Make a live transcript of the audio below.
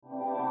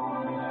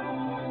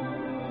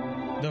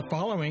The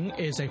following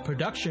is a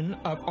production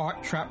of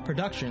Art Trap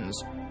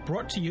Productions,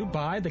 brought to you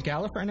by the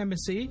Gallifreyan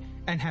Embassy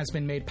and has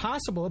been made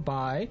possible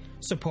by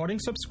supporting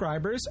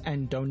subscribers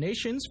and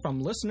donations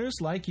from listeners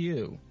like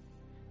you.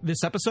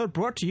 This episode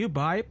brought to you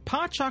by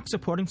Podshock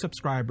supporting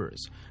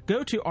subscribers.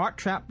 Go to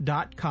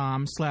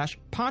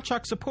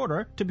arttrap.com/Podshock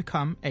supporter to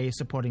become a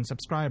supporting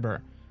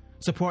subscriber.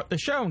 Support the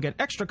show and get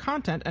extra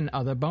content and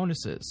other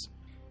bonuses.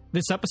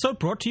 This episode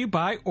brought to you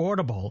by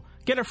Audible.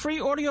 Get a free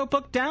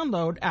audiobook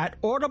download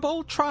at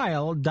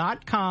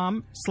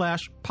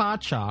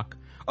audibletrial.com/Podshock.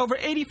 Over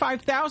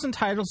 85,000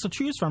 titles to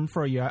choose from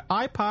for your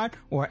iPod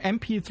or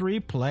MP3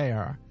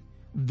 player.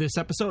 This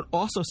episode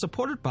also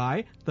supported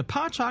by the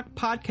Podshock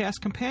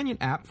Podcast Companion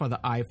app for the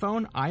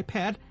iPhone,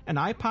 iPad, and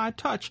iPod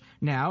Touch,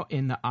 now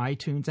in the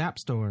iTunes App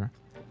Store.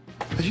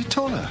 Are you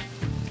taller?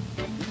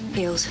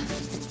 Heels.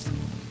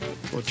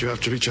 What, do you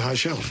have to reach a high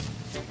shelf?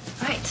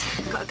 Right,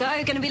 gotta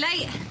go, gonna be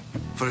late.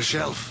 For a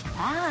shelf?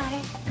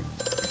 Bye.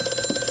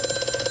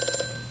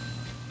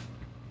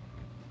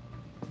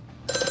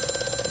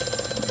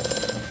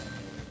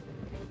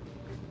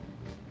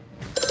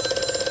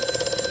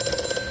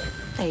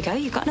 There you go,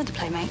 you've got another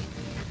playmate.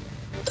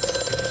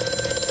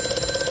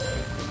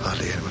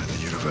 Hardly anyone in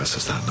the universe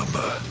has that number.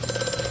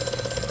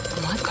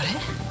 Oh, I've got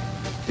it.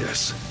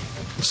 Yes.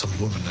 Some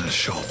woman in a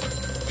shop.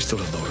 We still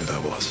don't know who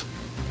that was.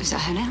 Is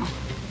that her now?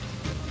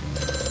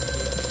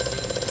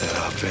 There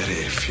are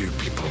very few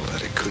people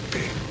that it could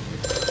be.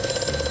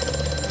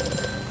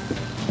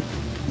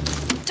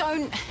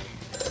 Don't.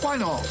 Why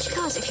not?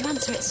 Because if you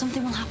answer it,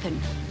 something will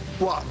happen.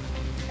 What?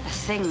 A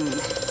thing.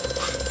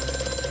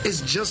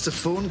 It's just a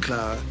phone,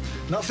 Clara.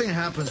 Nothing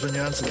happens when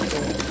you answer the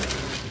phone.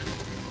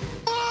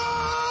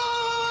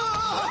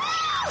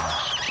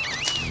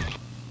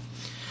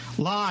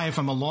 Live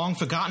from a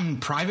long-forgotten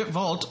private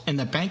vault in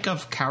the Bank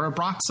of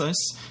Carabraxus,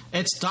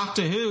 it's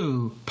Doctor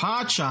Who,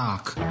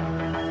 Podshock.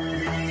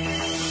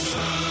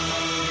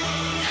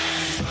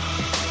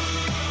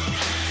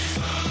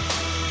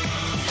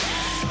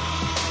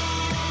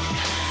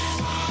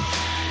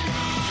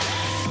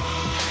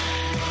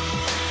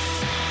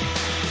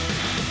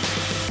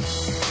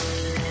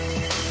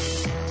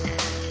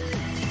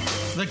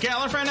 The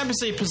Gallifreyan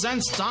Embassy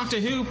presents Doctor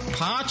Who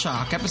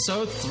Podshock,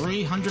 episode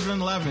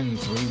 311,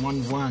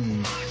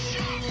 311.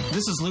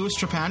 This is Louis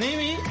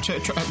Trapani.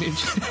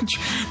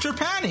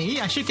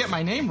 Trapani, I should get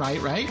my name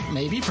right?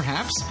 Maybe,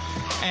 perhaps.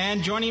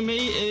 And joining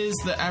me is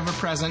the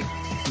ever-present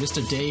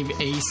Mr. Dave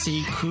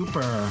A.C.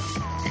 Cooper.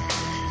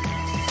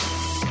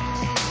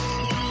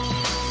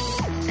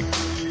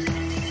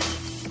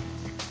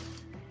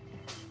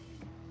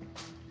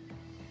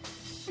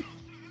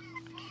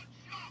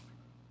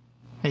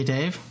 Hey,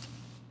 Dave.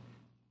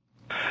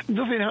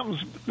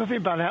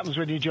 Nothing bad happens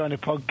when you join a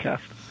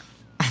podcast.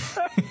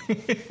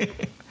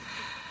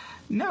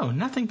 No,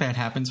 nothing bad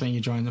happens when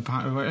you join the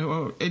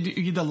podcast.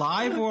 Either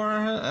live or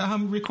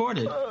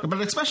recorded,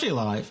 but especially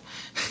live.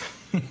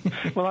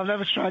 Well, I've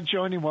never tried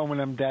joining one when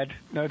I'm dead.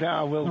 No doubt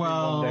I will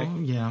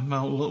one day. Yeah.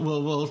 Well,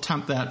 we'll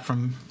attempt that.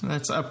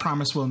 That's a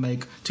promise we'll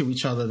make to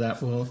each other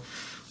that we'll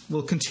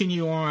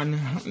continue on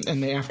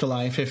in the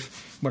afterlife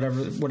if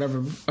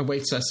whatever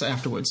awaits us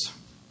afterwards.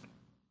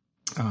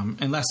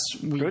 Unless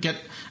we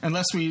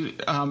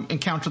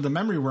encounter the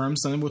memory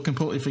worms, then we'll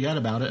completely forget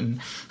about it. And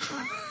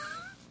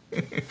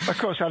of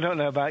course, I don't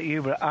know about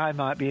you, but I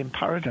might be in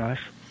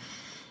paradise.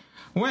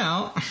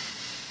 Well,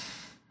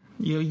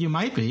 you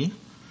might be.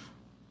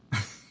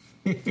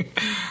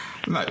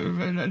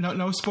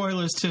 No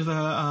spoilers to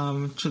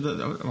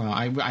the. Well,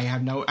 I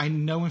have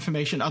no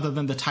information other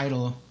than the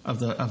title of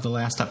the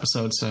last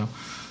episode, so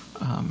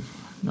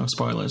no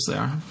spoilers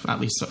there, at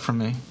least from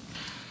me.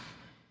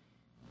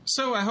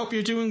 So I hope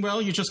you're doing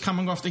well. You're just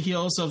coming off the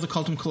heels of the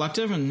Cultum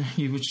Collective, and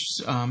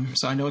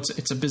so I know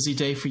it's a busy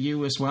day for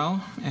you as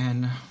well,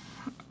 and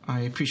I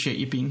appreciate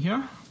you being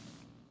here.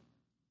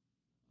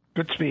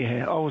 Good to be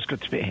here. Always good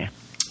to be here.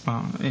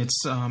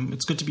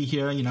 It's good to be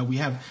here. You know, we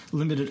have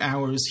limited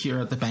hours here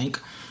at the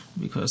bank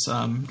because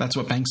that's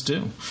what banks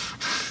do.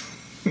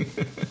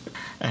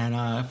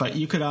 And but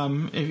you could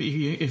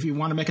if you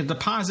want to make a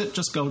deposit,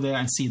 just go there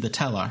and see the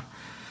teller.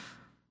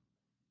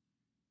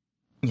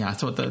 Yeah, I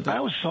thought that. I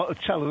always thought the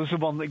teller was the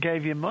one that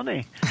gave you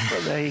money.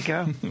 But there you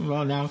go.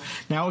 Well, now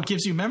it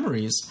gives you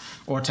memories,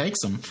 or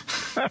takes them.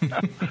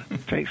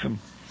 Takes them.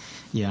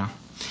 Yeah.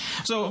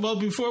 So, well,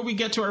 before we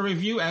get to our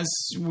review, as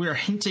we're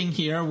hinting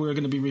here, we're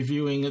going to be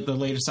reviewing the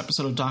latest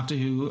episode of Doctor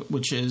Who,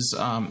 which is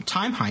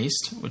Time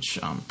Heist, which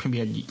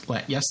premiered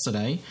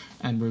yesterday,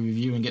 and we're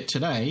reviewing it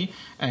today,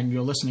 and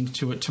you're listening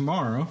to it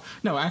tomorrow.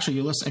 No,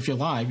 actually, if you're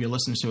live, you're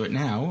listening to it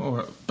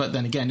now. But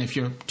then again, if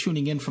you're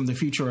tuning in from the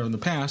future or the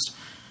past,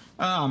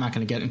 I'm not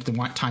going to get into the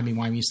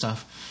timey-wimey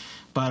stuff.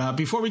 But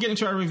before we get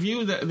into our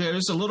review,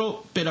 there's a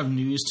little bit of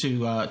news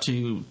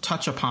to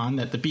touch upon,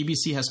 that the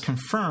BBC has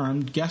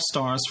confirmed guest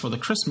stars for the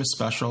Christmas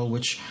special,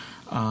 which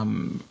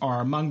are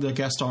among the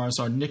guest stars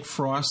are Nick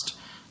Frost,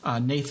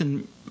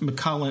 Nathan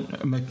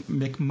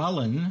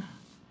McMullen,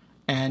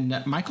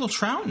 And Michael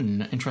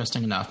Troughton,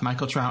 interesting enough.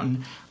 Michael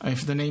Troughton,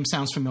 if the name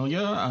sounds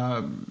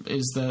familiar,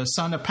 is the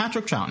son of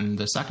Patrick Troughton,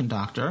 the second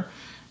Doctor.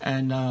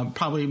 And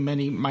probably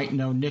many might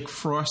know Nick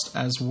Frost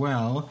as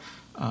well.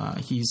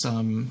 He's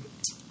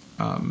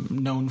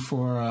known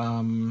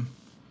for...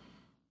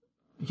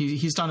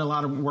 He's done a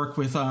lot of work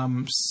with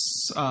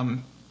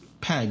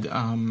Pegg.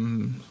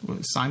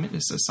 Simon?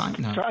 Is it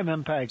Simon? No.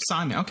 Simon Pegg.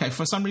 Simon. Okay.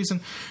 For some reason,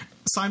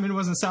 Simon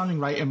wasn't sounding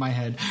right in my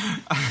head.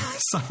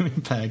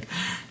 Simon Pegg.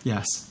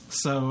 Yes.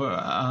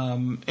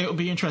 So it'll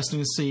be interesting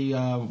to see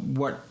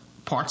what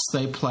parts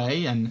they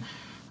play, and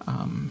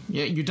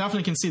yeah, you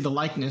definitely can see the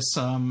likeness,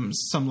 some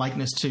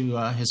likeness to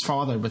his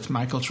father with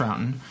Michael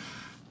Troughton,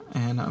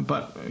 and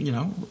but you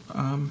know,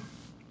 I'm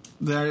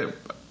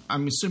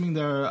assuming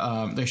they're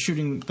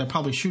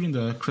probably shooting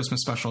the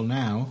Christmas special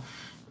now.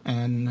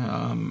 And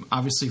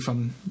obviously,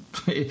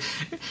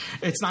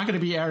 it's not going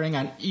to be airing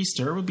at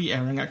Easter; it will be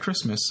airing at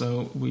Christmas.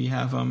 So we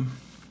have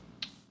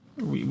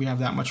we have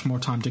that much more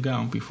time to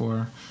go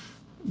before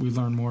we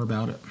learn more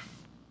about it.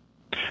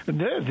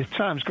 The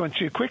time's going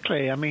too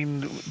quickly. I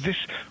mean,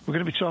 we're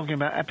going to be talking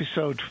about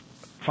episode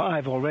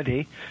 5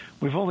 already.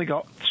 We've only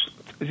got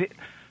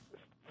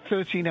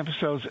 13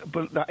 episodes,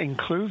 but that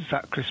includes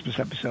that Christmas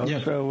episode.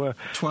 Yeah, so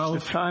 12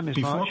 the time is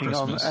before marching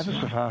Christmas, on ever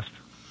so fast.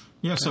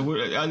 Yeah, so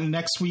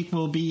next week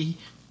will be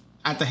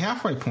at the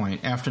halfway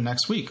point after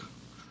next week,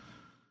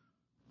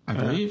 I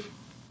believe.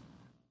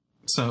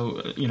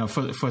 So, you know,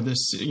 for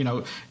this, you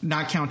know,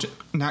 not counting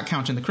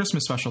the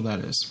Christmas special, that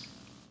is.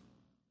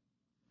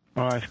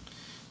 All right.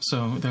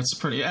 So that's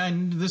pretty.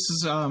 And this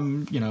is,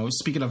 you know,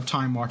 speaking of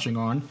time marching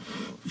on,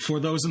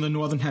 for those in the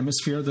Northern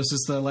Hemisphere, this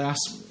is the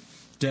last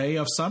day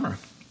of summer.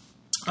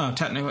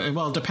 Technically,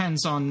 well, it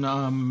depends on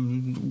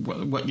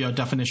what your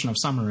definition of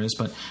summer is,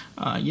 but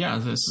yeah,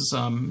 this is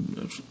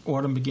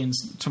autumn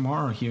begins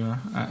tomorrow here,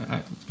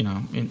 you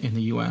know, in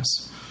the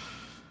U.S.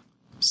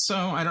 So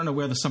I don't know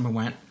where the summer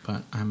went,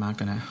 but I'm not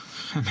gonna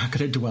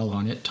dwell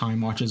on it. Time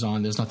marches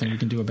on. There's nothing we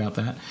can do about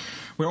that.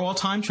 We're all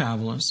time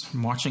travelers,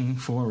 marching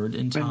forward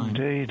in time.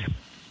 Indeed.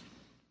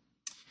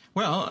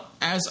 Well,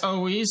 as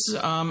always,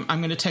 I'm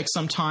going to take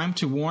some time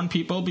to warn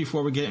people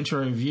before we get into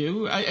a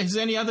review. Is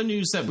there any other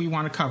news that we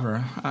want to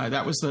cover?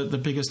 That was the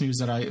biggest news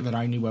that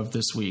I knew of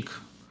this week.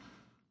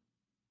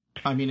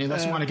 I mean,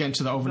 unless you want to get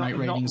into the overnight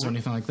ratings or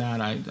anything like that,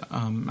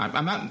 I'm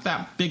not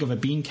that big of a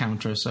bean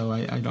counter, so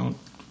I don't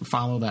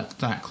follow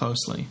that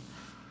closely.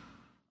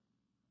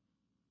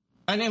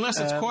 And unless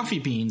it's coffee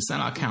beans,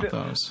 then I'll count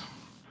those.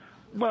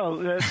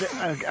 Well,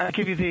 I'll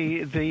give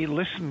you the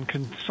Listen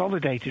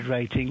consolidated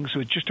ratings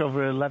with just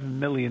over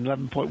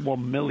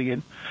 11.1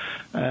 million.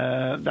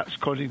 That's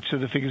according to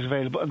the figures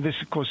available. And this,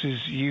 of course, is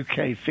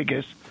UK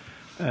figures.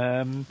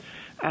 And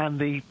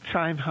the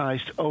Time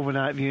Heist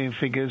overnight viewing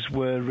figures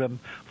were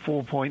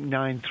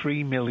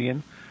 4.93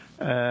 million,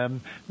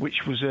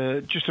 which was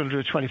just under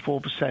a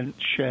 24%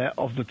 share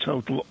of the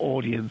total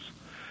audience.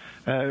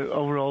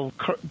 Overall,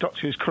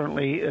 Doctor is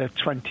currently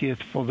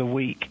 20th for the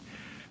week.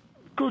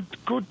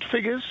 Good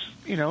figures,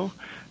 you know,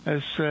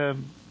 as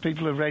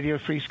people of Radio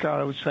Free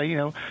Scar would say, you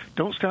know,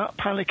 don't start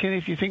panicking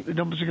if you think the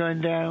numbers are going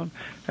down.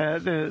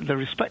 They're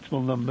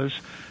respectable numbers,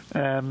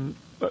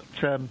 but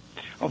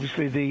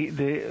obviously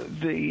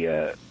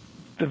the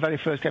very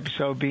first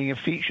episode being a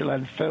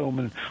feature-length film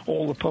and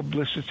all the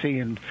publicity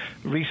and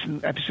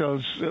recent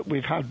episodes that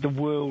we've had, the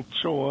world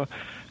tour,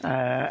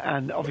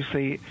 and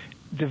obviously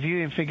the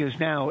viewing figures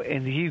now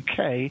in the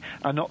UK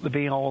are not the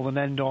be-all and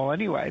end-all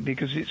anyway,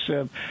 because it's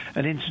an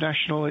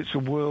international, it's a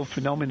world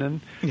phenomenon.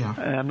 Yeah.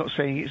 I'm not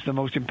saying it's the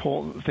most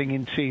important thing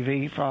in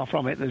TV, far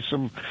from it. There's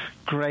some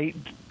great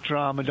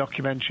drama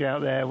documentary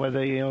out there,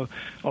 whether, you know,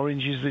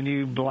 Orange is the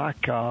New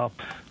Black or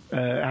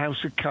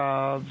House of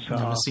Cards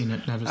never or seen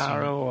it,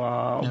 Arrow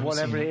or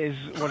whatever it is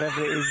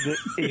that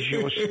is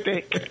your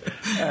stick.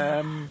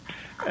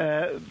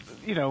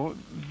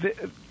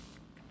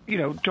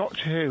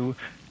 Doctor Who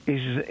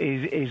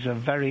is a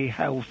very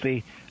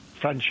healthy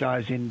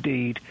franchise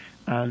indeed,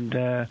 and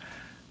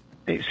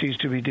it seems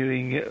to be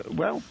doing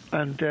well.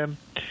 And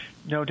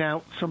no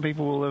doubt some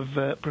people will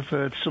have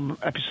preferred some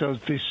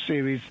episodes of this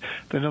series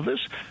than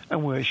others,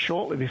 and we'll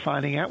shortly be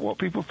finding out what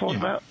people thought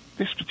about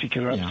this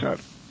particular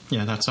episode.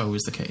 Yeah, that's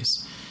always the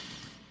case.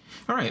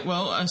 All right,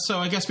 well, so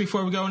I guess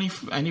before we go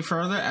any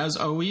further, as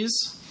always...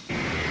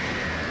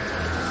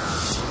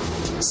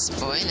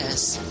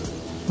 Spoilers.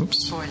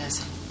 Oops.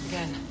 Spoilers.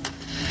 Again.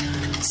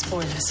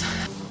 Spoilers.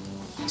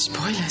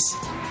 Spoilers.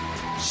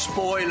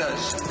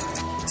 Spoilers.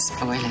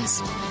 Spoilers.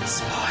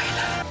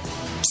 Spoiler.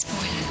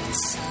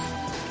 Spoilers.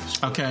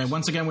 Okay,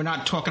 once again, we're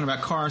not talking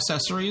about car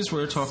accessories.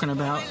 We're talking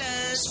about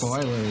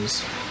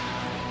spoilers.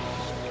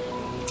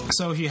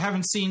 So if you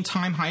haven't seen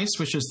Time Heist,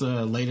 which is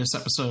the latest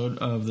episode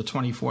of the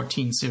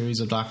 2014 series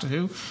of Doctor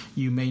Who,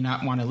 you may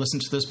not want to listen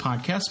to this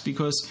podcast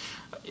because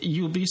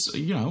there'll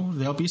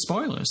be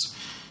spoilers.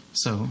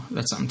 So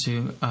that's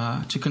something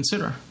to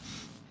consider.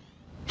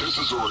 This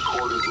is a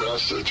recorded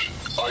message.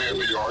 I am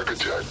the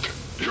architect.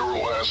 Your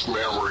last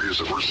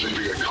memories of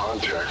receiving a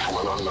contact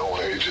from an unknown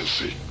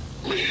agency.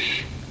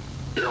 Me.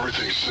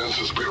 Everything since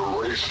has been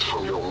erased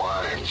from your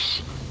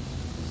minds.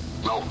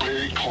 Now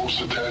pay close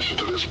attention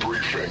to this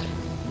briefing.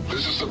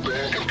 This is the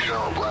Bank of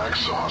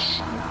Carabraxos,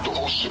 the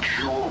most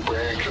secure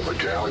bank in the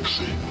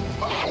galaxy.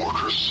 A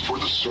fortress for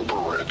the super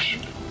rich.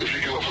 If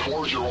you can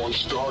afford your own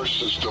star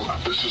system,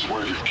 this is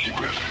where you keep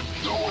it.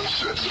 No one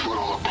sets foot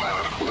on the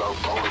planet without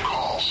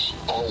protocols.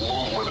 All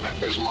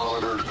movement is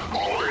monitored,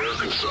 all air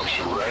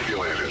consumption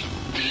regulated.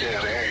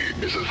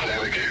 DNA is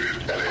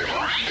authenticated at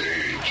every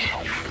stage.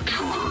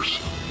 Intruders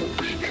will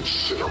be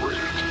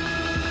incinerated.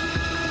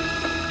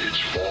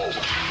 Each vault,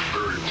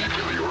 buried deep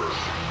in the earth,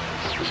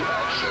 is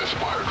accessed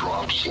by a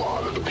drop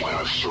slot at the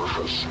planet's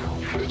surface.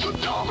 It's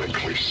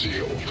atomically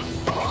sealed,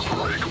 an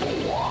unbreakable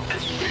lock.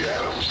 The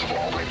atoms have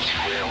all been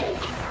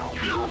scrambled.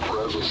 Your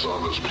presence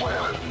on this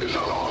planet is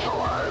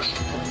unauthorized.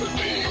 The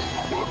team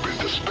will have been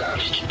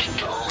dispatched to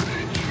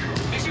terminate you.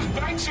 This is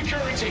bank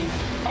security.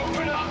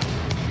 Open up.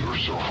 Your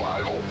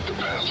survival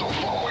depends on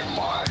following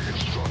my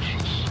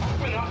instructions.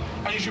 Open up,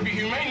 and you should be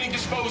humanely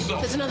disposed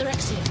of. There's another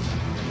exit.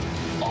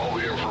 All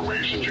the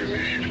information you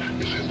need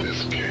is in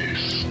this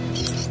case.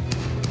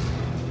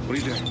 What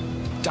are you doing?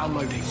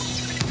 Downloading.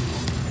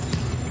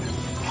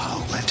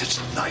 Oh, that is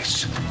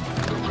nice.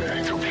 The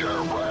Bank of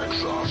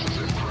Carabraxos is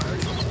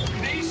impregnable.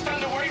 Please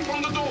stand away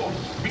from the door.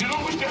 We do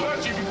not wish to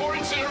hurt you before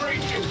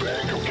incineration. The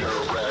Bank of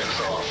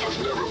Carabraxos has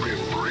never been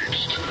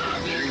breached.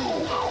 You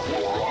will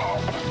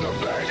rob the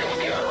Bank of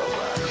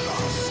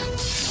Carabraxos.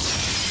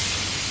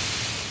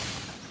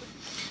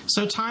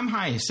 So, Time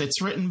Heist.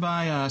 It's written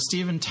by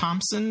Stephen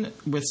Thompson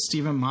with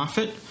Stephen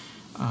Moffat.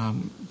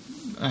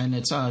 And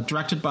it's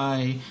directed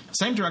by the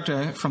same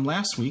director from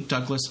last week,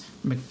 Douglas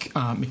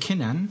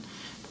McKinnon.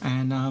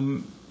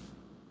 And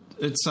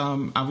it's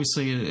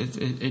obviously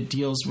it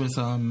deals with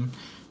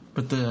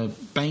the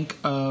Bank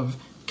of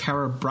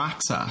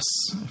Carabraxos,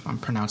 if I'm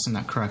pronouncing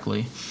that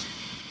correctly.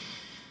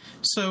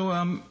 So,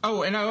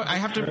 I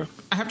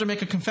have to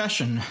make a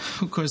confession,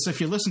 because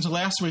if you listen to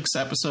last week's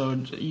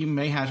episode, you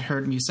may have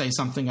heard me say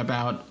something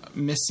about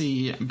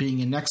Missy being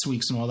in next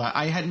week's and all that.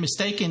 I had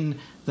mistaken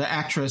the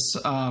actress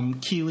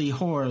Keely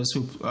Hawes,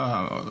 who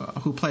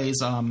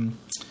plays Miss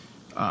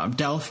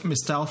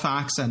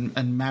Delphax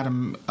and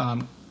Madame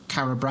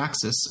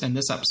Carabraxos in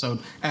this episode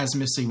as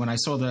Missy when I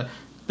saw the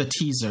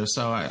teaser,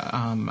 so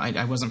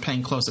I wasn't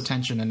paying close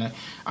attention, and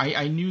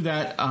I knew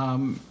that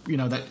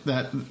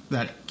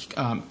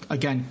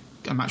again,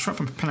 I'm not sure if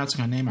I'm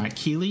pronouncing her name right.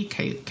 Keely,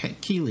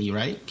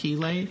 right?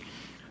 Keely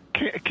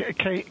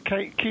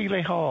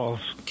Hawes.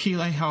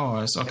 Keely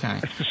Hawes. Okay.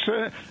 It's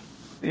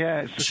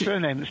the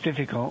surname that's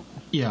difficult.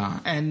 Yeah,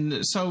 and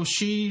so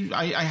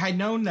I had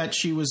known that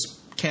she was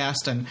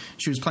cast and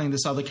she was playing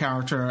this other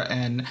character,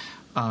 and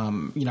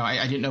I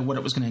didn't know what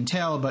it was going to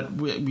entail, but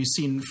we've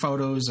seen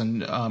photos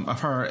and of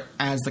her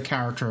as the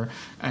character,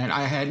 and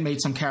I had made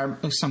some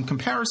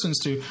comparisons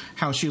to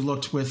how she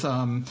looked with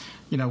comparing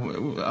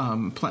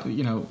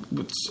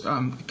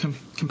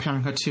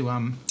her to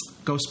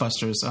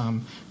Ghostbusters.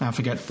 I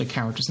forget the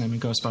character's name in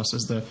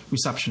Ghostbusters, the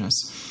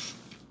receptionist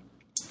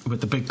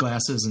with the big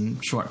glasses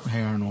and short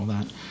hair and all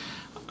that.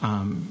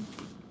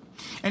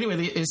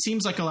 Anyway, it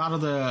seems like a lot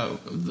of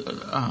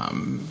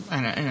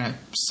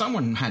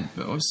someone had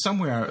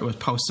somewhere it was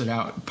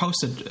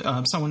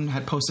someone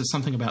had posted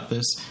something about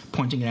this,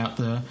 pointing out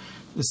the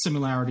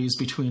similarities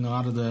between a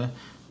lot of the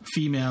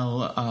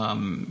female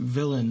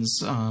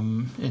villains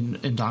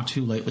in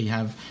Doctor Who lately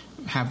have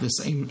the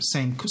same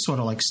sort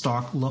of like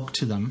stark look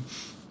to them,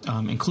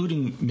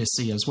 including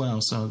Missy as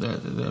well. So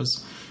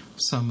there's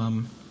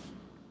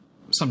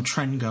some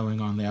trend going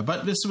on there,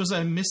 but this was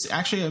a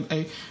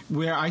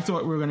where I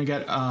thought we were going to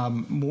get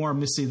more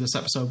Missy this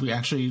episode. We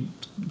actually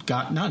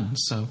got none.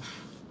 So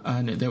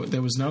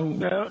there was no.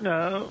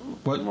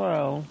 What?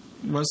 Well,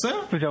 was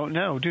there? We don't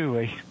know, do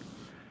we?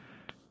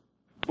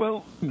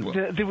 Well,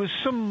 there was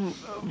some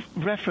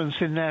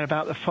reference in there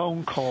about the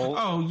phone call.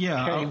 Oh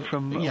yeah, came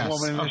from a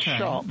woman in the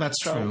shop. That's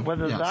true.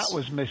 Whether that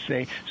was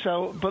Missy.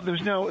 So, but there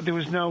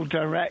was no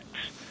direct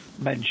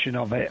mention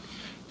of it.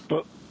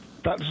 But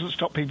that doesn't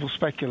stop people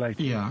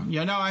speculating. Yeah.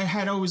 No, I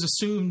had always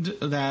assumed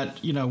that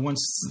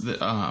once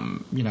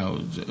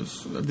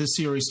this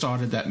series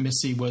started, that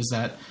Missy was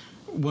that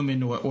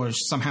woman or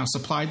somehow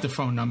supplied the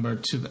phone number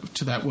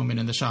to that woman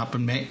in the shop,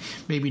 and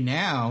maybe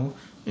now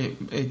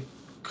it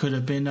could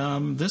have been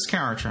this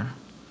character.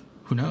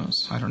 Who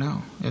knows? I don't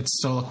know. It's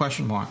still a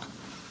question mark.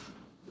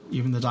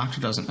 Even the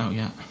Doctor doesn't know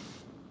yet.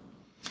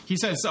 He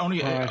says only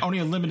a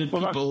limited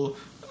people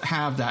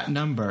have that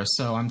number.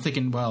 So I'm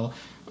thinking, well,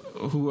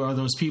 who are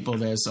those people?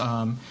 There's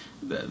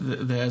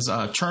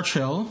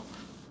Churchill.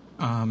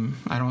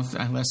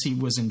 Unless he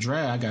was in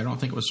drag, I don't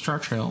think it was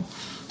Churchill.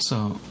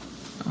 So,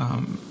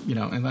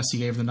 unless he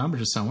gave the number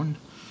to someone.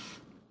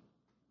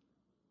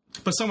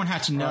 But someone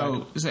had to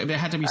know. Right. There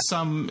had to be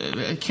some.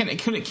 It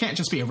can't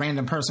just be a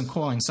random person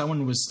calling.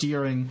 Someone was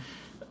steering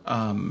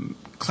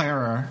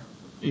Clara,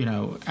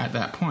 at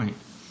that point.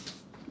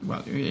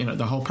 Well,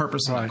 the whole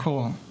purpose of the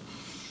call.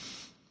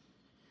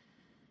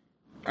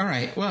 All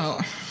right.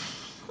 Well,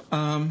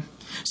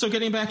 So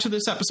getting back to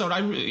this episode,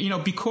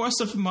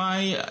 because of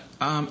my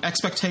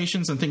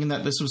expectations and thinking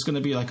that this was going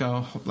to be like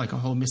a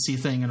whole Missy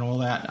thing and all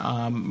that,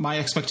 my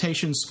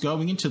expectations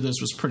going into this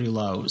was pretty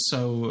low.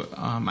 So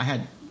I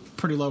had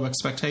pretty low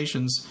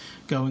expectations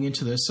going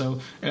into this. So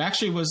it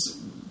actually was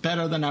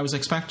better than I was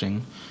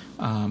expecting.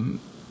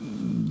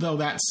 Though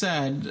that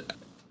said,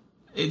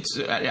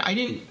 I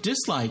didn't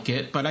dislike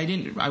it, but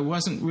I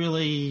wasn't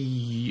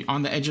really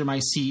on the edge of my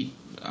seat,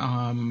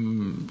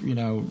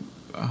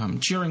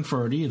 cheering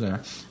for it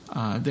either.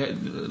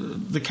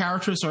 The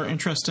characters are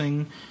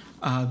interesting,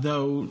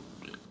 though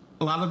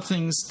a lot of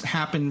things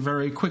happen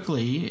very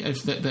quickly.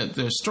 If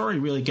the story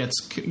really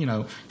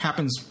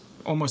happens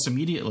almost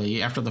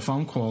immediately after the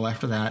phone call.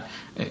 After that,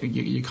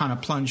 you kind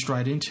of plunged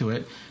right into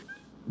it.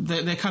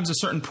 There comes a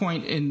certain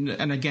point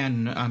and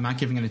again, I'm not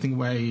giving anything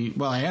away.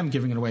 Well, I am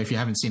giving it away if you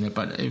haven't seen it,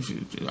 but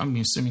I'm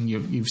assuming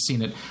you've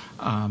seen it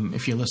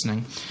if you're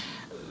listening.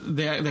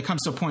 There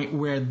comes to a point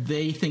where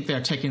they think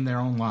they're taking their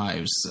own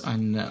lives,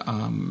 and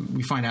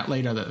we find out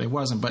later that they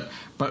wasn't. But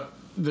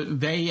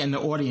they and the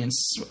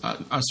audience,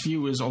 us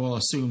viewers, all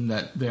assume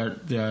that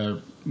they're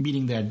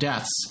meeting their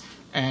deaths,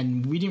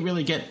 and we didn't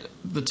really get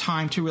the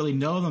time to really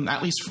know them.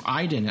 At least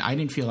I didn't. I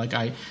didn't feel like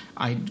I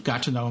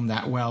got to know them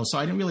that well, so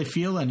I didn't really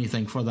feel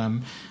anything for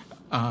them,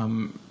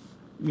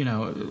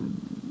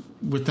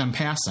 with them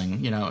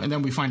passing. And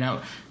then we find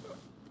out,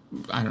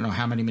 I don't know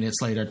how many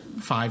minutes later,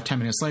 5-10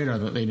 minutes later,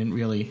 that they didn't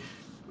really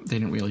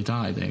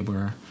die. They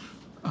were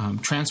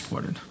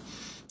transported.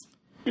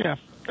 Yeah.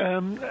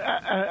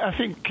 I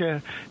think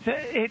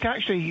it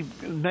actually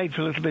made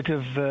for a little bit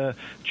of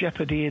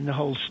jeopardy in the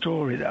whole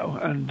story, though,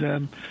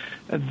 and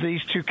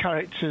these two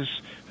characters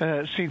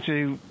seem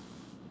to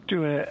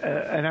do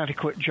an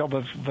adequate job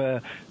of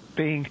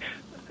being,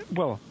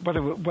 well,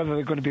 whether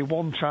they're going to be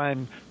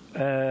one-time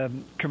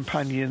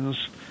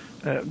companions,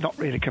 not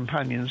really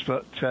companions,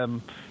 but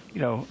in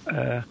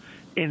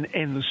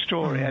the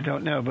story, I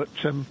don't know, but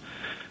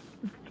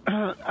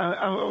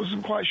I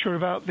wasn't quite sure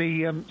about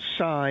the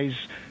size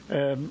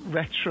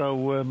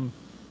retro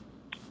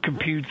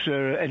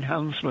computer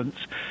enhancements.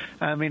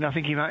 I mean, I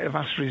think he might have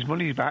asked for his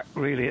money back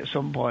really at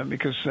some point,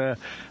 because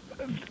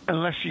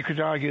unless you could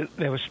argue that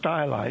they were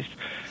stylized.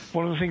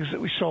 One of the things that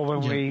we saw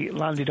when we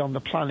landed on the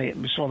planet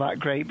and we saw that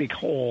great big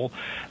hall,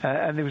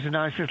 and there was a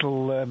nice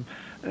little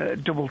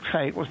double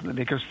take, wasn't there?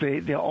 Because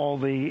all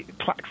the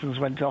claxons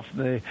went off,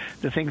 the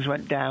things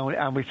went down,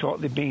 and we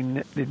thought they'd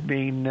been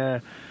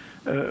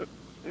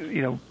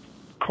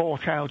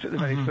caught out at the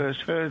very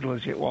first hurdle,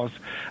 as it was.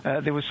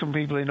 There were some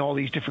people in all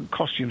these different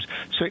costumes,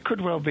 so it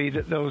could well be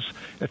that those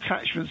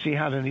attachments he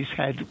had on his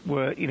head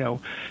were,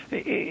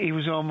 he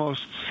was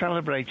almost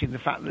celebrating the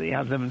fact that he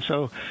had them, and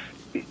so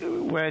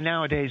where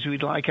nowadays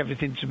we'd like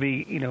everything to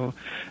be,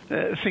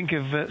 think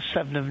of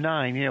 7 of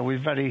 9,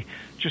 with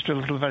just a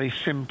little very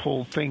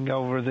simple thing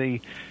over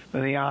the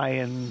eye,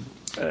 and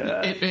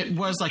it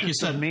was, like you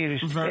said,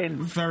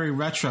 very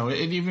retro.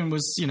 It even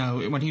was,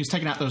 when he was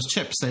taking out those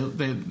chips,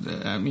 they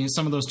I mean,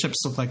 some of those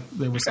chips looked like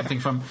they were something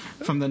from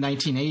the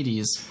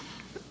 1980s.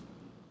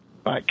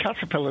 Like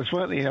caterpillars,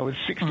 weren't they? With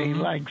 16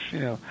 legs.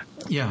 Yeah.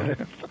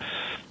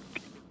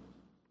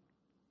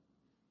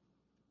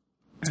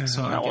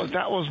 So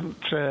that wasn't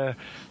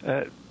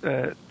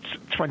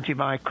 20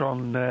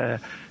 micron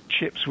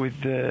chips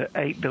with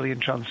 8 billion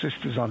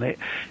transistors on it.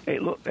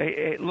 It looked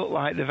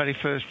like the very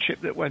first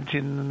chip that went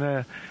in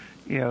the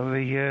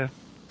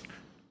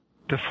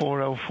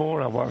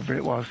 404 or whatever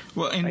it was.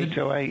 Well,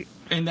 808.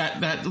 In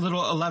that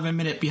little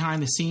 11-minute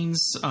behind the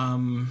scenes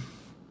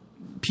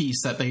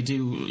piece that they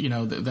do,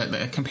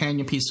 the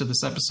companion piece to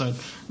this episode,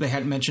 they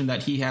had mentioned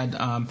that he had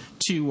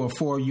 2 or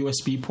 4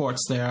 USB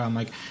ports there. I'm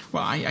like,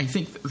 well, I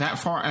think that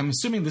far, I'm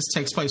assuming this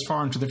takes place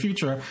far into the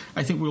future.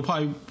 I think we'll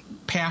probably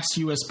pass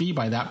USB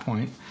by that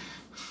point.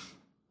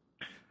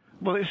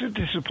 Well, it's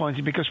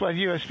disappointing because when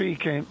USB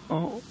came,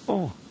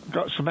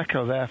 got some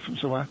echo there from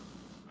somewhere.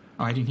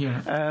 Oh, I didn't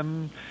hear it.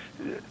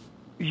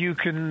 You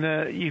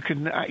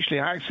can actually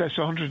access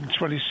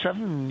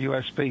 127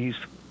 USBs.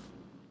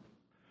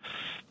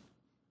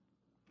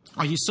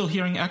 Are you still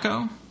hearing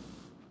echo?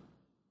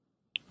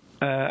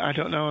 I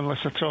don't know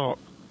unless I talk.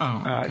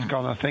 Oh, okay. It's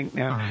gone, I think,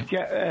 now. Right.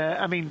 Yeah,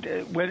 I mean,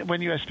 when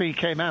USB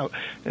came out,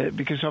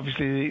 because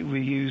obviously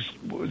we used,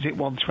 was it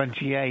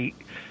 128?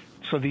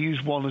 So they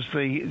used one as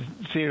the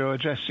zero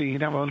address, so you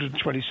can have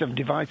 127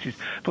 devices.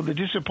 But the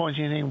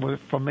disappointing thing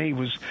for me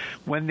was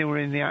when they were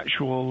in the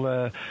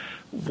actual,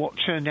 what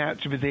turned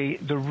out to be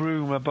the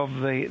room above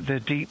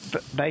the deep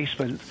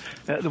basement,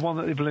 the one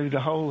that they blew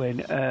the hole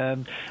in,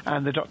 and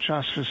the doctor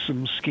asked for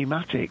some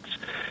schematics.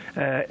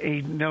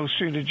 He no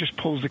sooner just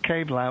pulls the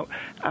cable out,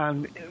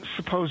 and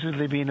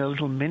supposedly being a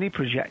little mini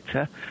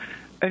projector,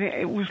 and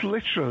it was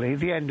literally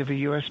the end of a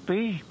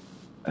USB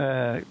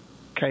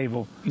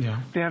cable. Yeah.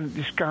 They hadn't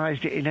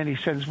disguised it in any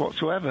sense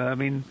whatsoever. I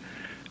mean,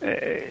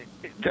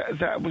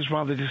 that was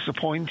rather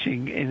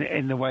disappointing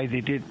in the way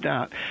they did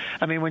that.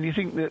 I mean, when you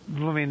think that,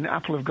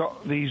 Apple have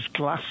got these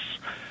glass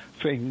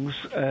things,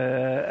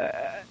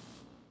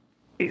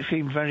 it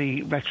seemed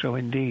very retro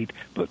indeed.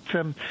 But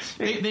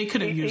they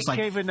could have used like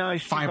gave a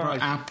nice fiber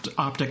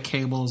optic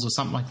cables or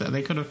something like that.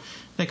 They could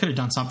have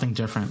done something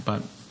different,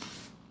 but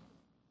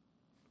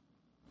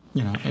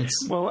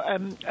it's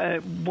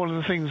one of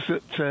the things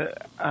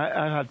that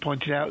I had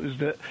pointed out is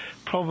that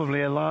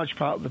probably a large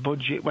part of the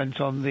budget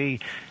went on the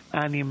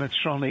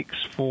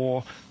animatronics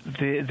for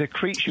the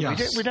creature.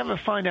 Yes. We never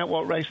find out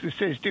what race this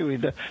is, do we?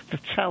 The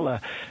teller,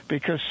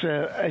 because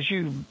as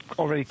you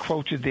already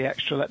quoted the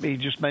extra, let me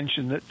just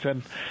mention that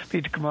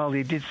Peter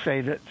Kamali did say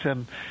that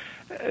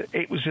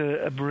it was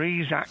a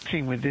breeze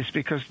acting with this,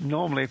 because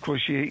normally, of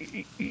course,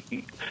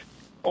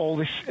 all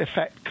this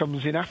effect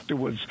comes in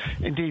afterwards.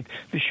 Indeed,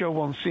 they show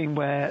one scene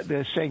where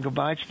they're saying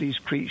goodbye to these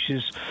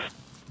creatures,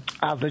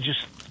 and they're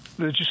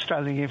just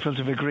standing in front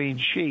of a green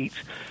sheet,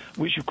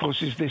 which of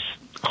course is this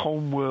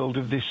home world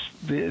of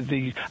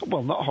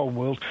not home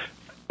world,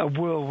 a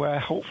world where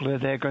hopefully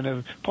they're going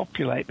to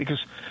populate,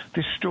 because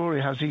this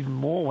story has even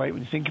more weight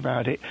when you think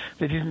about it.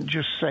 They didn't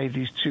just save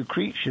these two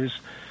creatures,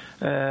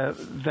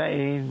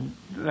 they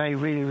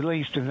really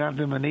released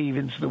Adam and Eve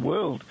into the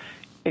world.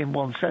 In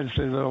one sense,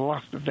 they're the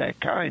last of their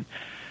kind.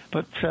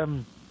 But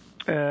when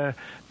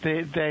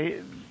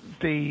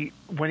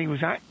he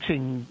was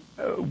acting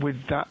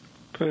with that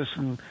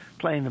person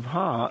playing the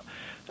part,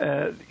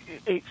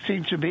 it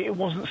seemed to be, it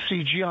wasn't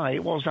CGI,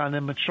 it was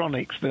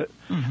animatronics. That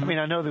I mean,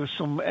 I know there was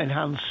some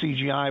enhanced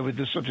CGI with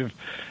the sort of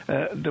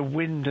the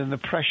wind and the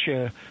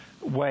pressure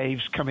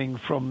waves coming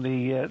from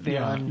the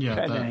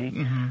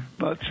antennae,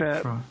 but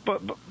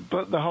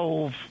the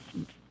whole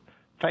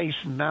face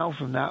and mouth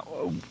and that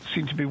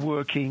seem to be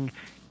working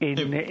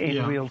in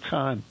real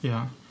time.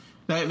 Yeah,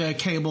 the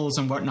cables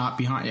and whatnot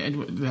behind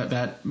it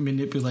that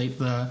manipulate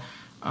the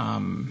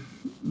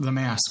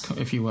mask,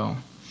 if you will.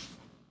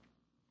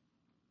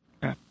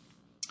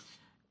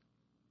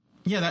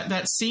 Yeah,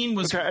 that scene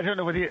was. Okay, I don't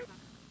know whether you.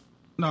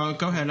 No,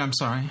 go ahead. I'm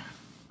sorry.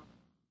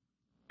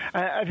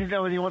 I didn't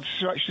know whether you wanted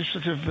to actually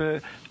sort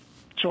of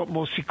talk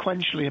more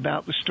sequentially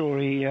about the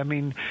story. I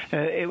mean,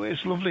 it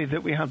was lovely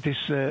that we had this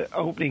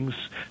openings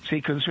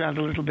sequence. We had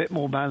a little bit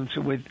more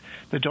banter with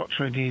the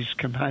Doctor and his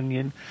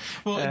companion.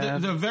 Well,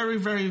 the very,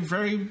 very,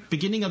 very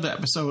beginning of the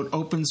episode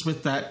opens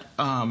with that,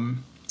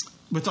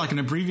 with like an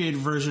abbreviated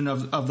version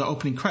of the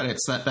opening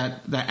credits.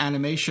 That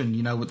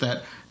animation, with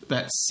that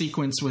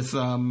sequence with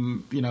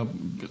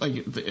like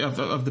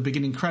of the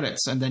beginning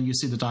credits, and then you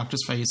see the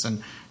Doctor's face,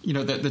 and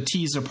the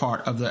teaser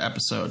part of the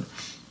episode.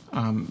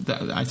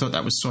 I thought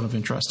that was sort of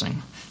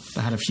interesting.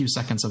 I had a few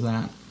seconds of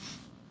that.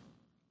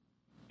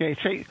 Yeah, it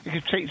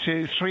could take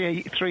to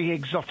three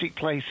exotic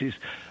places,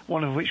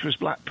 one of which was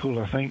Blackpool,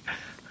 I think.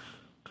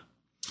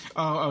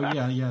 Oh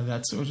yeah,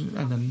 that's,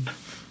 and then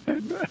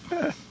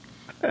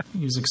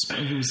he was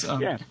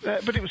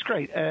but it was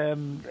great,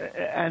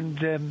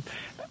 and.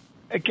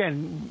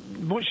 Again,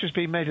 much has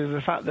been made of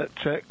the fact that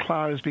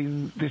Clara has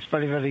been this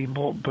very, very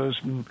important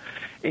person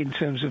in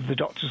terms of the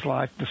Doctor's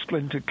life, the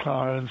splintered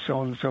Clara and so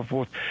on and so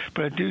forth.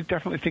 But I do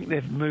definitely think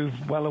they've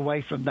moved well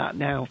away from that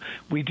now.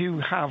 We do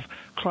have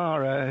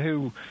Clara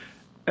who,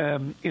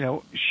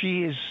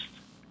 she is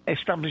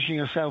establishing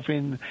herself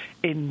in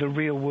the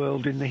real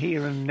world, in the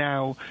here and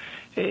now.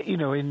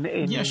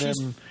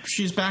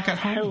 She's back at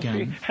home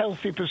again.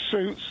 Healthy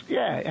pursuits,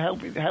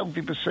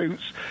 healthy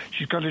pursuits.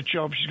 She's got a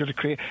job. She's got a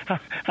career.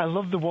 I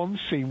love the one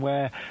scene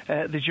where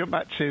they jump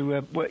back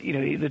to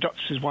the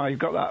Doctor says, "Why you've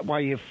got that? Why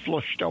you're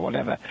flushed or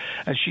whatever?"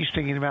 And she's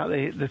thinking about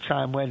the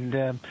time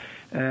when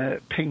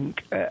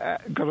Pink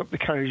got up the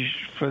carriage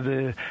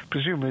for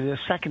presumably the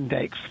second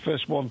date. 'Cause the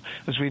first one,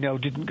 as we know,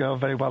 didn't go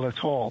very well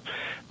at all.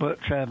 But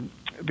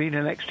being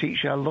an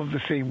ex-teacher, I love the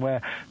scene where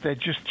they're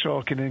just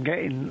talking and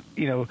getting,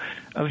 a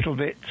little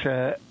bit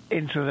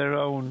into their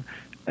own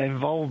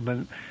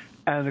involvement.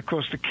 And, of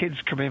course, the kids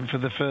come in for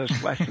the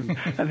first lesson,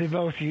 and they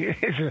both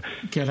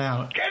get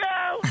out. Get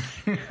out!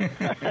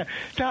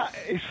 That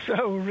is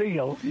so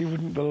real, you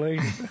wouldn't believe.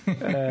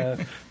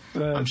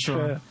 I'm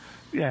sure.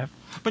 Yeah.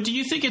 But do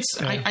you think it's?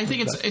 I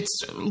think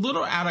it's a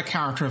little out of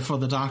character for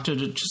the Doctor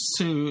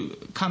to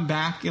come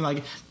back,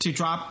 to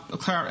drop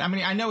Clara. I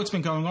mean, I know it's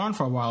been going on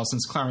for a while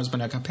since Clara's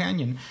been a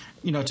companion.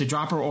 To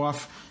drop her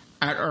off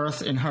at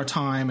Earth in her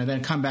time, and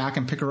then come back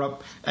and pick her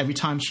up every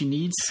time he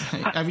needs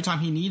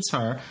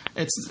her.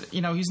 It's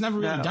he's never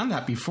really done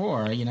that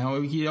before.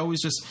 He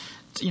always just.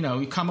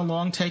 Come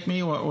along, take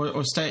me,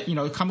 or stay.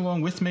 Come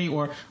along with me,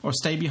 or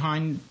stay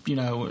behind.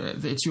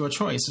 It's your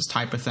choice, this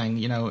type of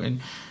thing.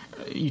 And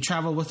you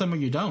travel with them or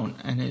you don't,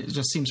 and it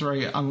just seems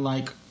very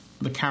unlike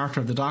the character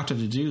of the Doctor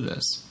to do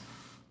this.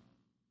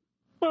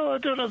 Well, I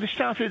don't know. They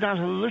started out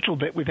a little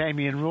bit with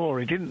Amy and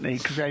Rory, didn't they?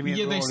 Because Amy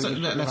and Rory.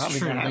 That's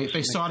true.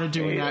 They started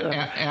doing that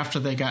after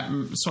they got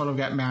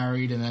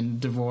married and then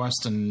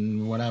divorced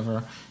and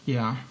whatever.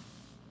 Yeah.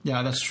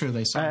 Yeah, that's true.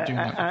 They started doing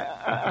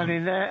that. And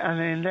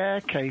in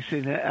their case,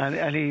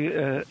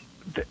 it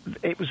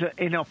was at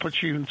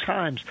inopportune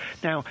times.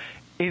 Now,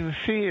 in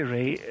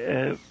theory,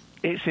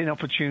 it's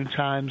inopportune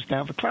times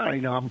now for Clara.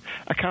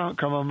 I can't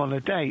come. I'm on a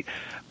date,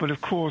 but of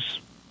course,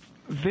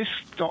 this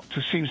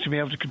doctor seems to be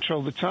able to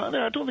control the TARDIS.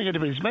 I don't think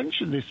anybody's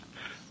mentioned this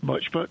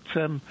much, but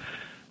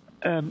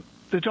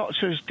the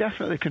Doctor is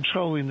definitely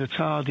controlling the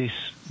TARDIS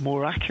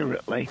more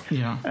accurately.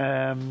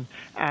 Yeah.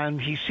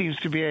 And he seems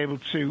to be able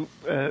to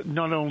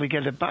not only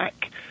get her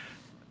back.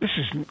 This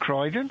isn't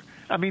Croydon.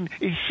 I mean,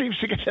 he seems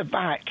to get her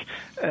back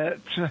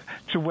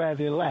to where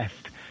they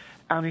left,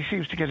 and he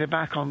seems to get her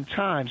back on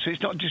time. So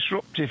it's not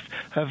disruptive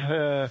of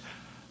her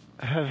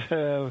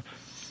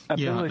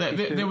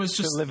ability there was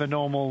to just, live a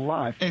normal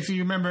life. If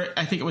you remember,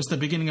 I think it was the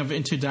beginning of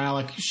Into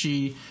Dalek.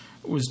 She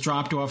was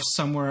dropped off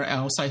somewhere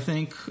else. I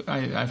think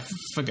I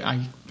forget.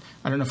 I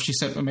don't know if she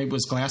said maybe it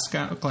was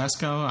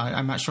Glasgow.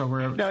 I'm not sure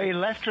where. No, he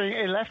left her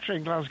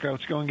in Glasgow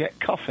to go and get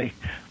coffee.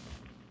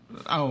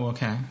 Oh,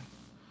 okay.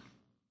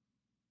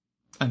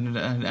 And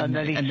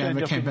then he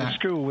turned up in the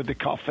school with the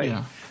coffee.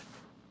 Yeah.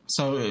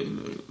 So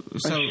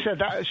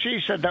she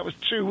said that was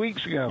 2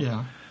 weeks ago.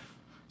 Yeah.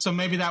 So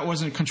maybe that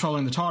wasn't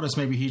controlling the TARDIS.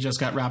 Maybe he just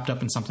got wrapped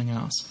up in something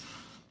else.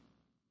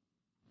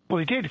 Well,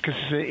 he did, because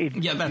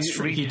that's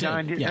true. He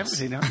redesigned did. it and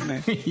everything,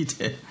 hasn't he? He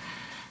did.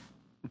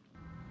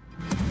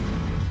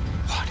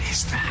 What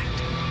is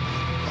that?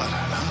 I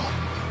don't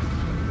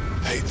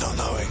know. Hate not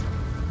knowing.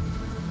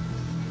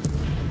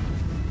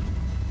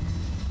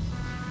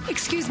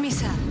 Excuse me,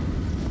 sir.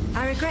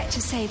 I regret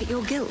to say that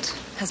your guilt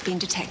has been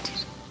detected.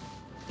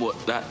 What?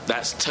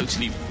 That's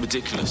totally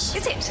ridiculous.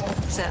 Is it,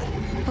 sir?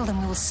 Well,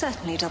 then we will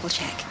certainly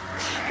double-check.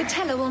 The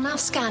teller will now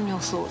scan your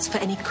thoughts for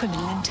any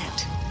criminal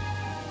intent.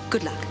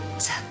 Good luck,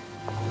 sir.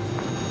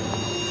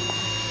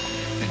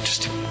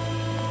 Interesting.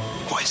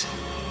 What is it?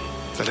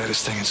 The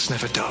latest thing in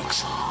sniffer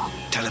dogs.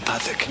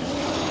 Telepathic.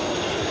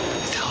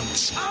 It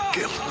hunts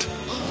guilt.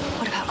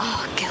 What about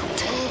our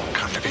guilt?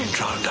 Kind of being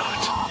drowned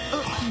out.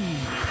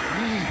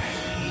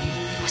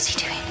 What's he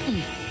doing?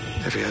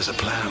 If he has a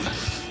plan,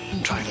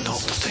 try not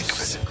to think of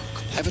it.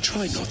 Ever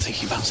tried not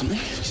thinking about something?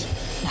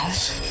 No.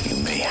 You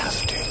may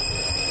have to.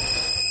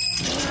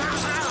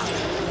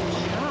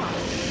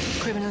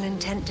 Criminal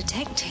intent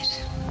detected.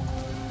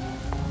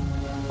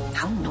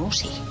 How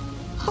naughty.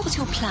 What was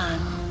your plan?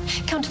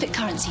 Counterfeit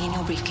currency in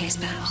your briefcase,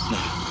 perhaps? No,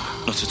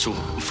 not at all.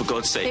 For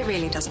God's sake. It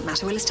really doesn't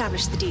matter. We'll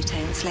establish the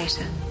details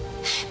later.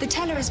 The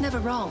teller is never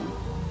wrong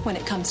when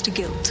it comes to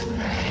guilt.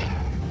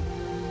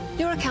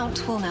 Your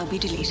account will now be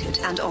deleted,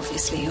 and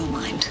obviously your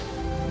mind.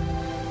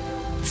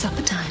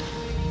 Supper time.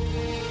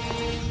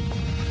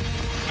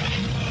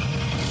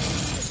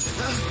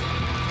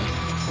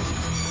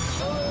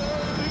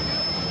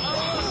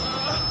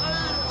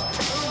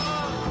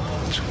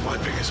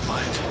 Wiping his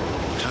mind,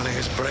 turning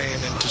his brain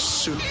into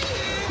soup.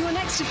 Your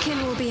next of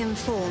kin will be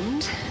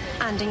informed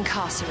and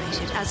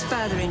incarcerated as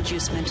further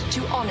inducement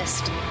to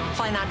honest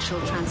financial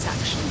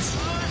transactions.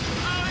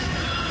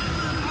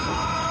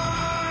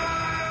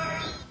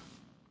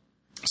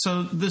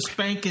 So this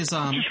bank is.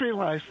 I just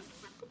realised.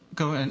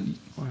 Go ahead.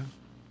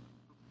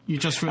 You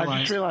just realised. I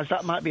just realised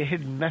that might be a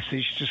hidden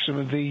message to some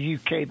of the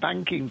UK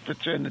banking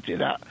fraternity.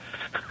 That.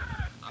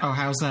 Oh,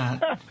 how's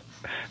that?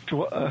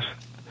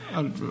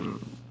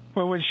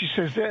 Well, when she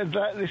says,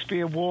 let this be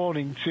a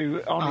warning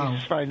to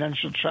honest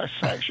financial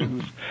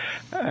transactions,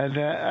 and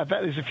I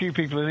bet there's a few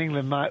people in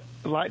England might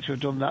like to have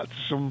done that to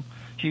some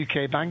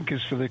UK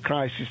bankers for the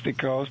crisis they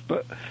caused,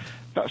 but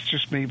that's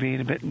just me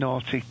being a bit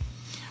naughty.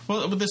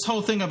 Well, with this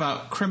whole thing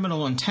about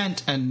criminal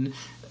intent, and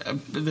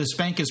this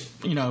bank is,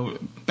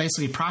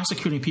 basically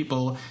prosecuting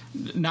people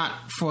not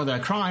for their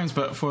crimes,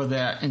 but for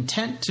their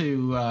intent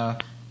to...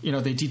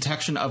 the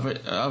detection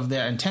of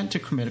their intent to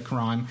commit a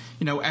crime,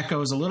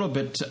 echoes a little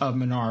bit of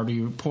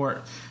Minority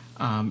Report.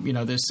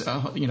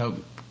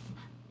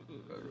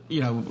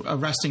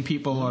 Arresting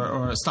people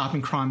or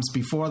stopping crimes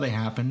before they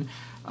happen.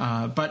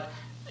 But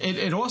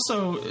it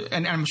also,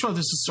 and I'm sure this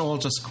is all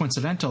just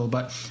coincidental,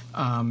 but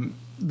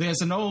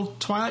there's an old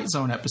Twilight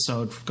Zone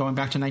episode going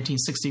back to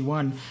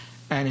 1961,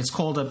 and it's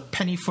called A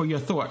Penny for Your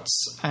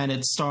Thoughts, and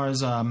it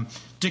stars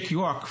Dick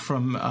York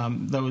from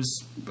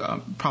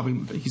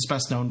probably he's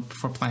best known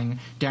for playing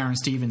Darren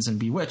Stevens in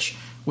Bewitched,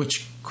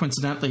 which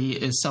coincidentally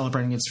is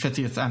celebrating its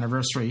 50th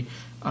anniversary.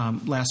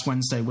 Last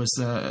Wednesday was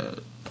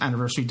the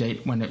anniversary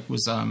date when it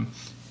was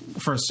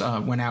first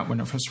went out,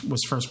 when it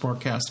was first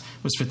broadcast.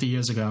 It was 50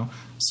 years ago.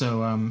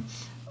 So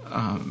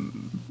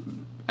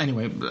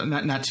anyway,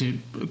 not to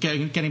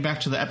getting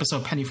back to the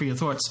episode Penny for Your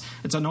Thoughts.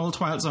 It's an old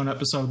Twilight Zone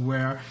episode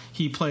where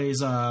he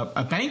plays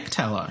a bank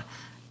teller,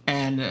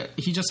 and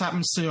he just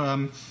happens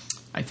to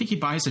I think he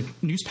buys a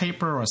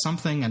newspaper or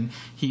something, and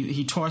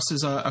he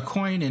tosses a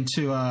coin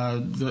into a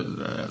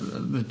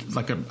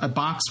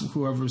box,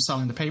 whoever was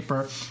selling the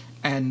paper,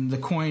 and the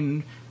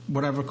coin,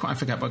 whatever, I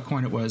forget what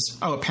coin it was.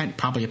 Oh,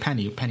 probably a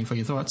penny for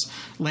your thoughts.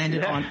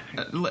 Landed on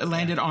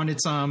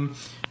its on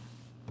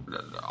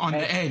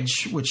the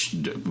edge, which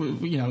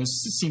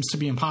seems to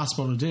be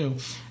impossible to do.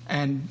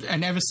 And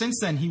ever since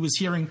then, he was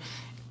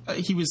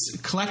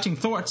collecting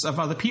thoughts of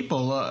other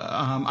people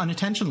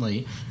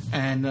unintentionally,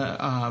 and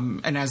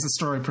as the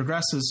story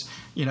progresses,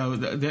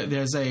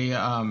 there's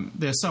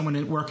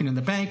someone working in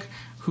the bank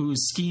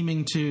who's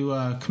scheming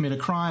to commit a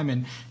crime,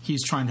 and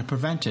he's trying to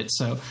prevent it.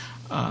 So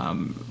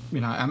I'm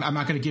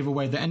not going to give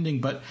away the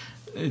ending, but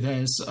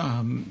there's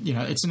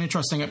it's an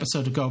interesting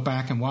episode to go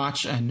back and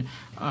watch, and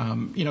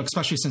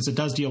especially since it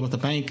does deal with the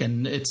bank,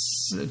 and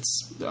it's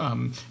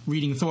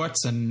reading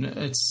thoughts, and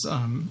it's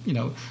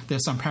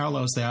there's some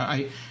parallels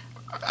there.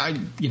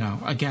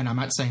 Again, I'm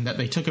not saying that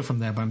they took it from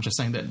there, but I'm just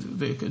saying that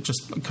it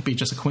could be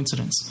just a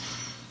coincidence.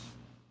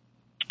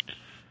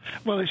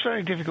 Well, it's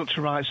very difficult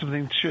to write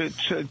something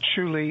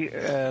truly,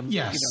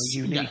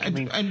 unique. I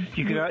mean,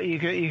 you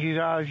could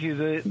argue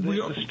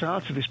the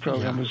start of this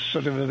program was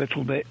sort of a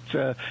little bit,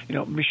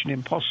 Mission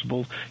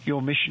Impossible.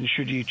 Your mission,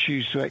 should you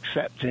choose to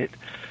accept it.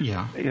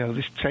 Yeah.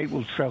 This tape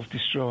will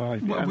self-destroy.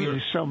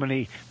 There's so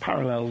many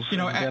parallels.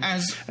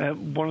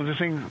 One of the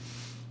things.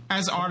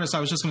 As artists, I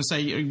was just going to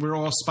say, we're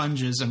all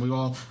sponges and we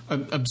all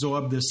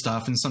absorb this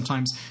stuff, and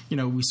sometimes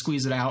we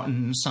squeeze it out,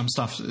 and some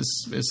stuff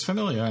is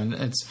familiar, and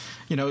it's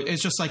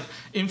just like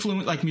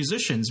like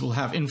musicians will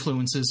have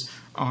influences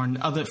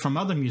from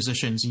other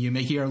musicians, and you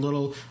may hear a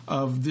little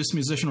of this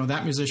musician or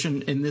that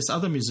musician in this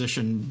other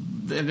musician.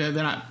 They're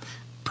not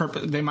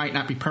they might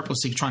not be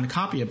purposely trying to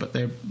copy it, but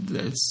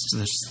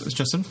it's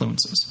just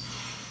influences.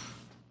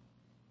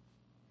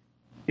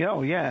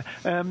 Oh, yeah.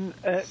 I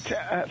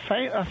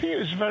think it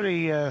was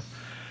very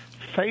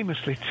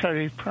famously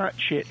Terry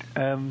Pratchett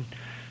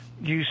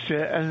used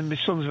to, and my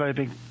son's a very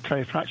big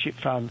Terry Pratchett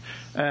fan.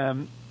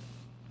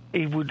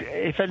 He would,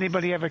 if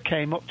anybody ever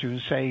came up to him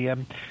and say,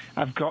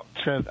 "I've got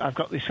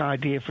this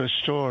idea for a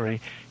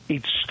story,"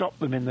 he'd stop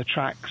them in the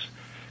tracks,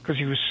 because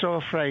he was so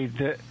afraid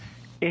that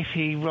if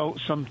he wrote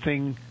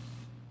something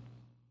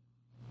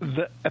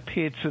that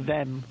appeared to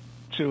them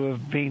to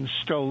have been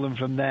stolen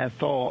from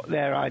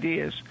their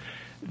ideas,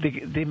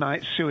 they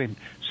might sue him.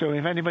 So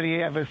if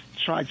anybody ever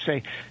tried to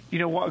say,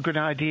 what a good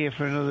idea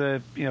for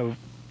another,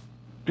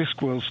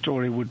 Discworld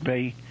story would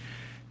be,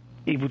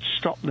 he would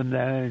stop them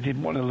there, and he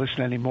didn't want to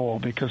listen anymore,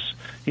 because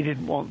he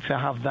didn't want to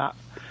have that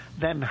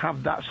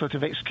sort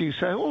of excuse.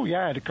 Oh,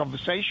 yeah, I had a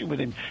conversation with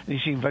him, and he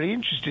seemed very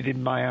interested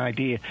in my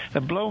idea.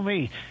 And blow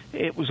me,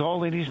 it was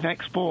all in his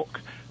next book,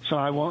 so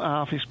I want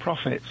half his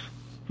profits.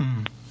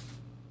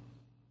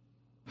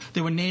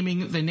 They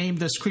named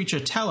this creature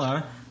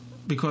Teller,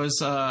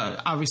 because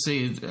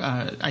obviously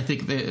I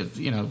think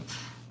the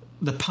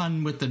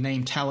pun with the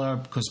name teller,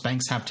 because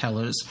banks have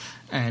tellers,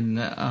 and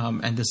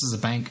this is a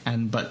bank,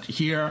 but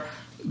here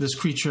this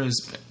creature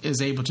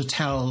is able to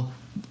tell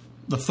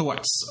the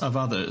thoughts of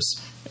others.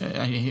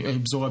 He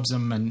absorbs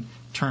them and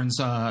turns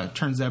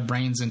their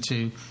brains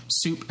into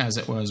soup, as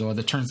it was, or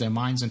that turns their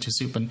minds into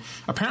soup, and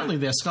apparently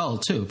their skull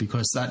too,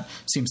 because that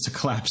seems to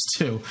collapse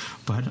too.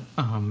 But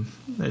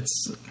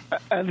it's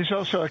and there's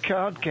also a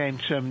card game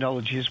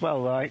terminology as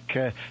well. Like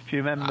if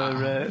you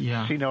remember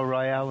Casino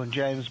Royale and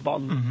James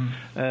Bond.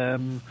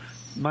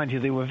 Mind you,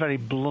 they were very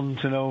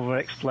blunt and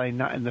over-explained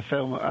that in the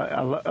film.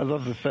 I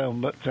love the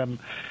film, but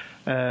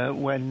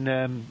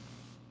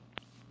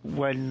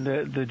when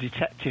the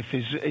detective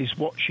is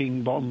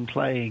watching Bond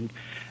playing,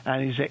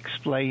 and he's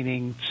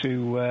explaining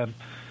to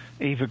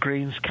Eva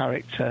Green's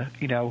character,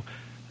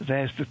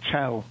 there's the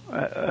tell,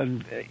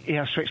 and he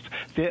has to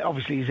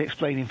obviously he's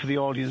explaining for the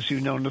audience who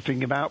know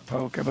nothing about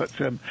poker, but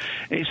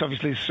it's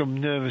obviously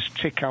some nervous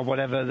tick or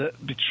whatever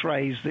that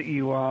betrays that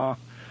you are,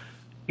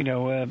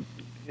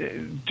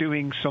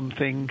 doing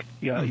something,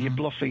 you're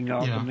bluffing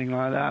or something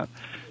like that.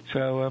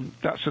 So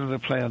that's another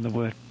play on the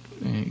word.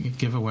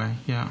 Giveaway,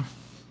 yeah.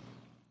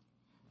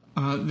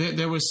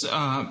 There was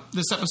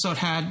this episode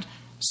had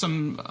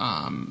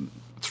some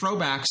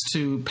throwbacks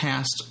to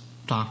past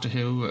Doctor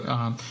Who.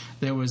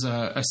 There was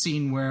a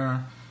scene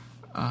where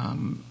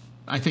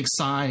I think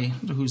Sai,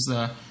 who's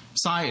the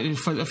Sai,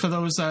 for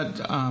those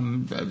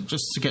that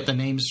just to get the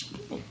names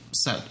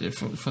set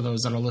for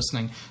those that are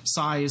listening,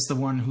 Sai is the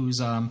one who's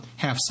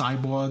half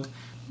cyborg,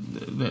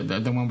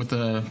 the one with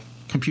the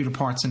computer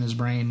parts in his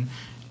brain,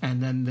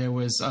 and then there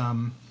was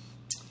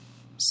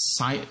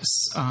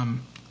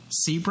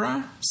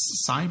Cybra,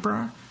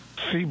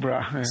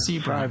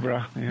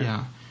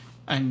 yeah.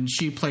 And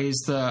she plays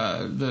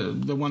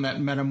the one that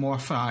the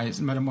metamorph,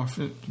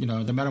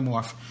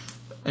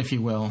 if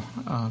you will,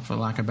 for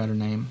lack of a better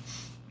name.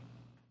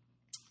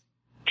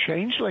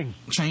 Changeling,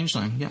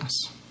 yes.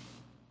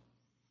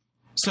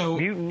 So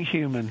mutant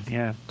human,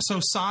 yeah. So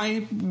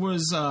Sai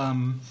was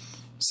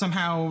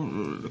somehow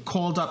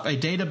called up a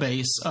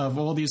database of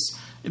all these.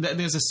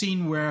 There's a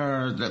scene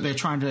where they're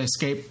trying to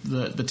escape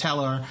the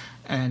teller,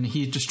 and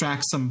he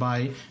distracts them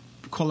by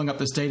calling up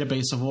this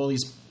database of all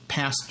these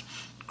past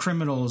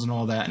criminals and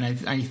all that.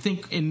 And I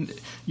think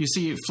you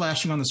see it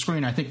flashing on the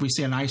screen. I think we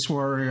see an Ice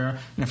Warrior,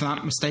 and if I'm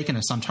not mistaken, a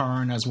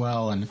Santaran as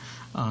well. And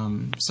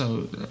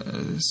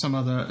some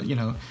other,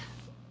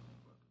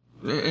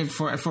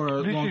 for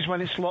this is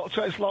when it's locked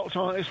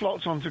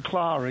onto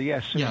Clara,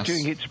 yes, and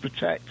doing it to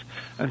protect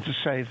and to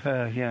save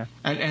her, yeah.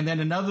 And then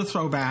another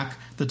throwback,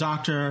 the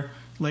Doctor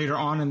later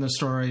on in the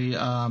story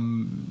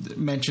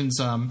mentions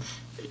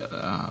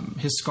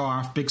his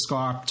scarf, big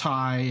scarf,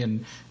 tie,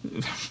 and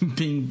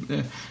being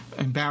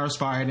embarrassed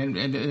by it,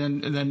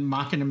 and then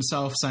mocking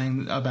himself,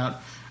 saying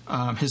about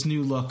his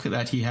new look,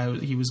 that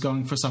he was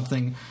going for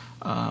something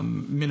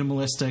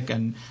minimalistic,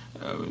 and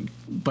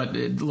but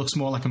it looks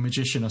more like a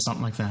magician or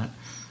something like that.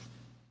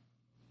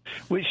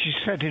 Which she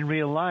said in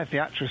real life. The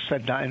actress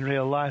said that in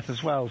real life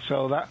as well.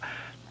 So that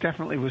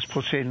definitely was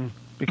put in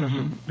because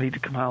of Rita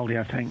Camaldi,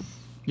 I think.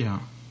 Yeah.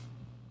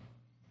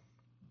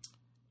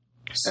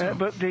 So.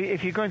 But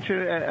if you're going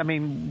to,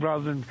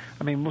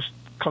 must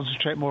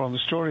concentrate more on the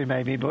story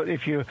maybe, but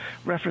if you're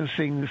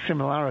referencing the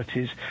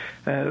similarities,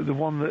 the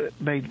one that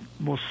made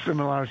most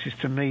similarities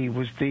to me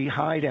was the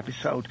Hyde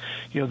episode,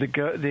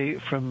 the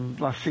from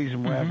last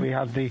season, where we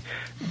had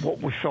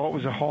what we thought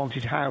was a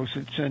haunted house.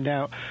 It turned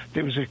out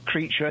there was a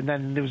creature, and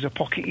then there was a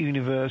pocket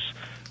universe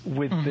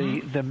with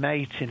the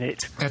mate in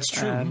it. That's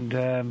true. And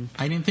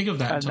I didn't think of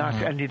that. And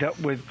that ended up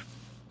with...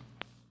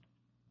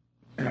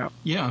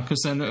 Yeah,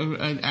 because then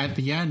at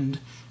the end,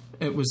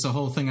 it was the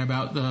whole thing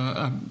about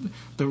the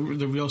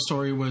real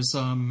story was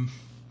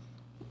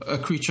a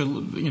creature,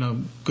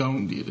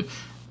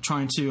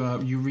 trying to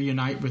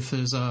reunite with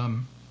his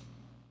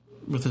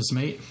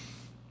mate.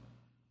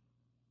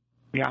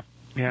 Yeah.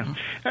 We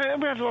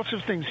had lots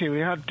of things here. We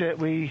had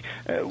we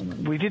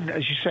didn't,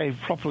 as you say,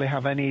 properly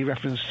have any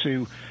reference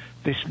to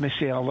this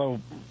Missy, although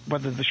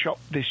whether this shop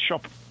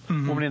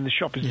woman in the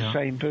shop is the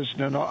same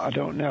person or not, I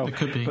don't know. It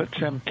could be.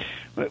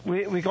 But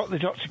we got the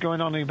doctor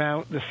going on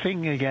about the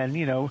thing again,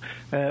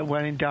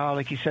 where in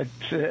Dalek he said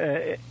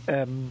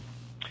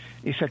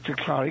to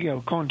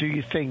Clara, go and do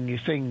your thing,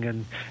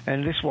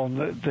 and this one,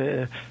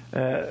 the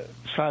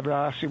Cyber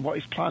asked him what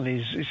his plan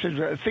is. He said,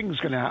 a thing's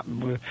going to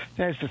happen.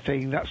 There's the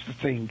thing, that's the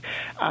thing.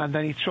 And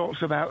then he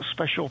talks about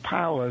special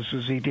powers,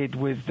 as he did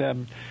with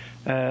the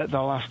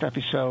last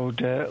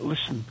episode,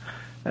 Listen.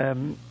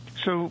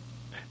 So...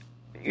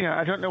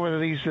 I don't know whether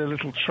these are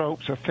little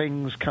tropes or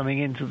things coming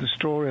into the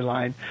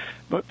storyline,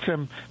 but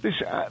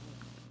this.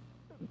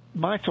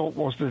 My thought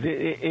was that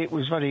it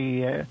was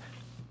very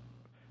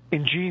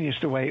ingenious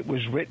the way it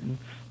was written.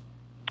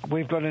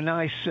 We've got a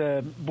nice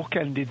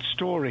bookended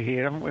story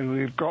here, haven't we?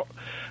 We've got,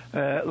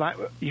 like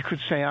you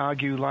could say,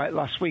 argue like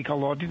last week,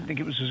 although I didn't think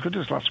it was as good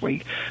as last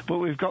week, but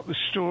we've got the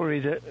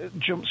story that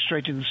jumps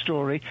straight in the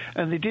story,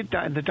 and they did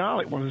that in the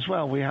Dalek one as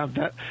well. We had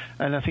that,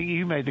 and I think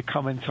you made the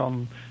comment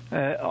on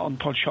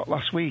Podshock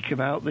last week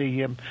about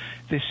the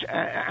this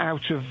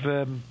out of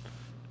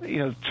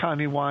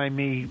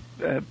timey-wimey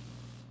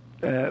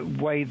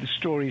way the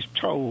story is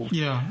told.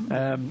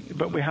 Yeah.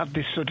 But we had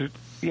this sort of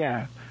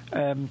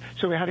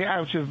so we had it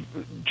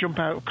jump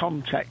out of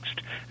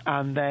context,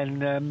 and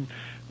then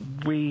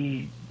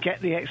we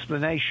get the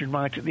explanation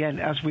right at the end,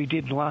 as we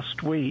did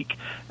last week.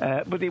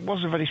 But it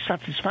was a very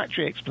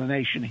satisfactory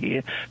explanation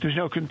here. There's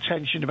no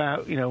contention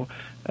about,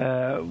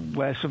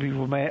 where some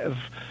people may have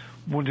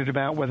wondered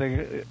about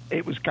whether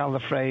it was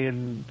Gallifrey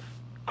and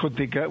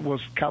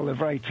was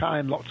Gallifrey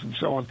time locked and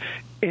so on.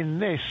 In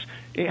this,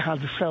 it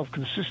had the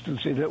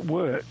self-consistency that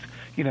worked.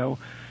 We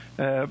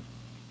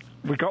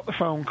got the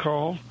phone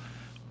call.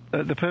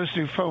 The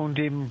person who phoned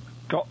him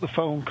got the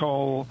phone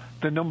call,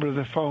 the number of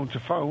the phone to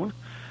phone,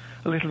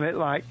 a little bit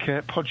like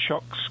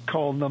Podshock's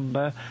call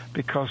number,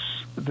 because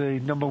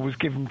the number was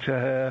given to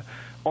her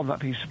on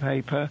that piece of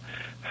paper.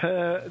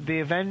 The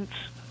event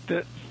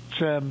that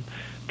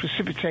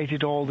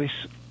precipitated all this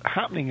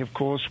happening, of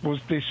course, was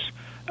this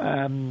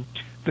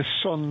the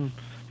sun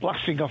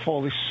blasting off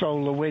all this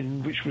solar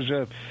wind, which was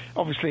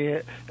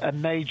obviously a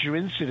major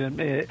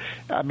incident.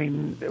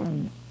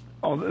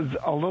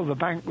 Although the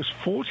bank was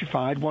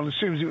fortified, one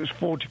assumes it was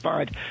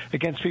fortified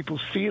against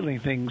people's feeling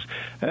things.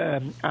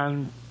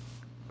 And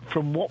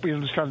from what we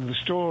understand of the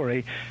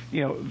story,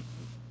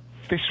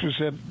 this was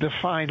the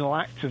final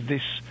act of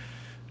this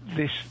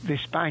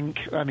bank.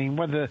 I mean,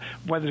 whether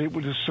it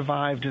would have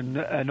survived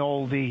and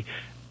all the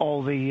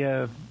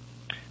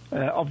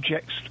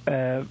objects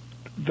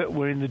that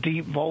were in the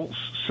deep vaults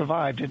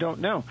survived, I don't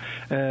know.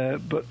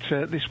 But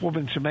this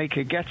woman, to make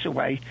a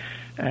getaway,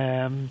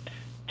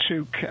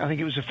 took, I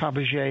think it was a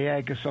Fabergé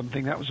egg or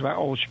something. That was about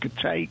all she could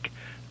take.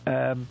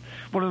 One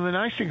of the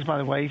nice things, by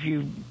the way,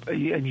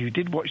 and you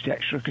did watch the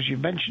extra because you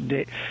mentioned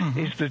it,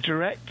 is the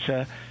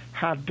director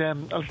had a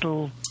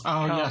little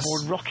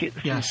cardboard rocket.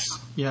 Yes,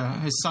 yeah.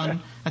 His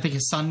son, I think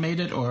his son made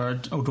it, or a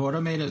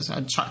daughter made it.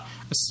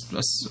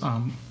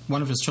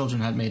 One of his children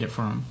had made it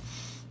for him.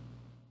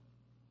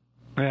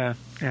 Yeah.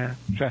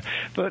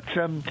 But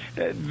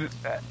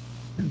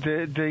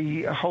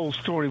the whole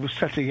story was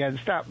set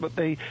against that, but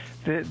the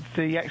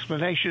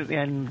explanation at the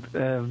end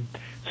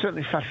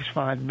certainly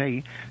satisfied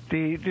me.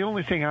 The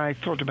only thing I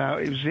thought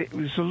about it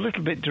was a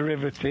little bit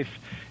derivative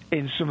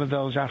in some of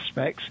those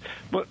aspects,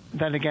 but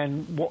then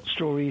again, what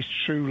story is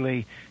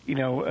truly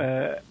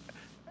has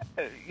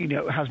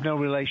no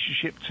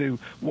relationship to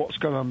what's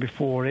gone on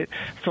before it.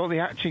 I thought the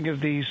acting of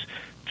these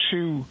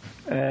two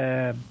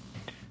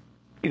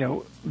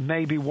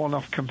maybe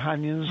one-off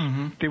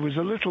companions. There was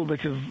a little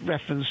bit of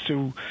reference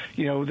to,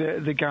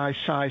 the guy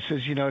Si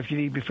says, if you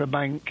need me for a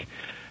bank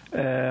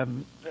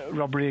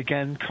robbery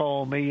again,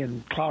 call me.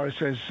 And Clara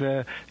says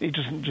he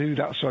doesn't do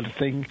that sort of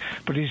thing.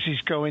 But as he's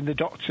going, the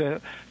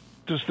doctor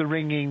does the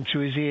ringing to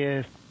his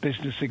ear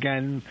business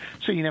again,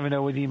 so you never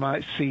know whether you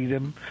might see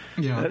them.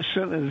 Yeah.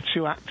 Certainly the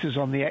two actors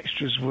on the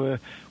extras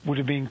would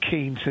have been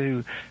keen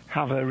to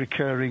have a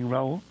recurring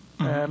role.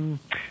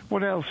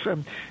 What else?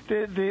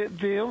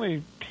 The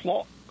only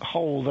plot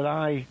hole that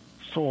I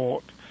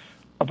thought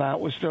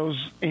about was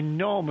those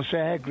enormous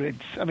air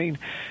grids. I mean,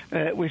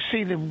 we've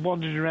seen them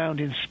wandering around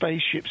in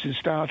spaceships in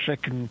Star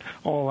Trek and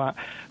all that,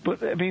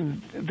 but I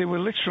mean, they were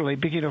literally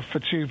big enough for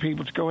two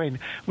people to go in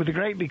with a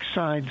great big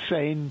sign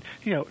saying,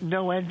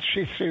 no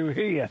entry through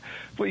here,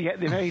 but yet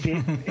they made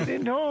it an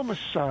enormous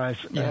size.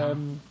 Yeah.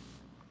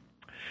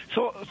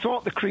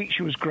 Thought the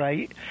creature was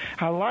great.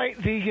 I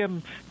liked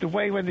the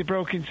way when they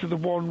broke into the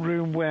one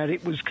room where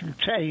it was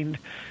contained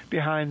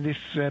behind this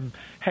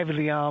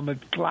heavily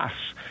armoured glass,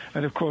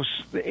 and of course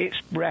its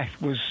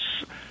breath was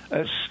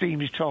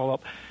steamed it all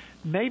up.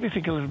 Made me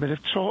think a little bit of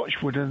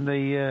Torchwood and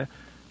the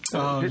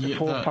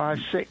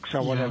 456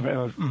 or whatever it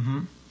was. Mm-hmm.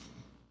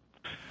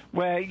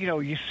 Where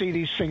you see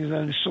these things and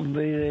then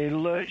suddenly they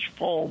lurch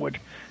forward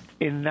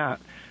in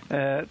that.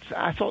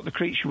 I thought the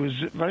creature was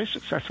very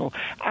successful,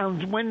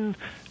 and when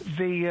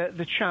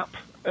the chap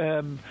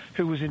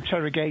who was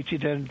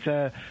interrogated and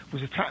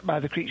was attacked by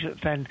the creature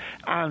at the end,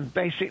 and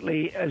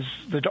basically, as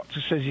the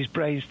doctor says, his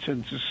brains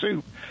turned to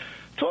soup,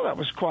 thought that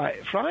was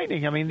quite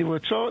frightening. I mean, they were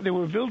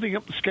building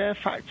up the scare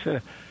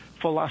factor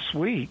for last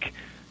week.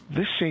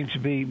 This seemed to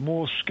be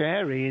more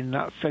scary in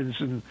that sense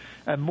and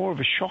more of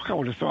a shock, I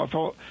would have thought. I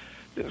thought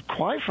it was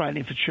quite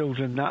frightening for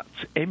children, that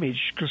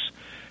image, because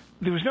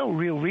there was no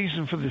real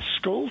reason for the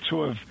skull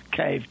to have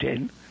caved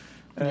in.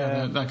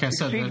 Like I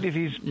said, even if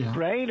his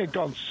brain had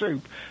gone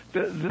soup,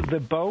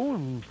 the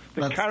bone,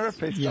 the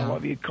carapace, or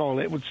what you'd call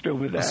it, would still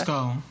be there. The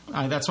skull.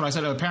 That's what I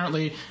said.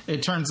 Apparently,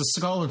 it turns the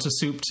skull into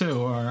soup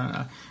too,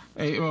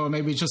 or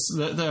maybe just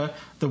the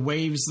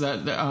waves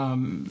that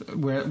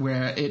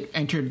where it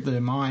entered the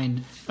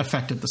mind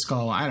affected the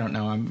skull. I don't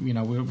know.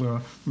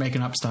 We're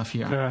making up stuff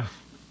here. Yeah.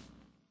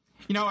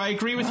 I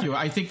agree with you.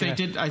 I think they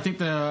did. I think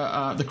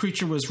the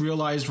creature was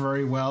realized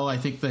very well. I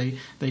think they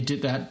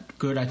did that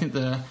good. I think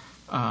the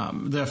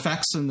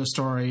effects in the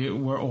story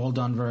were all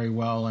done very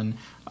well, and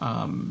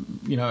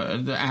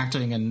the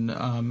acting and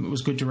it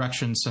was good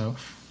direction. So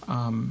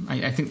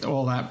I think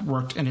all that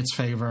worked in its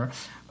favor.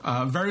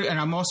 And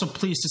I'm also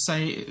pleased to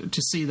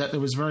see that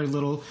there was very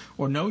little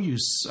or no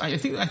use. I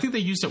think they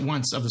used it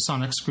once of the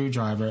sonic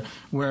screwdriver,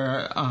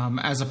 where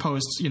as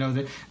opposed,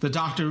 the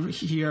doctor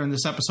here in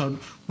this episode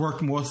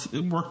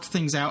worked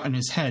things out in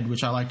his head,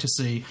 which I like to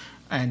see.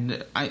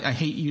 And I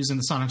hate using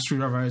the sonic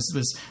screwdriver as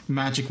this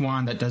magic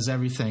wand that does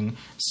everything.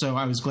 So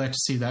I was glad to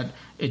see that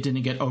it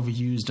didn't get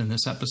overused in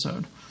this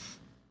episode.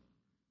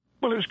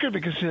 Well, it was good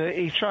because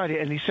he tried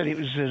it and he said it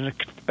was an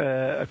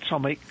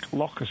atomic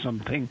lock or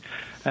something,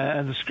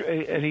 and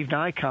even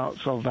I can't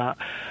solve that.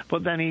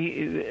 But then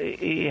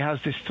he has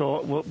this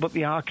thought, well, but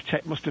the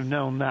architect must have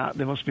known that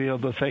there must be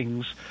other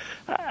things,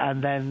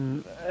 and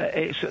then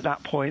it's at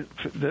that point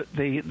that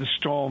the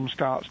storm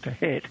starts to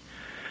hit,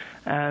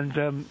 and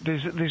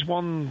there's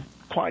one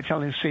quite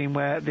telling scene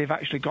where they've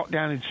actually got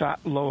down into that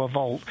lower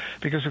vault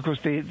because, of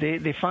course,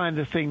 they find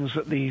the things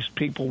that these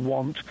people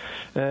want.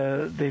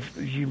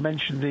 You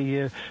mentioned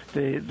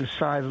the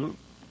silent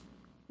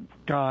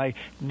guy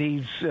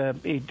needs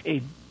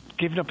he'd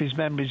given up his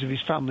memories of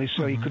his family,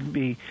 so he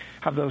couldn't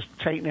have those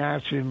taken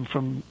out of him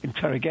from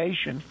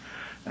interrogation.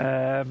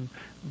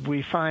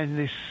 We find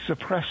this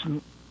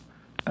suppressant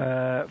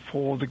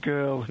for the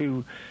girl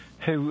who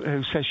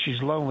says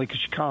she's lonely because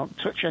she can't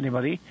touch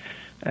anybody.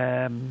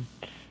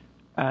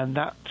 And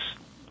that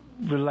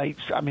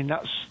relates,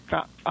 that's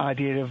that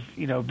idea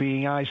of,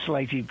 being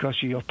isolated because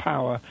of your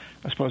power,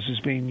 I suppose, has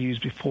been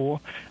used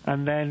before.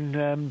 And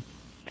then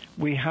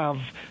we have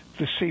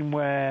the scene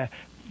where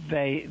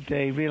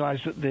they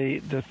realise that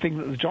the thing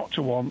that the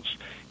doctor wants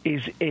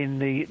is in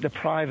the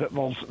private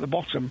vault at the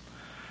bottom,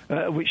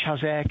 which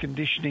has air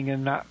conditioning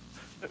and that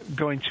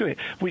going to it,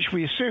 which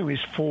we assume is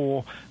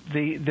for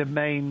the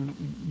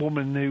main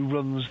woman who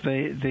runs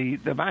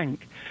the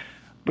bank.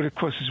 But, of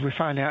course, as we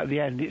find out at the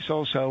end, it's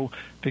also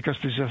because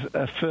there's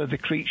a further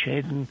creature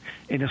hidden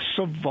in a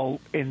sub-vault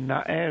in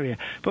that area.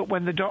 But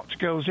when the doctor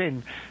goes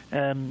in,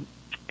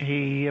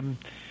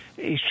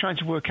 he's trying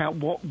to work out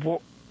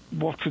what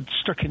had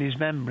stuck in his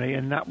memory,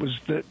 and that was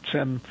that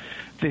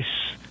this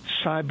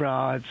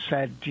cyber had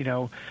said,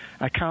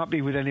 I can't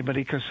be with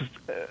anybody because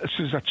as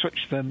soon as I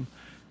touch them,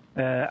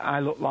 I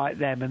look like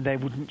them and they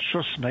wouldn't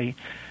trust me.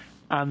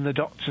 And the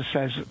doctor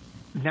says,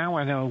 now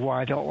I know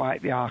why I don't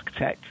like the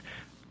architect.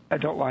 I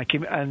don't like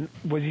him. And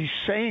when he's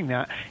saying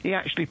that, he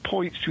actually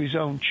points to his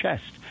own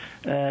chest.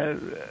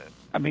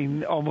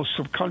 Almost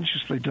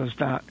subconsciously does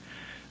that.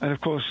 And, of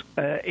course,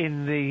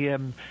 in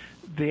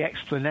the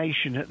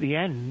explanation at the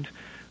end,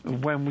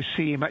 when we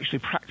see him actually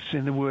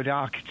practicing the word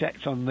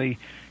architect on the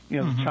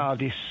the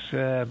TARDIS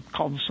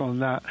console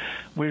and that,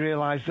 we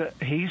realise that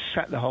he's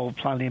set the whole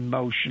plan in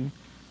motion.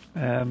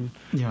 And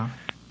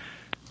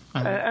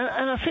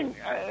I think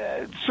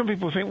some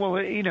people think, well,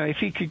 if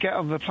he could get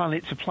on the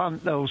planet to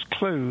plant those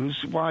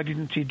clues, why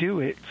didn't he do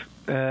it?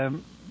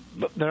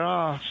 but there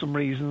are some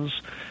reasons.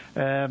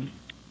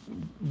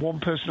 One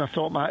person I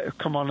thought might have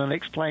come on and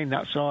explain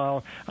that,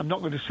 so I'm not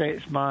going to say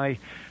it's my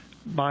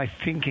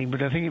thinking,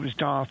 but I think it was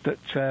Darth that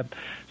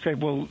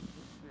said, well,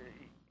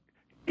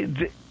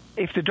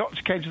 if the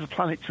Doctor came to the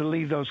planet to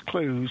leave those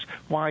clues,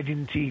 why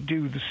didn't he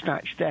do the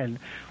snatch then?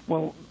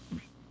 Well,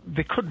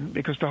 they couldn't,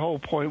 because the whole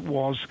point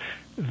was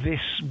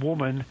this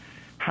woman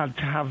had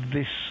to have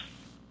this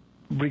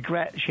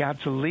regret. She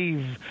had to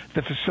leave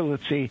the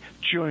facility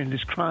during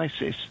this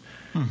crisis,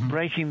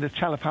 breaking the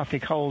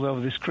telepathic hold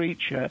over this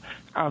creature,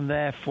 and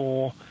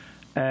therefore,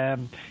 at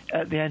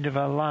the end of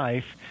her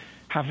life,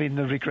 having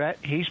the regret.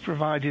 He's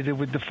provided her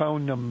with the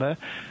phone number.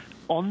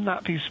 On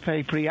that piece of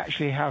paper, he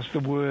actually has the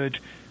word,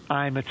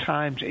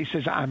 he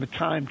says, I'm a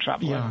time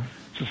traveller,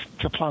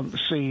 to plant the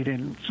seed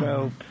in.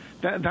 So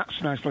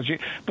that's nice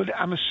logic. But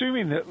I'm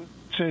assuming that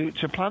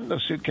to plant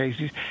those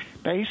suitcases,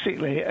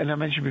 basically, and I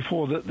mentioned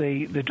before that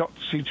the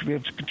Doctor seems to be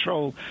able to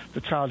control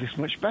the TARDIS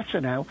much better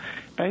now.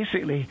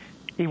 Basically,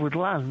 he would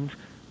land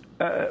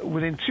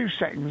within 2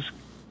 seconds,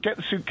 get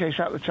the suitcase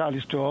out the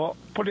TARDIS door,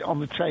 put it on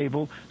the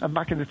table, and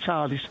back in the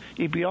TARDIS,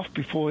 he'd be off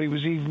before he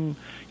was even,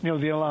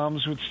 the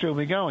alarms would still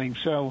be going.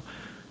 So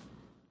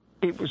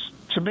it was,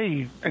 to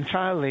me,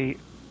 entirely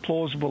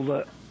plausible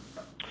that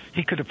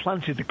he could have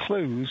planted the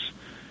clues,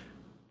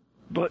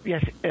 but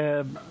yet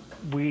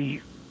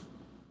we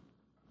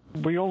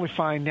only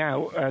find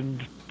out,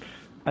 and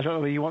I don't know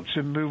whether you want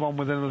to move on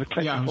with another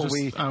clip before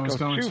we go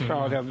too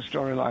far down the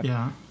storyline.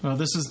 Yeah. Well,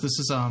 this is the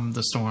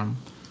storm.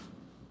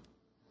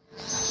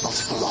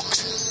 Multiple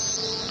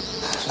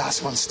locks.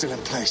 Last one's still in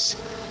place.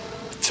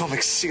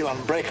 Atomic seal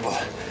unbreakable.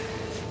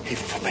 Even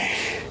for me.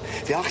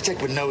 The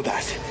architect would know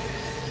that.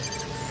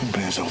 Wouldn't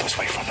bring us all this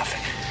way for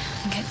nothing.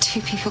 And get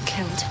 2 people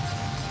killed.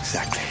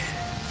 Exactly.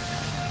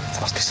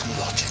 There must be some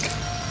logic.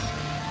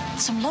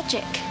 Some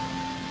logic?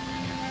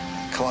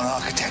 Come on,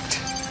 architect.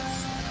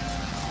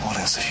 What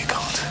else have you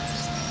got?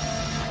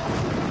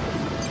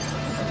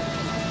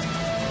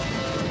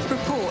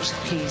 Report,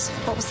 please.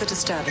 What was the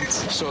disturbance?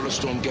 Solar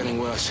storm getting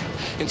worse,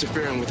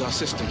 interfering with our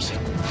systems.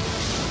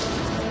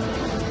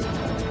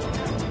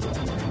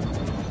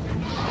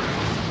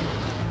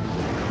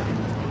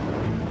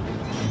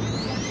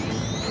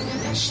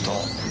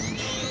 Storm.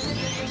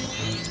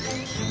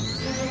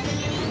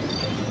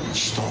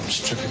 Storm's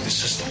stripping the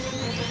system.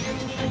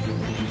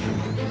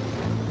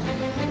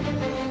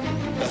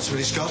 That's what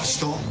he's got,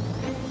 Storm.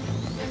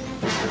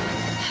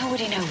 How would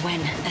he know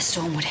when a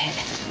storm would hit?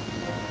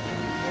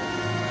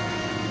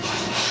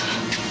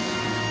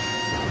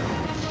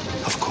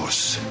 Of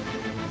course.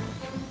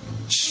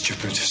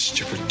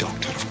 Stupid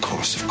Doctor, of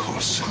course. Of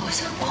course,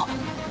 what?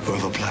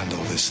 Whoever planned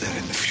all this, they're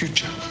in the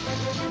future.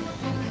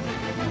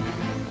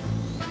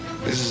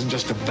 This isn't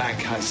just a bank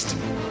heist.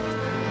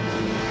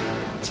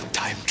 It's a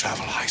time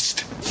travel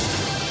heist.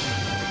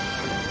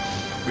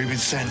 We've been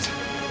sent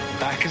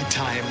back in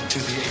time to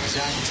the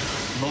exact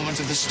moment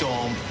of the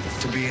storm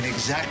to be in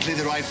exactly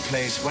the right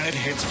place when it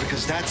hits,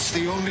 because that's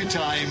the only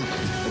time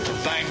that the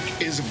bank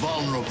is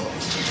vulnerable.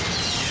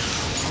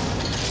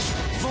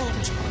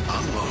 Vault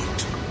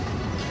unlocked.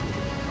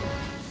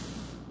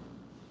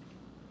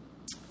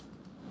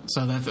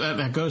 So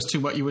that goes to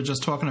what you were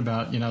just talking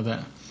about,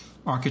 that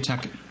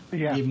architect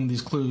giving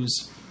these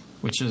clues,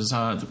 which is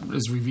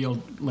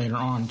revealed later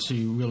on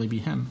to really be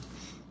him.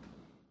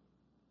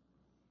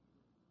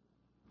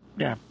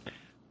 Yeah.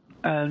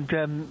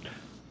 And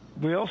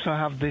we also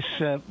have this,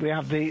 we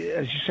have the,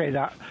 as you say,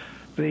 that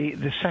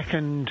the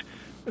second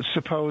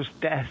supposed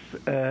death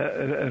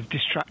of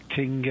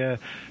distracting,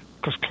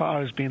 because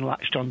Clara's been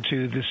latched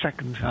onto the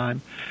second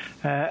time,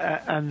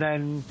 and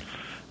then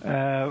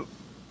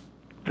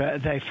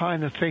they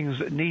find the things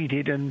that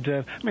needed, and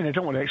I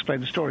don't want to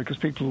explain the story because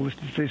people who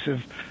listen to this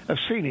have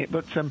seen it,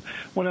 but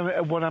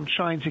what I'm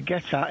trying to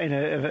get at in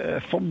a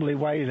fumbly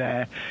way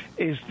there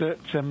is that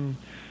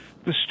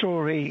the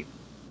story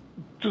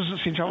doesn't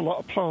seem to have a lot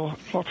of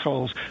plot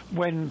holes.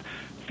 When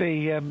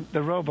the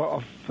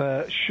robot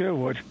of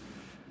Sherwood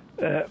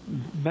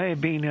may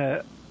have been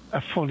a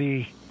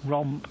funny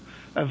romp,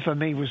 and for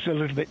me was a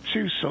little bit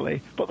too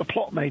silly, but the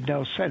plot made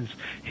no sense.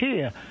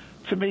 Here,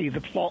 to me,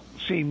 the plot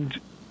seemed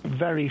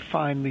very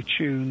finely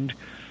tuned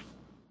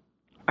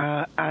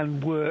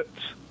and worked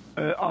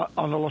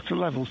on a lot of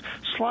levels.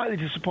 Slightly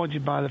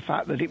disappointed by the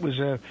fact that it was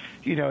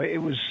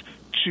it was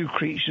 2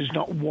 creatures,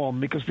 not 1,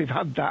 because they've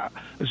had that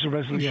as a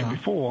resolution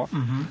before.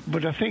 Mm-hmm.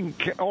 But I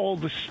think all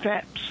the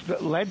steps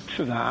that led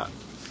to that,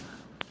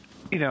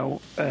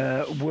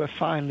 were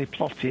finely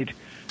plotted.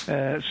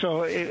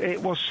 So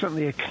it was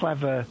certainly a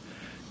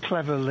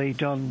cleverly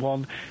done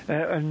one.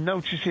 And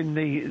noticing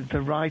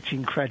the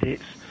writing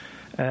credits,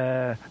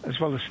 as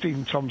well as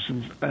Stephen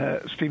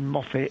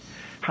Moffat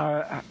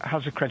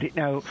has a credit.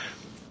 Now,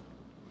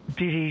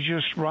 did he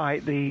just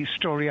write the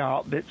story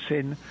art bits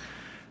in?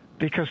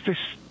 Because this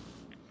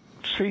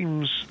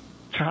seems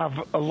to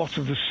have a lot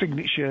of the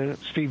signature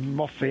Stephen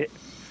Moffat,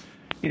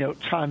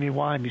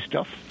 timey-wimey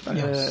stuff in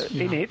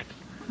it.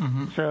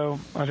 Mm-hmm. So,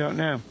 I don't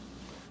know.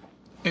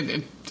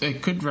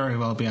 It could very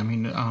well be. I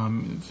mean,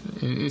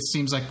 it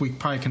seems like we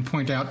probably can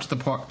point out to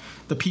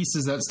the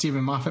pieces that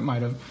Stephen Moffat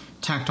might have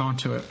tacked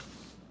onto it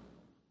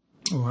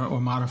or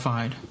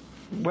modified.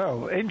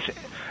 Well,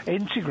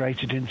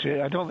 integrated into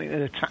it. I don't think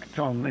they're tacked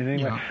on in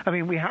any way. Yeah. I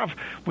mean, we have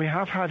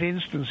had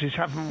instances,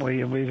 haven't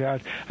we? And we've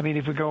had. I mean,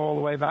 if we go all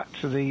the way back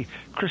to the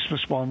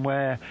Christmas one,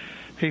 where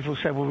people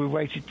said, "Well, we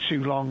waited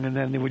too long," and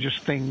then there were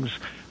just things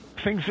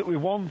that we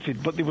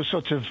wanted, but they were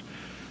sort of.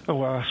 Oh,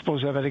 well, I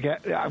suppose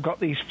I've got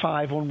these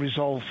 5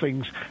 unresolved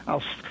things.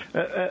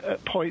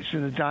 At points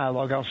in the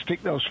dialogue, I'll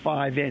stick those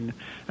 5 in,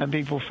 and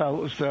people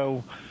felt as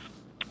though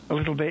a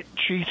little bit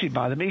cheated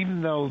by them,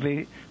 even though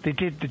they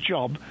did the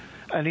job,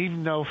 and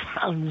even though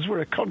fans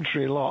were a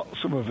country lot,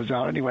 some of us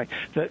are anyway,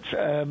 that,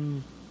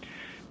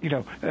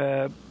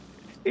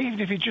 even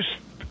if he just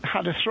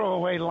had a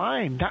throwaway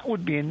line, that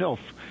would be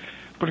enough.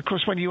 But, of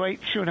course, when you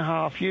wait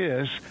 2.5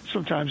 years,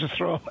 sometimes a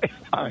throwaway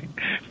line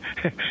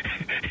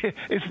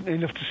isn't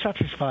enough to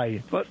satisfy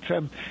you. But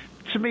to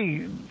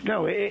me,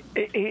 no, if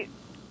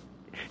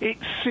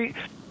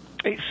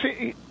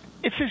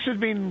this had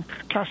been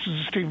classed as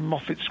a Stephen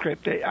Moffat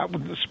script, that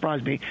wouldn't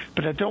surprise me.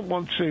 But I don't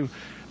want to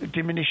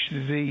diminish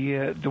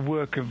the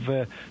work of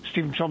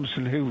Stephen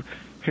Thompson, who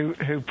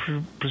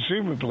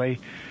presumably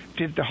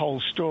did the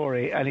whole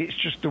story, and it's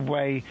just the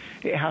way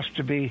it has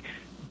to be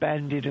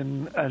bended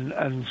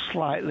and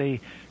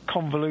slightly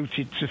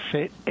convoluted to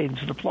fit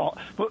into the plot,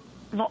 but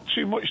not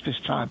too much this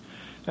time.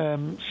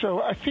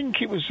 So I think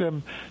it was,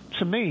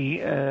 to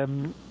me,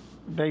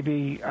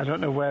 maybe, I don't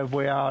know where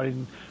we are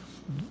in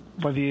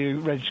whether you're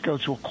ready to go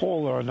to a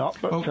caller or not,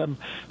 but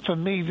for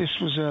me this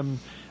was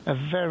a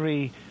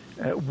very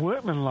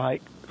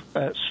workmanlike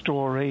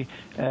story,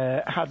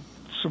 had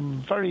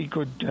some very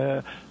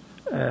good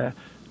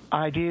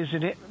ideas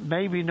in it,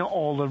 maybe not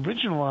all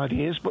original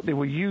ideas, but they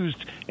were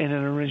used in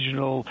an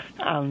original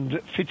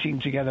and fitting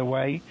together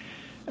way,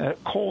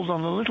 called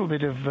on a little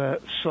bit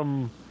of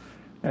some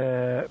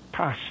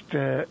past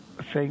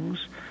things,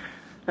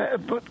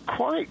 but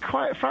quite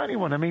a frightening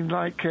one. I mean,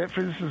 like, for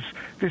instance,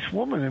 this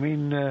woman, I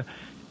mean,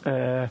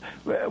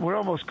 we're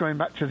almost going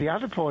back to the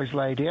Adipose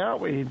lady,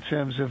 aren't we, in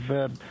terms of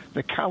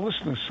the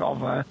callousness of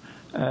her.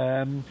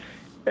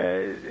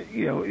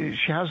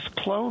 She has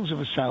clones of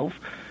herself,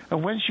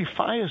 and when she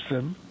fires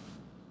them,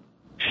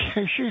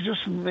 she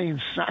doesn't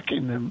mean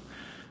sacking them.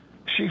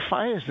 She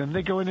fires them;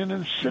 they go in an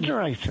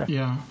incinerator.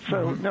 Yeah.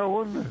 So no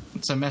wonder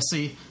it's a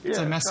messy. It's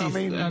a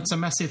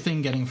messy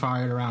thing getting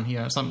fired around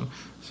here. Some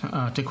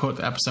to quote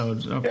the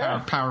episode,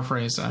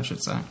 paraphrase, I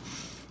should say.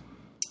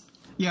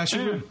 Yeah.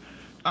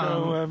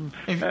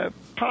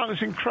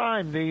 Partners in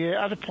Crime, the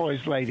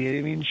Adipose lady.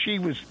 I mean, she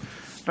was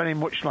very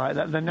much like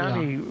that. The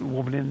nanny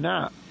woman in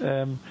that.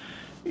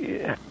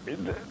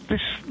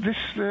 This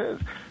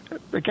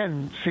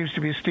again seems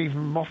to be a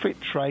Stephen Moffat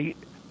trait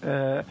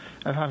of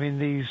having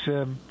these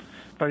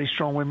very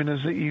strong women,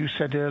 as that you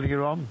said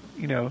earlier on.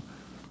 Yeah,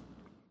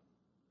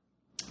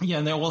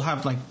 and they all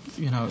have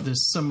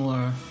this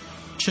similar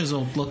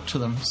chiseled look to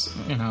them,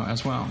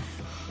 as well.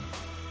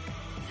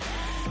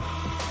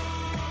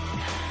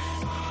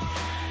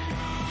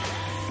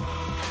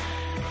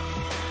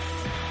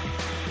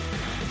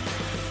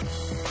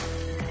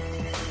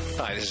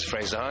 Hi, this is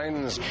Fraser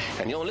Hines,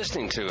 and you're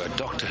listening to a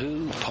Doctor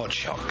Who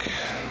Podshock.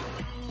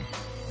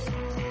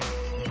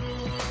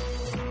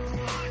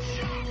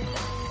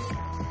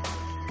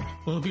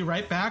 We'll be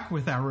right back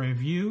with our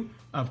review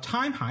of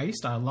Time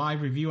Heist, our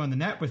live review on the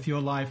net with your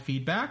live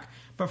feedback.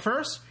 But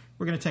first,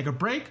 we're going to take a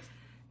break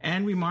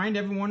and remind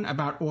everyone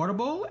about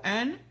Audible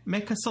and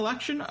make a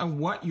selection of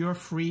what your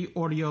free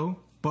audio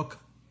book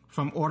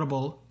from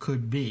Audible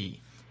could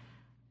be.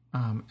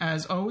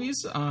 As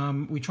always,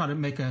 we try to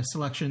make a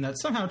selection that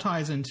somehow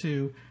ties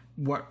into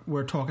what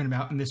we're talking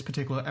about in this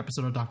particular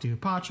episode of Doctor Who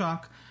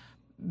Podshock.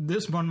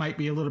 This one might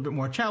be a little bit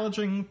more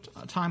challenging,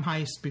 Time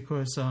Heist,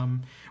 because,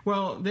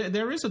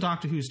 there is a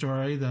Doctor Who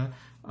story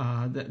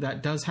that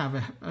does have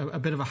a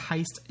bit of a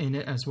heist in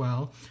it as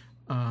well.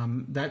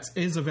 That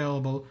is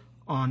available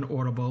on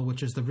Audible,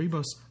 which is the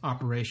Rebus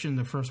operation,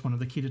 the first one of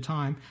the Key to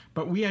Time.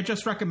 But we had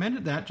just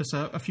recommended that just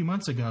a few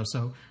months ago,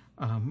 so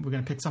we're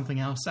going to pick something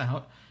else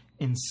out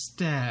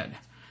instead.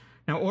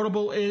 Now,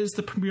 Audible is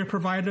the premier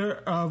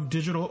provider of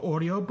digital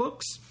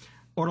audiobooks.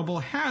 Audible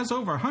has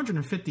over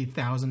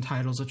 150,000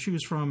 titles to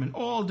choose from in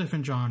all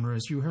different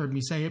genres. You heard me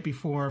say it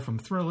before, from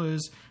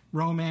thrillers,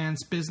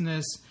 romance,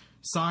 business,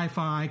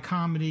 sci-fi,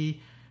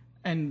 comedy,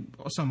 and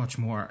so much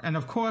more. And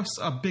of course,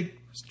 a big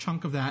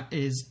chunk of that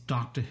is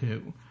Doctor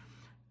Who.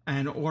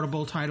 And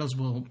Audible titles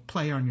will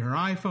play on your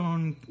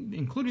iPhone,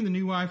 including the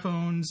new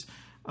iPhones,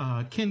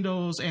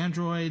 Kindles,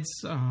 Androids,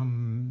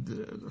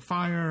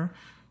 Fire,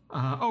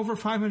 over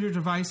 500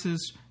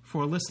 devices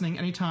for listening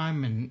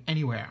anytime and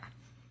anywhere.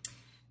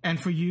 And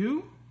for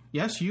you,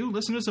 yes, you,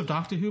 listeners of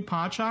Doctor Who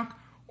Podshock,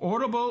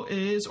 Audible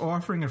is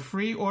offering a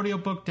free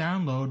audiobook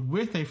download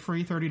with a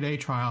free 30-day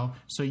trial,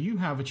 so you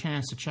have a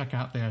chance to check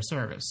out their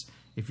service.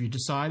 If you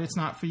decide it's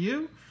not for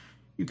you,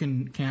 you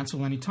can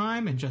cancel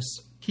anytime and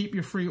just keep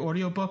your free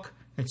audiobook.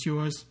 It's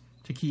yours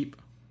to keep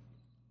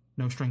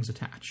No strings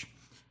attached.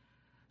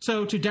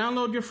 So to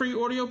download your free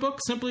audiobook,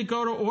 simply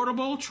go to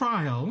Audible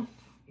Trial,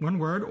 one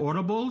word,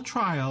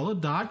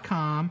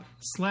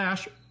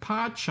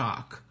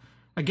 audibletrial.com/Podshock.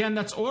 Again,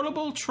 that's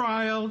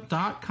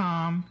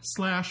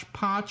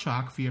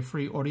audibletrial.com/Podshock for your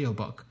free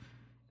audiobook.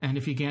 And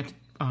if you can't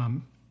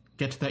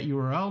get to that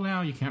URL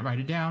now, you can't write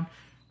it down,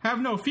 have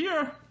no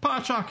fear,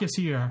 Podshock is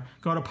here.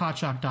 Go to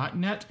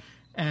podshock.net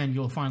and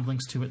you'll find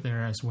links to it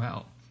there as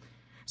well.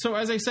 So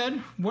as I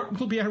said, what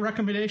will be our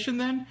recommendation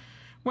then?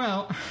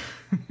 Well,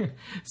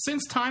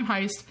 since Time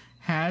Heist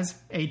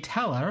has a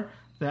teller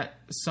that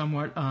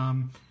somewhat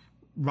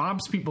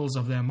robs people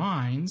of their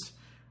minds,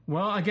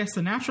 well, I guess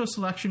the natural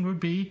selection would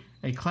be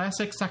a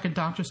classic Second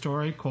Doctor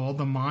story called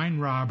The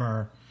Mind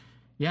Robber.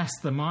 Yes,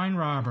 The Mind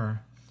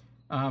Robber.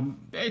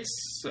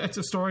 It's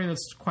a story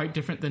that's quite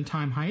different than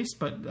Time Heist,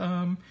 but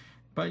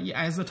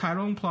as the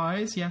title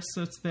implies, yes,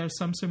 there's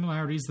some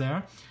similarities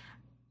there.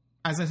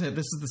 As I said,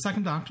 this is the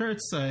Second Doctor.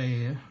 It's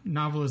a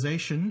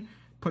novelization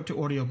put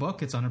to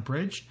audiobook. It's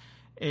unabridged.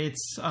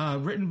 It's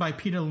written by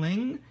Peter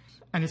Ling,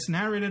 and it's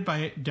narrated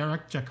by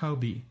Derek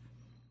Jacobi.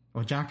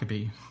 Or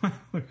Jacobi.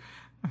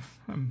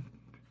 I'm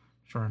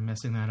sure I'm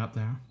messing that up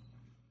there.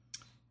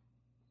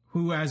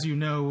 Who, as you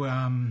know,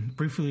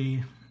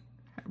 briefly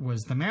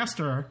was the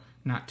Master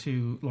not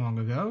too long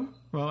ago.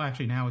 Well,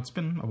 actually, now it's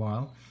been a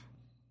while.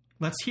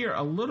 Let's hear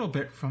a little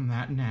bit from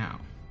that now.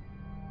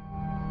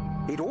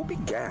 It all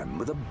began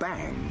with a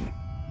bang.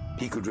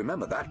 He could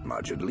remember that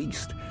much at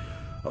least.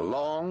 A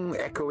long,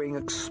 echoing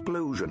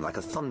explosion like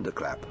a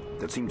thunderclap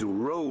that seemed to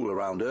roll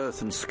around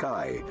earth and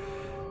sky.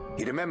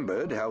 He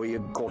remembered how he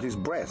had caught his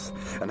breath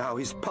and how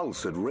his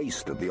pulse had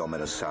raced at the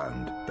ominous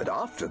sound. But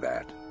after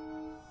that,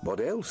 what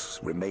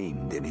else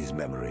remained in his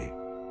memory?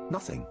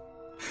 Nothing.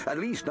 At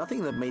least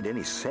nothing that made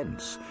any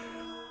sense.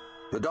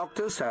 The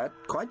Doctor sat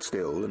quite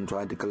still and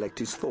tried to collect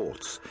his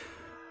thoughts.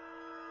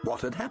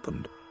 What had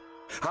happened?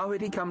 How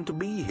had he come to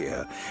be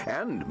here?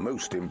 And,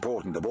 most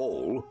important of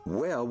all,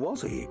 where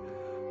was he?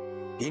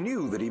 He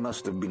knew that he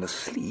must have been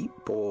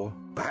asleep, or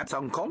perhaps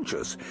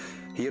unconscious.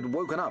 He had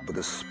woken up with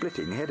a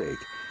splitting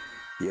headache.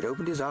 He had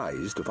opened his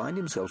eyes to find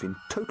himself in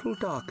total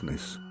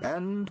darkness,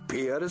 and,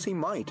 peer as he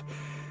might,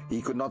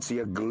 he could not see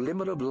a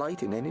glimmer of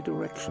light in any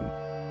direction.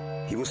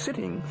 He was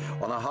sitting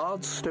on a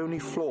hard, stony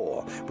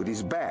floor, with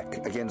his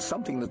back against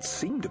something that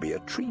seemed to be a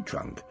tree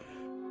trunk.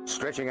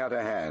 Stretching out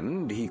a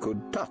hand, he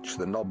could touch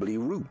the knobbly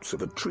roots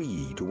of a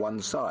tree to one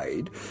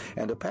side,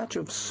 and a patch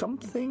of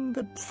something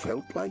that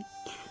felt like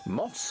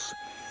moss.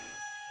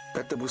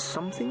 But there was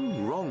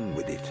something wrong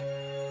with it.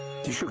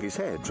 He shook his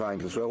head, trying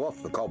to throw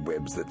off the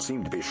cobwebs that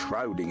seemed to be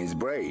shrouding his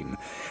brain.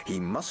 He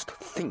must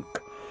think.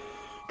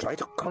 Try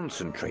to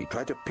concentrate,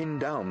 try to pin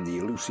down the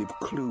elusive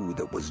clue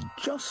that was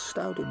just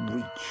out of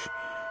reach.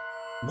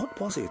 What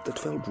was it that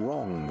felt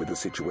wrong with the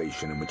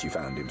situation in which he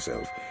found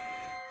himself?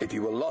 If he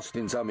were lost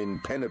in some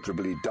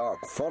impenetrably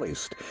dark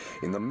forest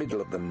in the middle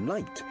of the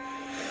night,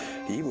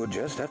 he would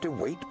just have to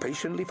wait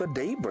patiently for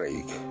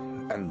daybreak.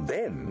 And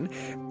then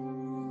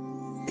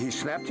he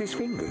snapped his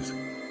fingers.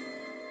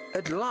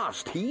 At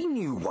last he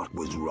knew what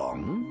was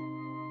wrong.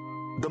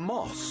 The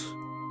moss,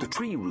 the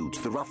tree roots,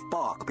 the rough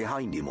bark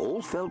behind him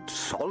all felt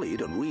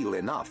solid and real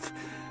enough,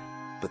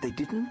 but they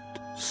didn't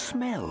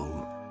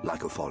smell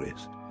like a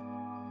forest.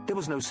 There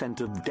was no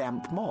scent of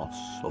damp moss,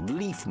 of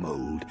leaf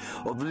mold,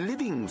 of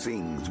living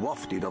things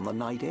wafted on the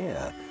night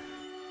air.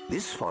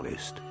 This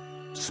forest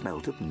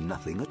smelt of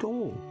nothing at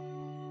all.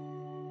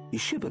 He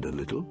shivered a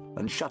little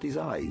and shut his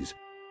eyes.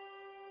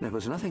 There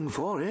was nothing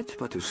for it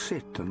but to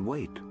sit and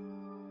wait,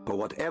 for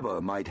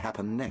whatever might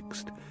happen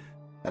next.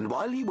 And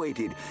while he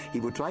waited, he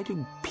would try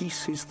to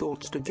piece his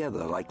thoughts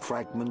together like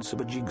fragments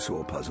of a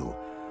jigsaw puzzle.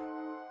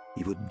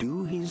 He would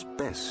do his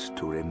best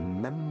to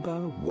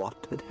remember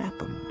what had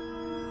happened.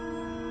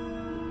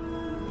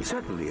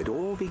 Certainly it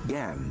all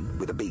began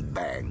with a big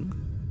bang.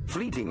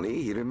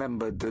 Fleetingly, he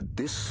remembered that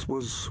this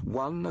was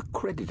one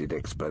accredited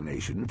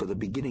explanation for the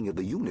beginning of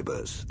the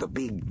universe, the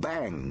Big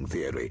Bang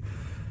Theory.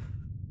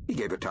 He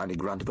gave a tiny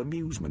grunt of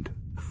amusement.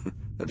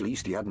 At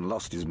least he hadn't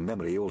lost his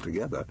memory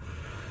altogether.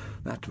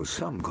 That was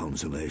some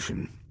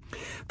consolation.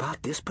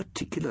 But this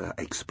particular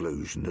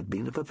explosion had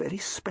been of a very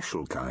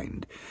special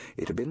kind.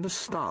 It had been the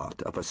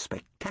start of a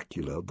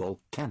spectacular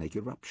volcanic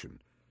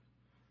eruption.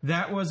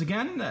 That was,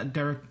 again,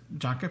 Derek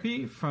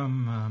Jacobi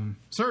from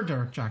Sir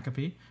Derek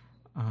Jacobi,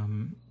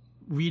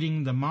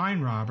 reading The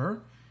Mind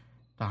Robber,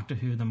 Doctor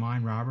Who, The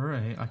Mind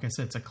Robber. Like I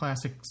said, it's a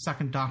classic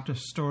Second Doctor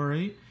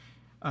story.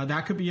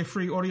 That could be a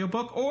free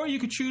audiobook, or you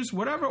could choose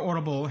whatever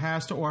Audible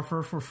has to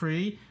offer for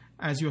free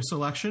as your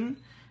selection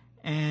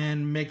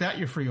and make that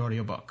your free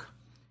audiobook.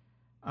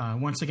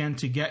 Once again,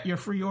 to get your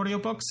free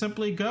audiobook,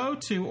 simply go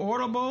to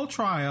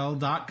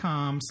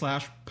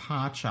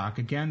audibletrial.com/Podshock.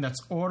 Again,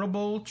 that's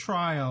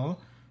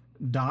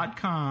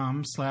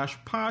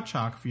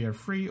audibletrial.com/Podshock for your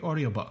free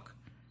audiobook.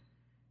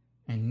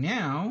 And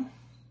now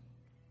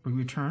we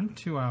return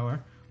to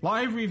our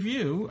live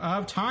review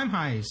of Time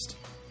Heist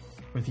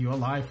with your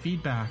live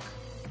feedback.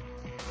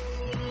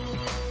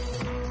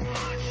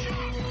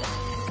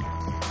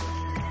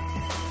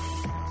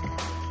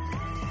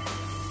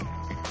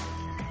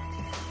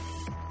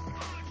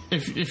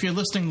 if you're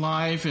listening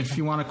live, if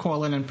you want to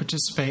call in and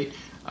participate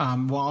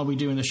while we're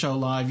doing the show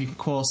live, you can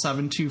call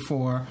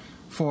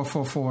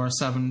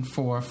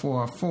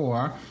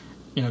 724-444-7444,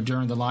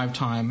 during the live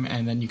time,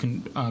 and then you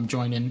can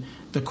join in.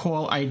 The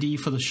call ID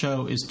for the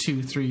show is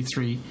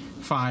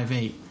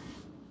 23358.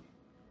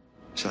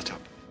 Shut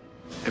up.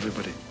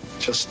 Everybody,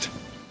 just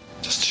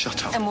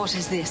shut up. And what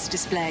is this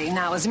display,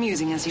 now as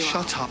amusing as you are?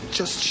 Shut up.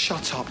 Just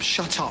shut up.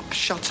 Shut up.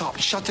 Shut up.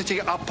 Shut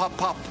it up.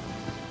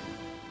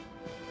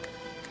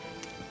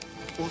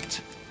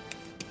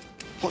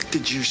 What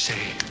did you say?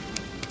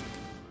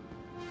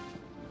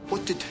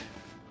 What did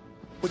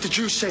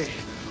you say?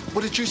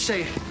 What did you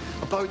say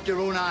about your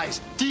own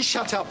eyes?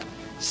 Shut up.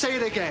 Say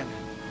it again.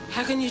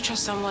 How can you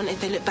trust someone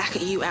if they look back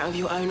at you out of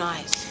your own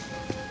eyes?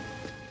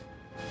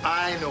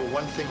 I know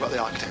one thing about the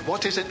architect.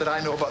 What is it that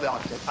I know about the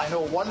architect? I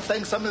know one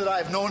thing, something that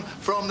I've known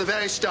from the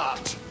very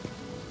start.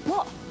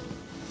 What?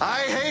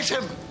 I hate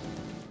him.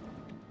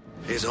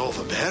 He's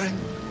overbearing.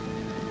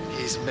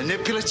 He's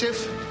manipulative.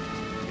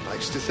 He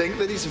likes to think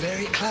that he's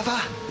very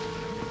clever.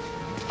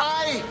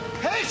 I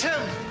hate him!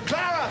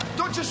 Clara,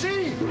 don't you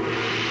see?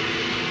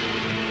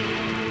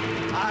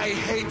 I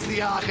hate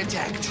the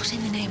architect. What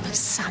in the name of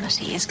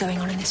sanity is going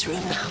on in this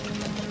room now?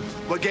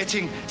 We're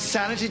getting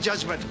sanity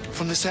judgment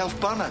from the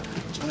self-burner.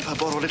 So if I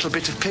borrow a little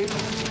bit of paper.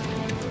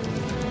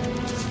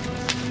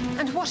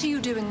 And what are you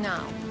doing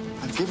now?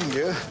 I'm giving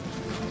you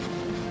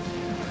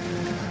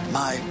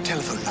my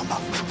telephone number.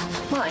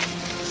 Why?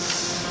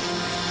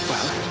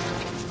 Well,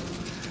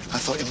 I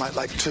thought you might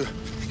like to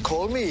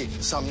call me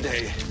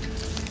someday.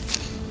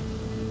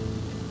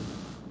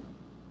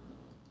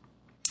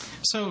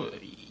 So,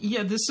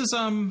 yeah, this is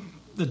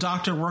the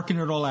doctor working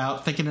it all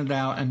out, thinking it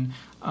out, and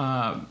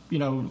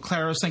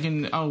Clara's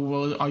thinking, "Oh,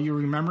 well, are you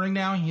remembering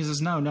now?" And he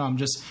says, "No, I'm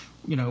just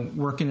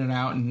working it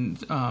out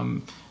and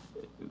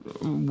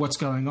what's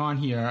going on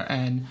here."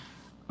 And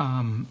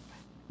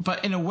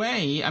but in a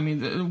way, I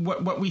mean,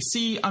 what we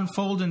see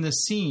unfold in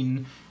this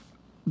scene,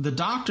 the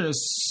doctor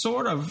is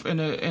sort of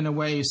in a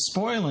way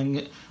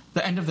spoiling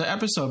the end of the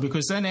episode,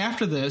 because then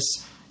after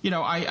this,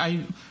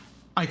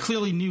 I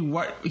clearly knew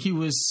what he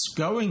was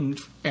going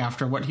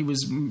after, what he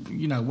was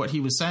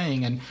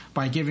saying, and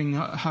by giving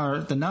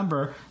her the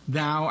number,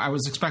 now I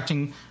was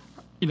expecting,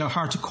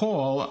 her to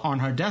call on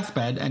her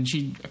deathbed, and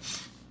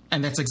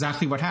that's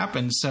exactly what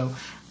happened. So,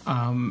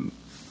 I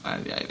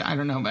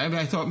don't know.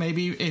 I thought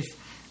maybe if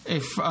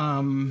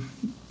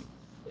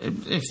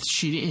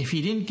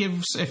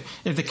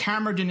the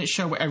camera didn't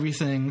show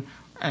everything,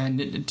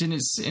 and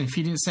if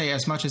he didn't say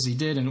as much as he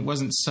did, and it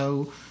wasn't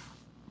so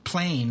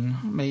plain,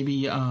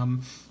 maybe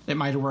it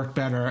might have worked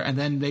better. And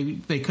then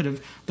they could have,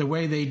 the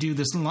way they do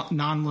this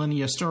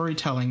non-linear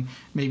storytelling,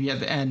 maybe at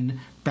the end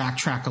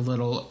backtrack a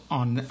little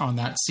on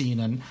that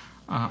scene, and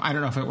I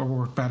don't know if it would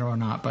work better or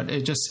not, but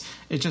it just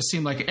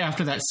seemed like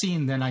after that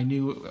scene, then I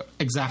knew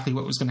exactly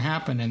what was going to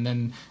happen, and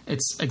then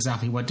it's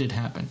exactly what did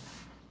happen.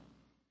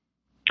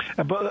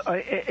 But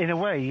in a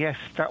way, yes,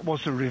 that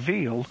was a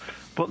reveal,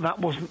 but that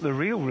wasn't the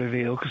real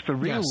reveal, because the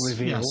real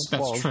reveal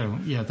was true.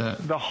 Yeah,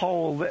 the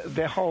hole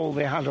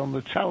they had on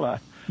the teller,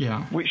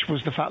 which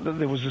was the fact that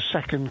there was a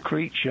second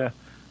creature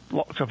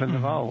locked up in the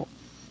vault.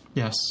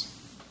 Yes.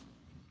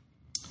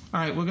 All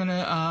right, we're going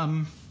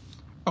to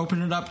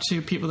open it up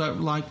to people that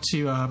would like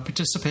to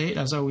participate.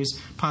 As always,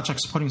 Podshock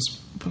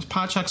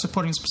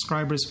supporting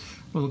subscribers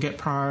will get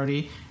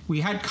priority.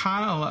 We had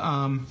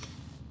Kyle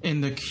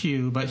in the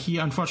queue, but he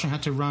unfortunately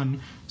had to run,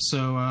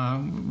 so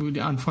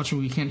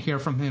unfortunately we can't hear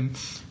from him.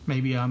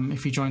 Maybe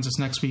if he joins us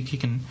next week, he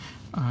can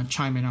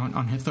chime in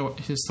on his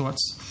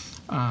thoughts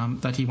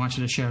that he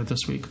wanted to share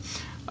this week.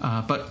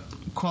 But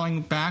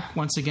calling back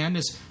once again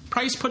is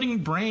Price Pudding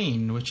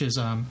Brain, which is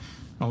an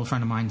old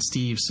friend of mine,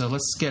 Steve. So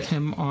let's get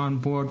him on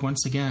board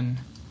once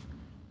again.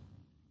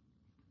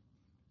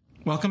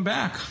 Welcome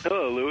back.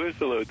 Hello, Lewis.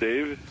 Hello,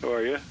 Dave. How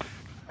are you?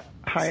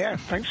 Hiya.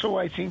 Thanks for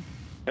waiting.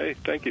 Hey,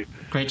 thank you.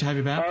 Great to have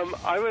you back.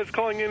 I was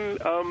calling in.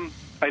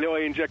 I know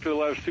I injected a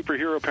lot of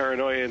superhero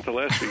paranoia into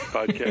last week's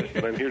podcast,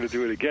 and I'm here to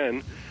do it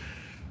again.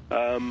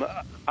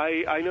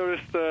 I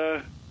noticed.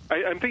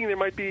 I'm thinking there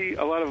might be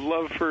a lot of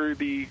love for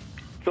the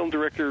film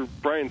director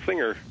Bryan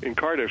Singer in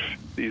Cardiff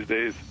these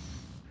days,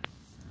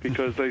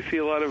 because I see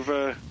a lot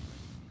of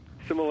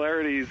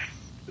similarities.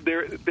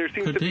 There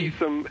seems to be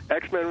some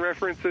X-Men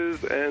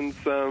references and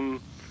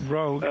some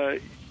Rogue.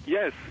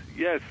 Yes,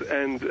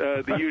 and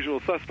the usual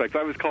suspects.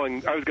 I was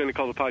going to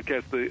call the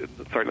podcast the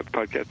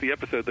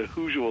episode, the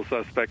Usual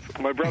Suspects.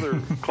 My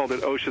brother called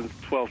it Ocean's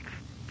 12th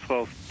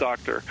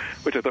Doctor,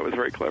 which I thought was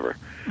very clever.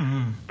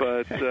 Mm-hmm.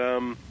 But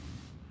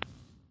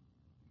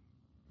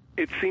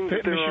it seems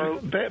that there are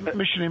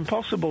Mission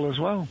Impossible as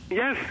well.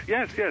 Yes.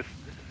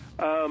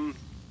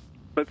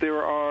 But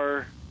there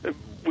are,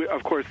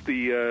 of course,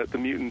 the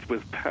mutants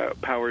with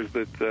powers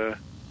that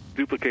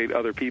duplicate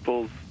other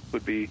people's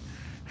would be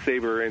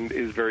Saber, and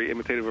is very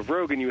imitative of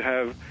Rogue, and you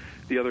have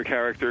the other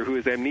character who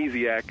is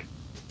Amnesiac,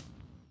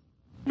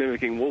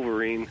 mimicking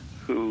Wolverine,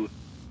 who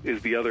is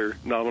the other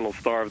nominal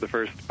star of the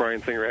first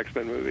Bryan Singer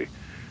X-Men movie.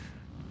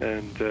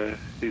 and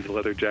he's a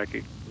leather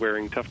jacket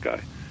wearing tough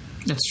guy.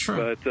 That's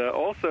true. But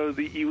also,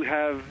 you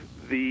have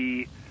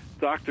the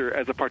Doctor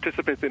as a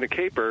participant in a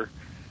caper,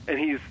 and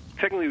he's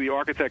technically the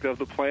architect of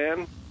the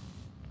plan,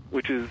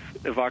 which is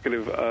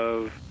evocative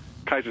of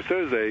Kaiser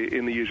Soze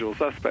in The Usual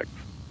Suspects.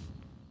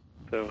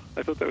 So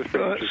I thought that was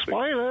pretty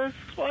interesting.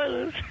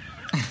 Spoilers!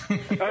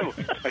 Oh,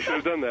 I should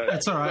have done that.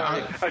 That's all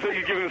right. I thought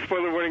you'd given a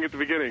spoiler warning at the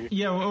beginning.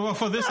 Yeah, well,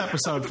 for this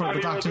episode, for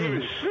the Doctor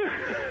Who.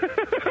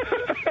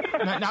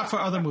 Not for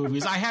other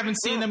movies. I haven't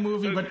seen the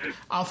movie, but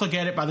I'll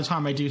forget it by the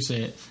time I do see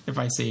it, if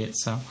I see it.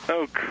 So.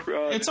 Oh,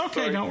 crud. It's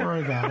okay. Sorry. Don't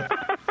worry about it.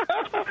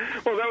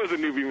 Well, that was a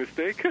newbie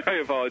mistake. I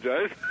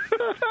apologize.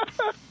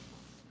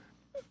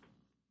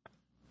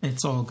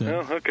 It's all good.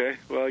 Oh, okay.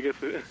 Well, I guess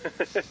maybe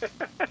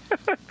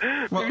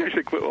I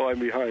should quit while I'm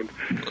behind.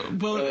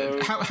 Well,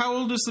 how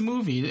old is the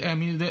movie? I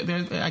mean,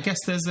 I guess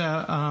there's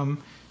a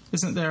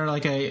isn't there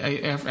like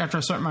a after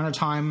a certain amount of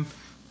time,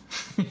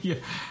 you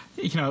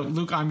know,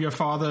 Luke, I'm your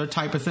father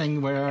type of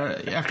thing, where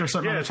after a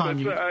certain amount of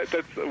time well, I'm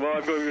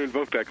going to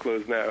invoke that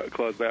clause now.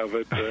 But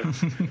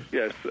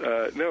yes,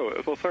 no.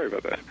 Well, sorry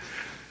about that.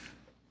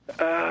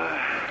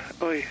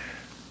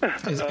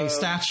 A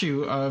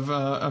statue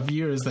of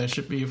years there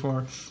should be for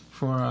of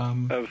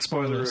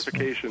spoilers.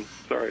 Spoilerification.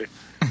 Sorry.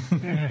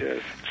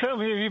 Yes. Tell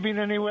me, have you been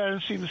anywhere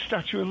and seen the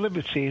Statue of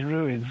Liberty in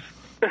ruins?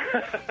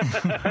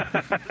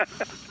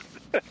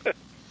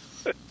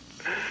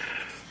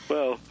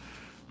 Well,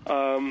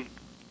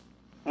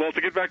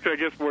 to get back to, I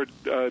guess, more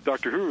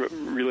Doctor Who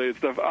related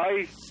stuff,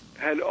 I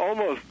had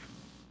almost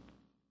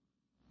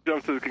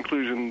jumped to the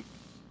conclusion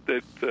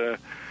that the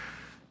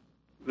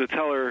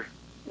teller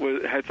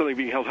had something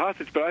being held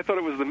hostage, but I thought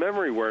it was the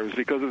memory worms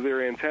because of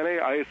their antennae.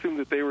 I assumed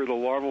that they were the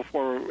larval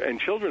form and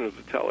children of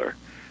the teller.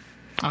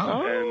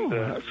 Oh, and,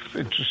 that's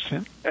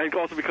interesting. And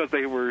also because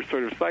they were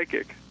sort of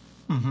psychic.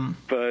 Mm-hmm.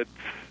 But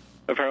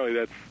apparently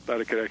that's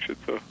not a connection,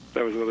 so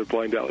that was another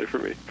blind alley for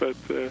me. But,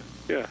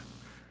 yeah.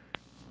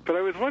 But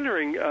I was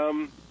wondering,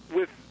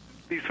 with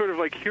these sort of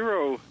like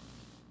hero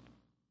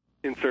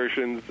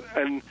insertions,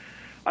 and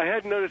I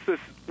had noticed this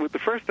with the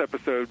first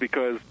episode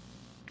because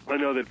I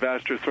know that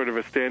Vastra is sort of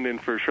a stand-in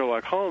for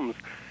Sherlock Holmes,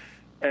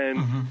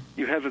 and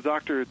you have the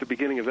Doctor at the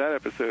beginning of that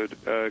episode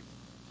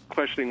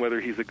questioning whether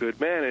he's a good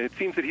man, and it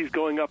seems that he's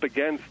going up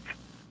against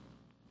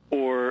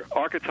or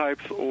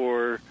archetypes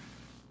or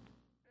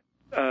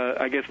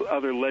I guess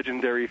other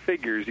legendary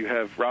figures. You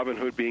have Robin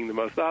Hood being the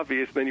most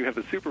obvious, then you have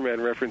the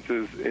Superman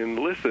references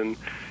in Listen,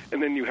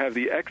 and then you have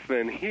the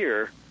X-Men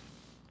here.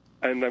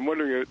 And I'm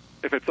wondering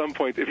if at some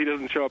point, if he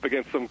doesn't show up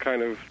against some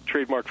kind of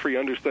trademark-free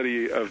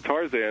understudy of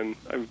Tarzan,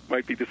 I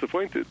might be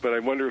disappointed. But I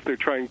wonder if they're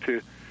trying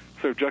to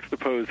sort of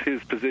juxtapose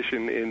his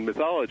position in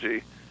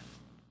mythology.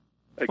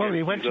 Well,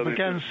 he went up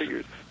against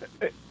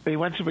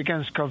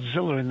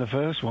Godzilla in the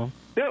first one.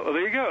 Yeah, well,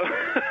 there you go.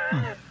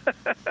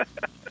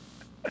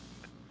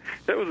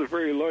 That was a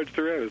very large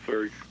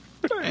Tyrannosaurus.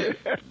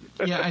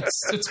 Yeah,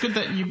 it's good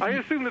that you... I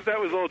assume that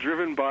was all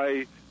driven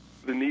by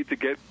the need to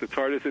get the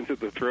TARDIS into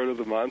the throat of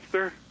the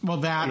monster.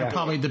 Well, and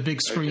probably the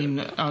big screen,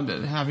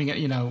 having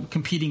it,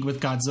 competing with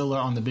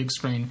Godzilla on the big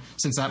screen,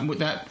 since that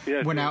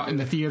went out in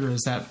the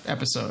theaters, that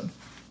episode.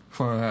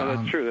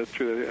 That's true. That's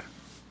true. Yeah.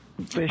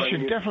 They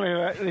should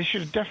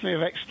definitely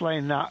have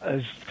explained that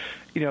as,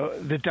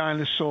 the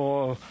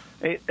dinosaur.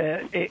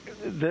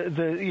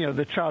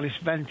 The TARDIS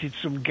vented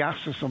some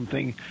gas or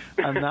something,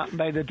 and that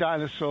made the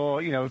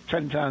dinosaur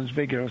 10 times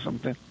bigger or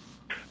something.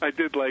 I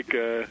did like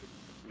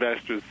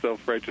Vastra's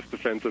self-righteous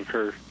defense of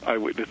her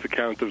eyewitness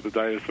account of the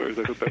dinosaurs.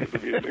 I thought that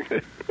was amusing.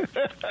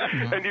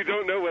 And you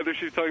don't know whether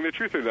she's telling the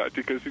truth or not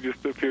because she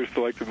just appears to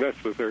like to mess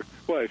with her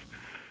wife.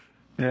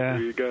 Yeah.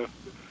 There you go.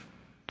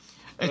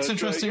 It's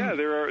interesting.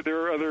 There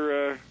are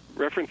other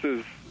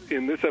references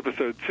in this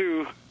episode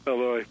too,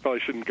 although I probably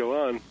shouldn't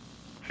go on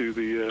to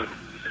the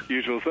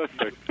Usual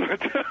Suspects.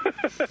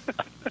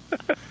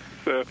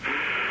 So,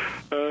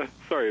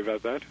 sorry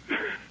about that.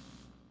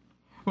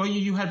 Well,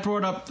 you had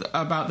brought up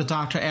about the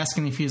Doctor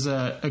asking if he's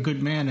a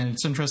good man, and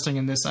it's interesting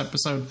in this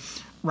episode,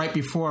 right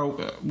before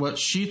what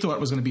she thought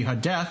was going to be her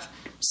death,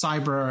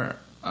 Cyber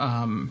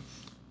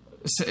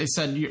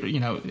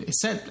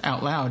said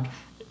out loud,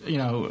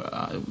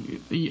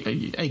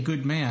 a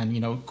good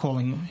man,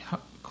 calling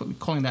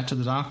that to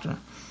the Doctor.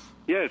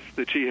 Yes,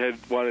 that she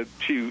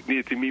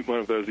needed to meet one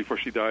of those before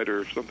she died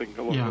or something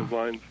along those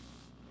lines.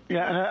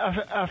 Yeah, and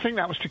I think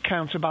that was to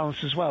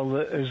counterbalance as well,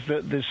 as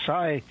the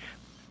Psy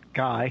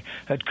guy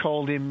had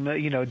called him,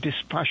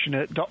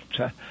 dispassionate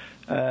doctor,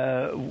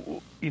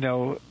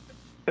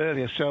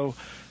 earlier. So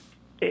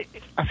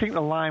I think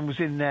the line was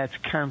in there to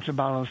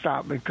counterbalance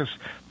that because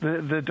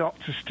the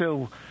Doctor's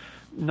still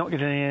not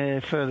getting any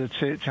further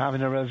to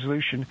having a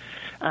resolution.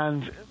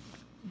 And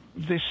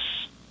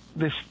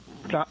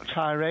that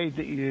tirade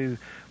that you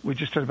were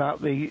just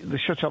about, the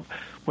shut up,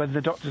 when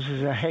the Doctor says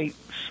he hates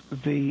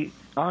the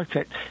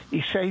architect,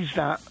 he says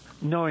that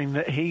knowing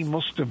that he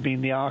must have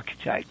been the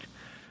architect.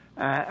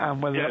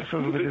 And whether that's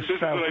sort of this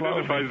is what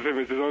identifies him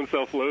as his own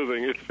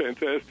self-loathing. It's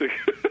fantastic.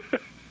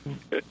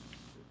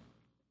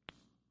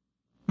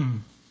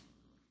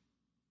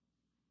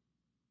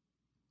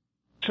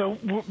 So,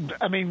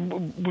 I mean,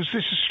 was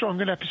this as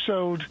strong an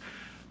episode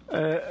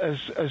as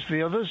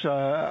the others?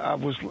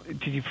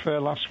 Did you prefer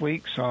last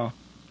week's? Or?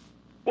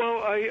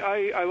 Well,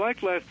 I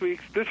liked last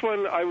week's. This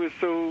one, I was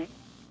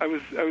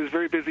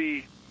very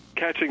busy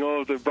catching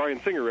all of the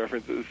Bryan Singer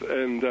references,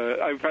 and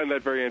I found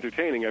that very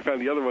entertaining. I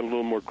found the other one a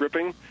little more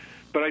gripping,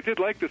 but I did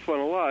like this one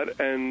a lot,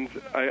 and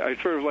I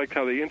sort of liked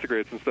how they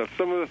integrate some stuff.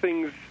 Some of the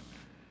things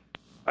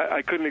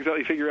I couldn't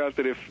exactly figure out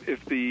that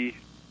if the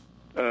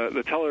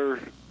teller,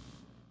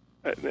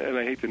 and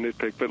I hate to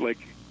nitpick, but like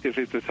if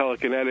it's a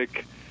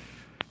telekinetic,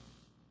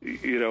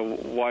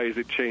 why is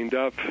it chained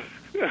up?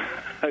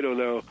 I don't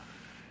know.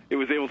 It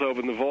was able to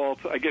open the vault,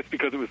 I guess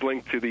because it was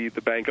linked to the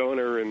bank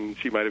owner, and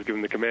she might have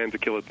given the command to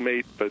kill its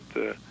mate, but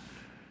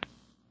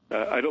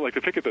I don't like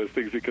to pick at those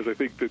things because I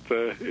think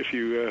that if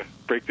you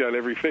break down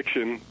every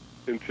fiction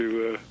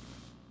into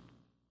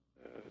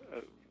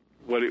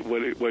what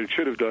it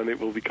should have done, it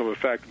will become a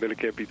fact, and then it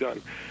can't be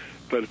done.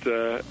 But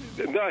no,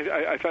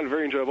 I found it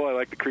very enjoyable. I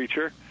like the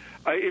creature.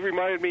 It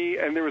reminded me,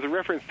 and there was a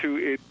reference to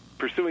it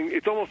pursuing,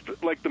 it's almost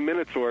like the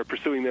Minotaur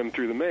pursuing them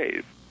through the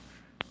maze.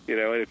 And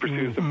it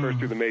pursues them first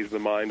through the maze of the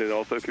mind and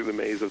also through the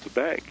maze of the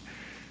bank.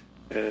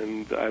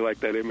 And I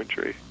like that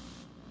imagery.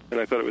 And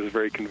I thought it was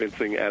very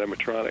convincing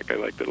animatronic. I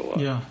liked it a lot.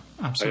 Yeah,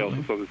 absolutely. I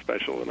also saw the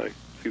special, and I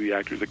see the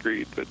actors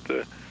agreed, but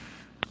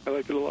I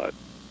liked it a lot.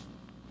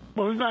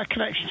 Well, isn't that a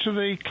connection to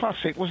the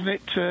classic? Wasn't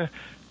it the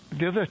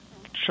other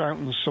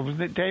Troughton's son?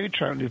 Wasn't it David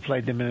Troughton who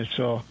played the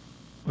Minotaur?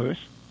 Lewis?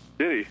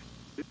 Did he?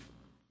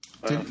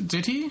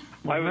 Did he?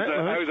 I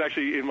was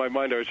actually, in my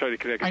mind, I was trying to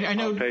connect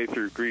Pompeii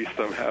through Greece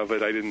somehow,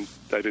 but I didn't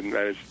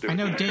manage to do it. I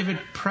know David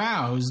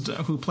Prowse,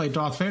 who played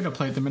Darth Vader,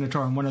 played the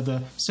Minotaur in one of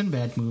the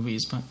Sinbad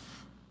movies, but...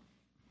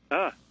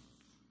 All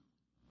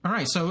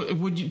right, so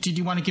did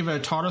you want to give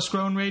a TARDIS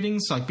Groan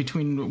ratings, like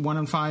between 1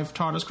 and 5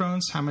 TARDIS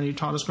Groans? How many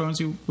TARDIS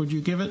Groans would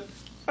you give it?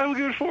 I will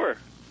give it 4.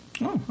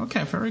 Oh,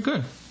 okay, very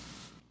good.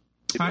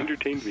 It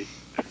entertained me.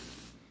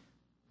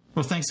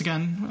 Well, thanks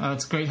again.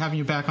 It's great having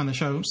you back on the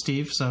show,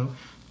 Steve, so...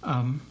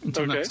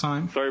 until next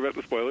time. Sorry about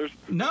the spoilers.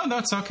 No,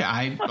 it's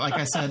okay. Like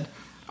I said,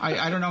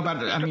 I don't know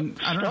about it. I mean,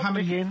 I don't know how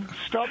many.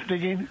 Stop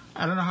digging.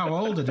 I don't know how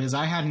old it is.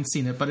 I hadn't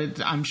seen it,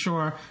 but I'm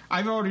sure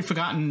I've already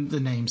forgotten the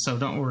name, so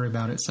don't worry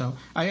about it. So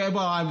okay.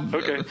 Everyone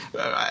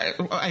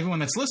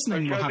that's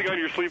listening, I'm counting on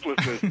your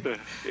sleeplessness to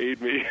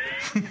aid me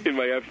in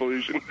my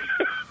absolution.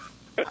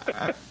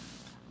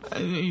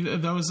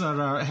 Those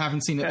that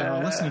haven't seen it that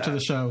are listening to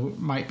the show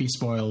might be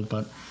spoiled,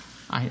 but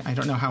I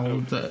don't know how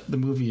old the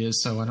movie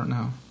is, so I don't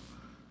know.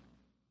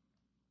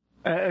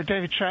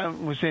 David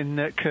Troughton was in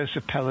Curse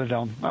of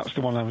Peladon. That's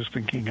the one I was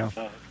thinking of.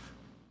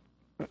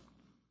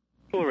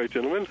 All right,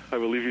 gentlemen. I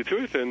will leave you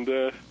to it, and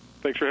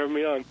thanks for having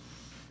me on.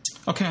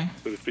 Okay.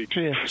 So to speak.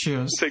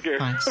 Cheers. Take care.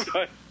 Thanks.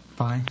 Bye.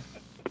 Bye.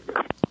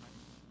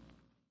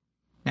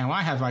 Now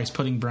I have rice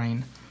pudding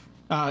brain.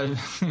 Well,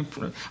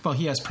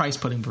 he has price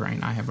pudding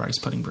brain. I have rice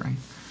pudding brain.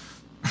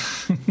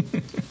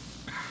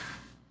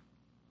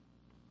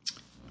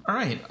 All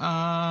right.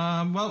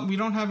 Well, we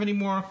don't have any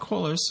more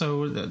callers,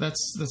 so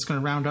that's going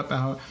to round up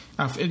our.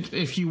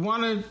 If you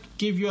want to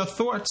give your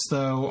thoughts,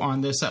 though,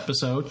 on this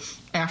episode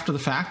after the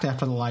fact,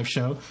 after the live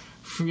show,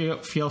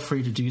 feel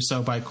free to do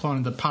so by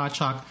calling the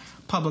Podshock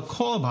public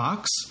call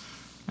box,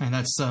 and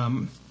that's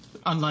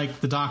unlike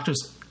the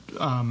doctor's,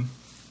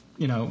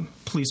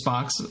 police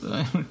box,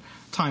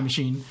 time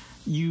machine.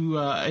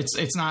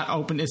 It's not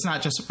open. It's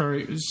not just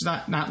it's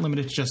not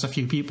limited to just a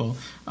few people.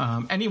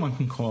 Anyone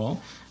can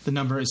call. The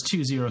number is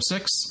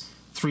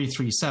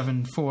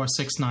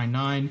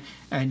 206-337-4699,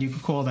 and you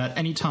can call that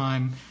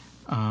anytime,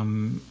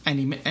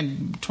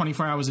 and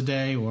 24 hours a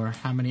day, or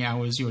how many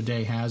hours your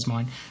day has.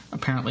 Mine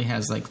apparently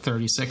has like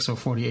 36 or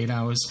 48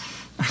 hours,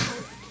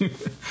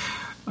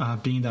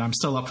 being that I'm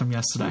still up from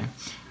yesterday.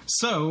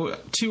 So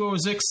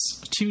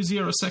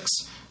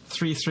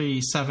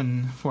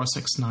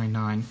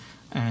 206-337-4699.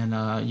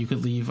 And you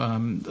could leave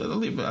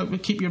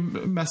keep your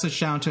message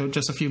down to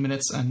just a few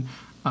minutes, and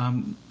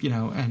and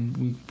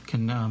we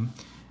can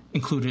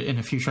include it in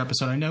a future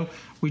episode. I know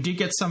we did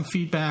get some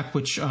feedback,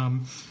 which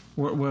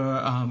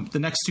we're the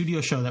next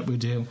studio show that we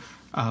do,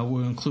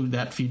 we'll include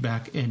that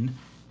feedback in,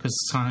 because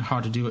it's kind of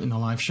hard to do it in the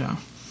live show.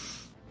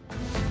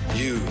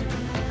 You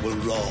will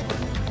rob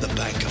the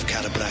Bank of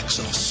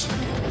Carabraxos.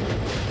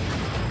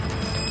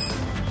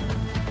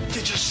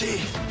 Did you see?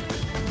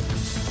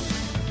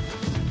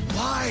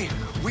 Why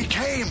we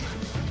came?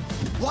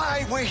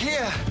 Why we're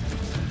here?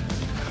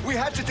 We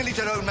had to delete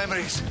our own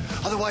memories.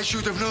 Otherwise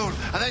you'd have known,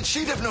 and then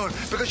she'd have known,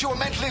 because you were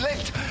mentally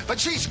linked. But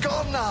she's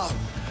gone now.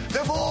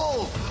 They've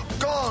all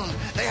gone.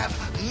 They have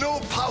no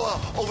power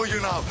over you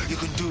now. You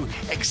can do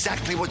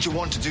exactly what you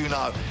want to do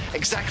now.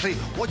 Exactly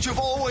what you've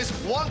always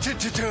wanted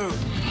to do.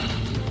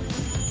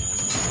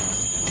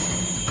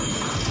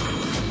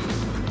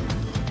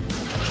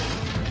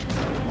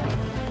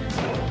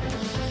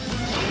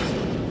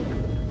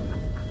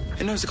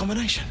 It knows the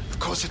combination. Of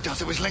course it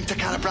does. It was linked to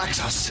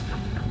Carabraxos.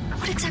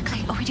 What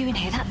exactly are we doing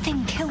here? That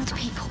thing killed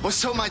people. Well,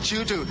 so might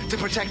you do, to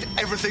protect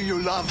everything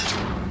you loved.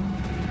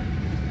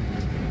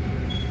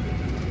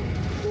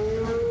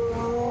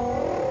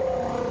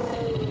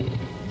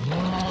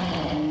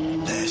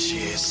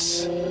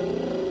 is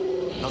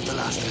of the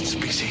last of its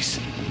species.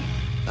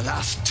 The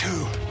last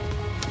two.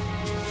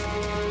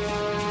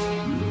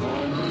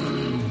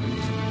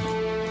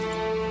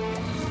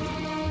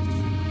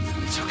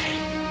 It's okay.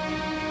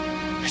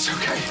 It's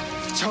okay.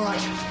 It's all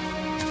right.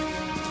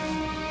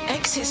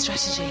 Exit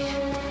strategy.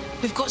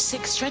 We've got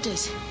 6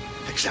 shredders.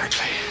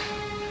 Exactly.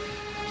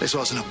 This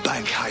wasn't a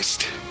bank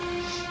heist.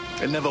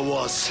 It never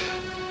was.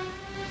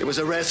 It was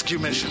a rescue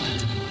mission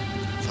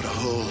for a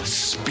whole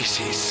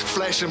species,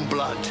 flesh and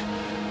blood.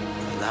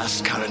 The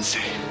last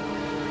currency.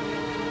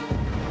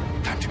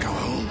 Time to go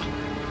home.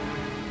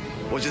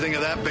 What'd you think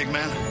of that, big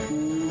man?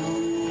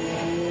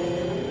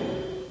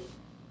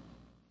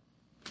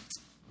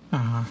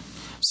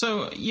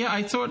 So yeah,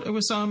 I thought it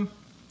was I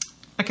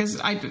guess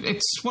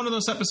it's one of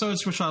those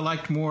episodes which I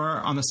liked more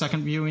on the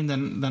second viewing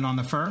than on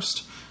the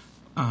first.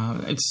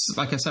 It's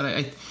like I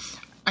said,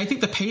 I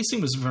think the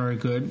pacing was very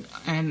good,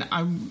 and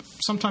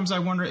sometimes I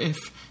wonder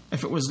if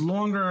it was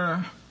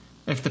longer,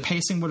 if the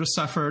pacing would have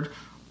suffered,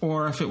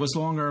 or if it was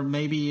longer,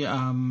 maybe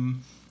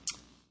upon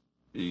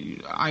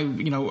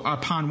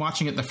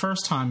watching it the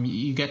first time,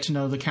 you get to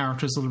know the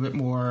characters a little bit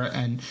more,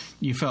 and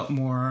you felt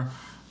more,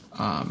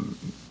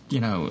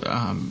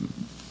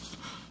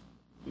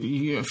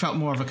 you felt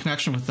more of a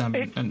connection with them,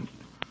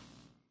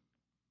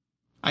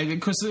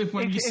 because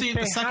when you see it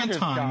the second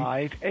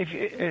time,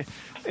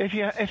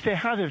 if they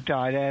had have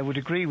died, I would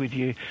agree with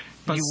you.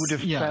 You would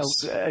have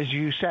felt, as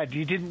you said,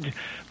 you didn't.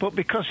 But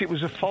because it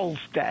was a false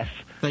death,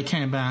 they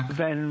came back.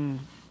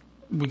 Then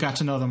we got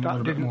to know them a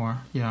little bit more.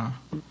 Yeah.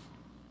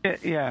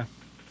 Yeah.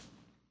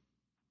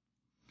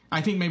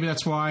 I think maybe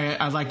that's why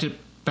I liked it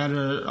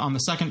better on the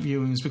second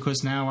viewings,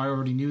 because now I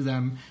already knew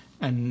them,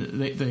 and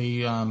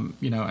they and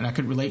I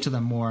could relate to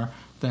them more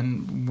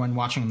than when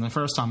watching them the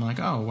first time. I'm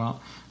like, oh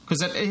well.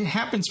 Because it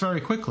happens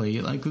very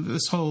quickly. Like,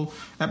 this whole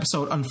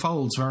episode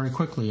unfolds very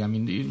quickly. I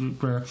mean,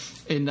 we're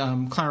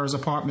in Clara's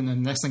apartment,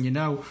 and the next thing you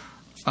know,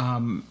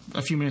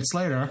 a few minutes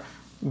later,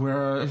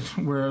 we're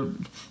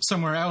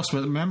somewhere else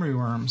with memory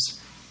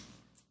worms.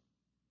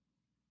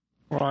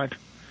 Right.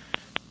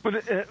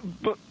 But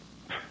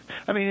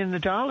I mean, in the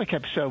Dalek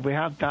episode, we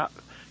had that,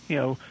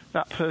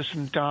 that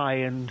person die,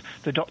 and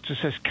the doctor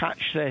says,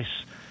 "Catch this."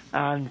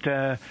 And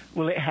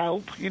will it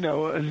help?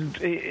 And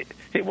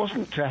it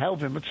wasn't to help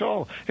him at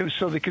all. It was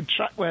so they could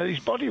track where his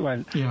body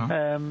went.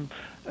 Yeah.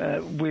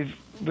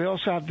 We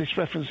also had this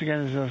reference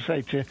again, as I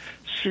say, to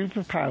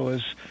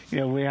superpowers.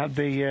 We had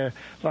the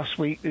last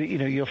week.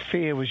 Your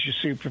fear was your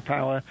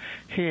superpower.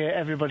 Here,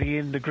 everybody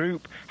in the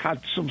group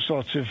had some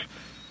sort of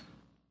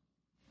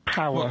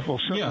power.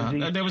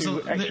 There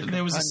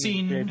was a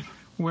scene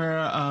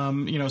where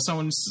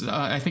someone's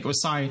I think it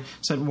was Sai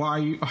said,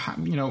 why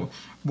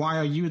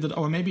are you the,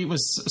 or maybe it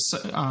was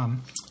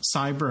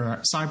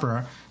Cyber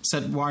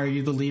said, why are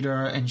you the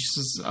leader? And she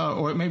says,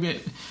 or maybe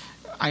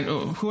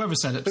whoever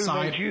said it, who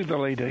made you the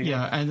leader?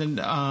 Yeah. And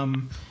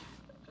then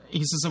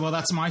he says, well,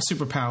 that's my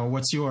superpower,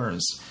 what's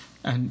yours?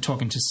 And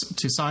talking to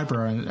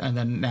Cyber,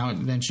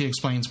 and then she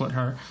explains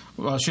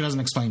she doesn't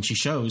explain, she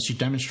shows, she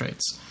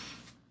demonstrates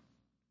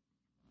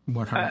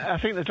what her... I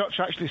think the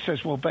doctor actually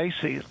says, well,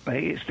 basically,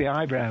 it's the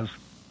eyebrows.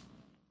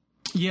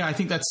 Yeah, I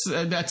think that's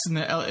in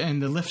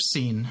the lift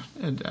scene.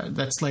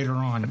 That's later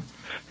on.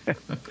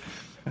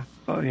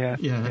 Oh, yeah.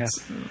 Yeah.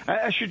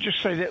 I should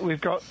just say that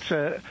we've got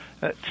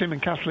Tim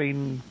and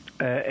Kathleen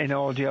in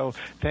audio.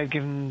 They've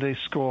given the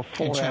score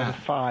 4 out of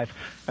 5.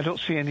 I don't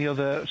see any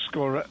other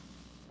score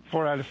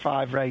 4 out of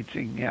 5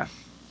 rating. Yeah.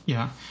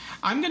 Yeah.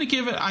 I'm going to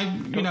give it,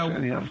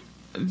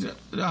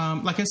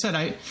 like I said,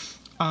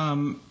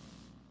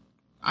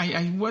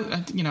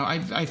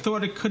 I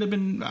thought it could have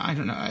been. I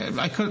don't know.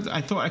 I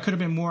thought I could have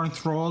been more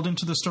enthralled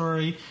into the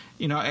story.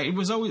 It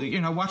was always.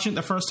 Watching it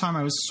the first time,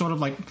 I was sort of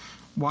like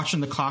watching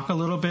the clock a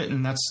little bit,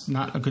 and that's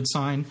not a good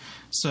sign.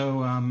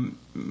 So,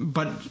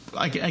 but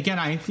again,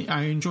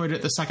 I enjoyed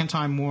it the second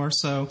time more.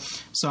 So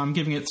I'm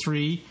giving it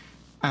 3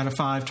 out of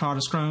 5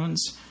 TARDIS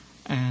groans.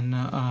 And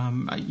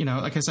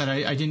like I said,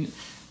 I didn't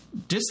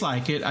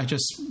dislike it. I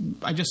just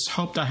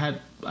hoped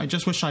I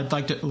just wish I'd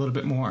liked it a little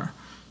bit more.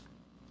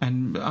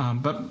 And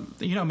but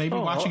maybe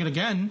watching it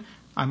again,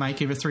 I might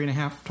give it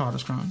 3.5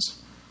 TARDIS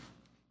groans.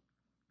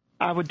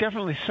 I would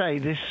definitely say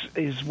this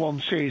is one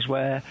series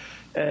where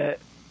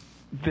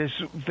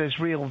there's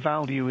real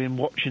value in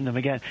watching them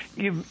again.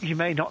 You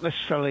may not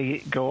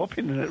necessarily go up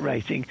in the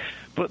rating,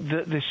 but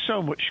there's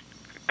so much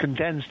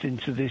condensed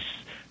into this,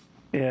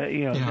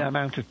 the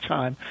amount of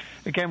time.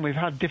 Again, we've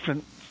had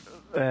different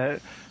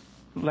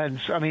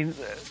lengths. I mean,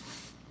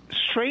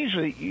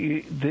 strangely,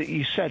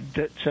 you said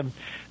that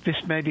this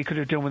maybe could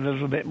have done with a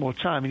little bit more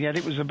time, and yet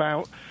it was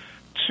about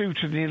 2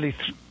 to nearly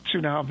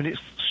 2.5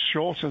 minutes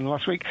shorter than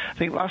last week. I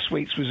think last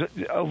week's was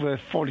over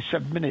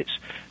 47 minutes.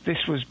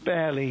 This was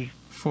barely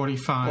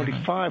 45.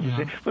 45 was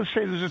it? Let's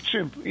say there's a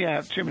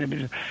 2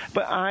 minutes.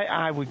 But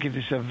I would give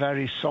this a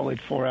very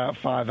solid 4 out of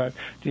 5. I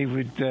do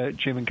with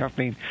Jim and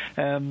Kathleen.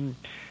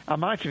 I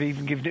might have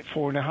even given it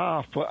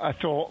 4.5, but I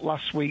thought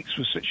last week's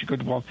was such a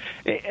good one,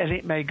 and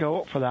it may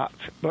go up for that.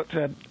 But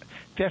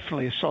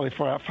definitely a solid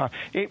 4 out of 5.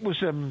 It was,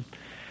 and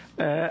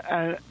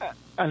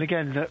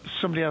again,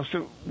 somebody else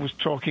that was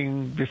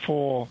talking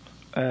before,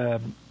 not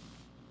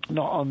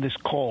on this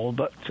call,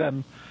 but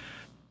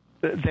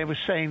they were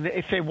saying that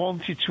if they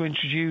wanted to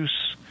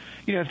introduce,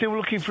 if they were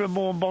looking for a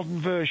more modern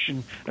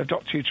version of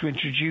Doctor Who to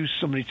introduce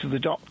somebody to the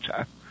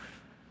Doctor,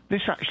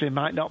 this actually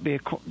might not be a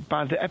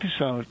bad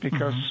episode,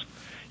 because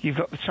you've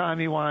got the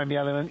timey-wimey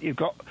element, you've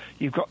got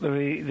the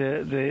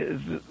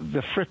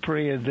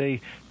frippery and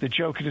the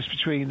jokiness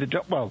between the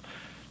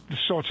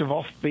sort of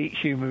offbeat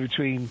humour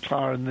between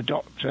Clara and the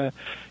Doctor.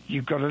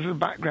 You've got a little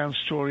background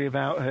story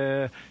about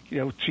her,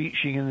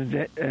 teaching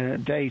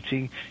and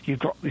dating. You've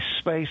got this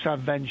space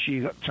adventure.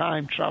 You've got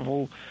time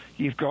travel.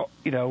 You've got,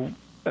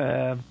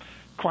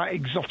 quite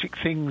exotic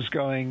things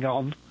going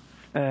on.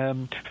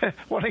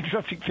 One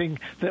exotic thing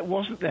that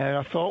wasn't there,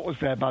 I thought was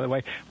there, by the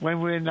way, when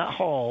we were in that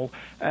hall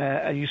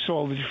and you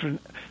saw the different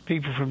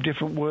people from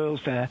different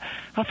worlds there,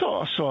 I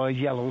thought I saw a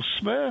yellow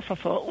Smurf. I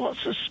thought,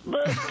 what's a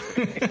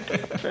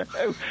Smurf?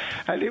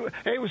 And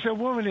it was a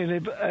woman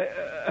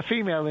a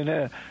female in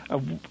a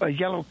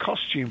yellow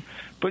costume,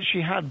 but she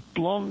had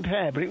blonde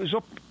hair, but it was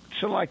up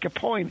to like a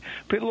point,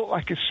 but it looked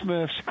like a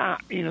Smurf's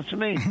hat, you know what I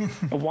mean?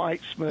 A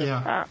white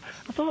Smurf hat.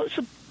 I thought it's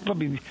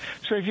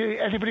so if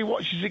anybody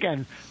watches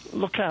again,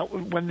 look out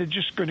when they're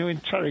just going to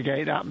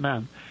interrogate that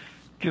man.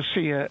 You'll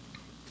see a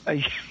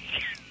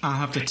I'll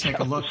have to take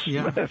a look.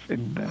 Smurf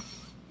in there.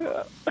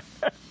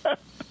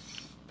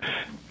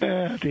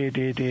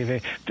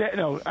 Dear.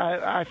 No,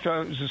 I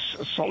thought it was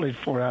a solid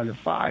 4 out of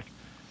 5.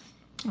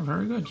 Oh,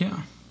 very good,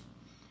 yeah.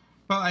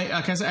 Well,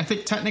 I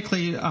think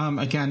technically,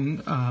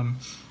 again,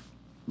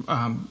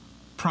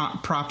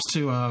 props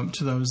to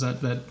those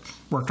that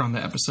worked on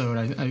the episode.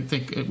 I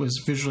think it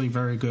was visually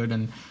very good,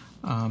 and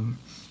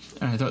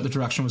I thought the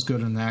direction was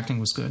good and the acting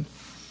was good.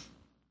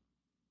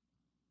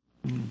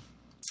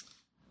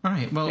 All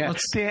right, well,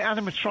 let's... The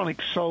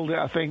animatronics sold it,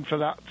 I think, for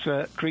that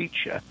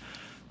creature.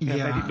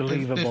 Made it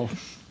believable.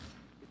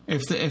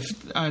 If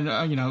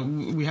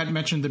we had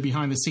mentioned the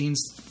behind the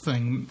scenes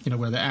thing,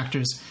 where the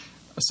actors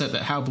said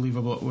that how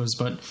believable it was,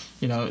 but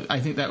I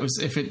think that was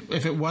if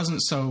it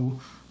wasn't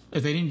so.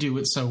 If they didn't do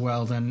it so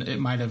well, then it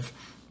might have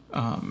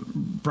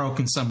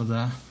broken some of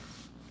the,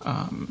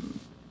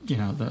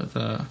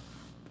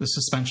 the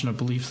suspension of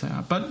belief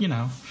there. But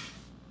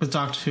with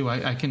Doctor Who,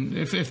 I can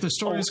if the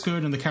story is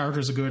good and the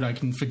characters are good, I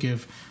can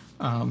forgive,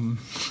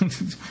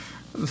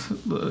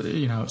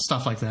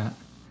 stuff like that.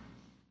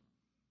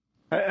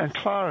 And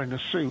Clara in the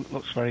suit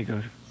looks very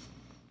good.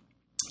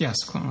 Yes,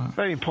 Clara.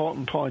 Very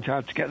important point. I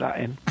had to get that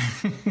in.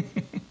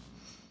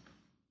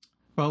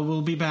 Well,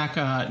 we'll be back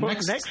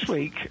next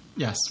week.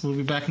 Yes, we'll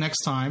be back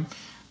next time,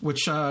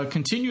 which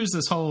continues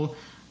this whole,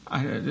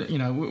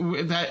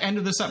 that end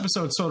of this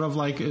episode sort of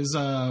like is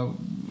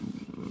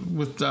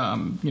with,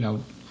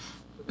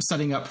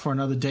 setting up for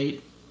another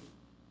date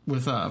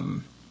with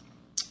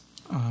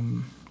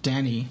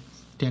Danny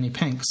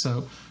Pink.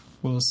 So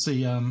we'll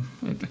see. I'm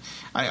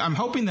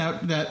hoping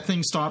that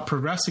things start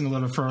progressing a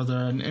little further,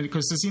 and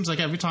because it seems like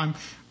every time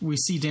we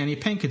see Danny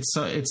Pink,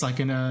 it's like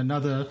in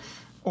another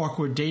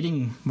awkward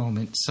dating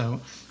moment. So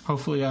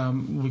hopefully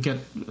we get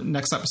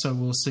next episode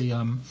we'll see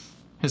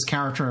his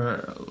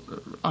character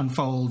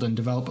unfold and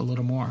develop a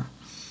little more.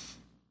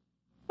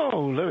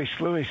 Oh, Lewis,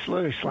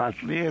 lad,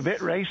 you're a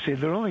bit racy.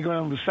 They're only going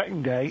on the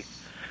second date.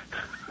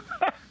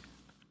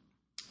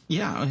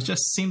 Yeah, it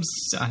just seems,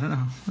 I don't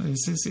know.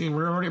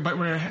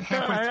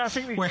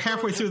 We're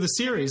halfway through the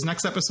series.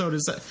 Next episode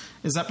is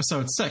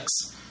episode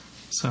 6.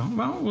 So,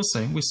 well, we'll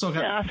see. We still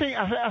got. Yeah,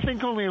 I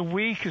think only a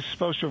week is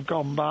supposed to have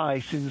gone by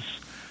since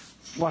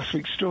last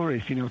week's story,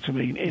 if you know what I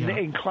mean.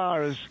 In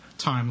Clara's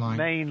timeline,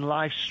 main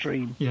live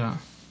stream. Yeah,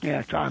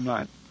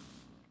 timeline.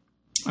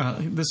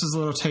 This is a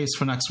little taste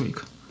for next week.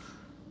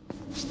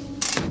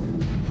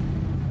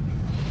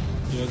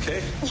 You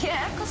okay?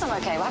 Yeah, of course I'm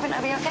okay. Why wouldn't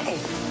I be okay?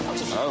 I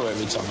don't know.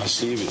 Every time I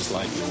see you, it's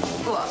like you're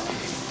what?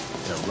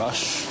 In a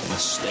rush, in a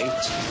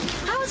state.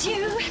 How's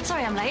you?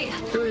 Sorry I'm late.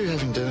 Who are you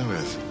having dinner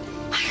with?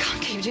 I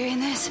can't keep doing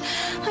this.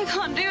 I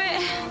can't do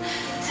it.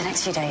 The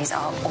next few days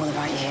are all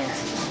about you.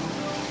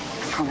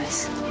 I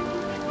promise.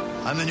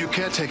 I'm the new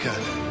caretaker,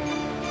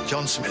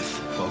 John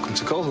Smith. Welcome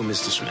to Colville,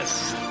 Mr. Smith.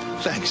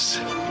 Thanks.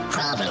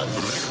 Problem.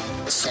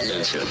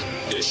 Solution.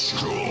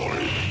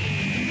 Destroy.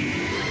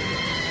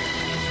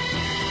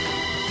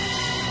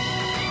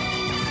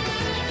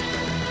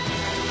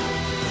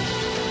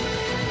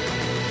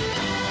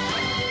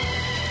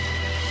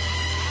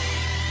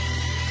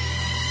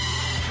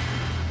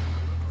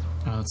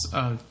 It's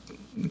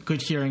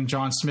good hearing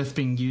John Smith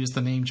being used,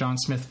 the name John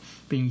Smith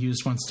being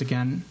used once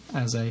again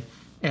as a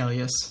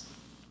alias.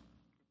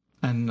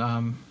 And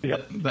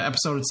the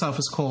episode itself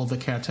is called The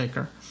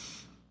Caretaker.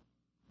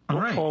 All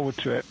right. Look forward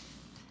to it.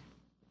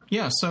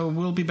 Yeah, so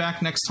we'll be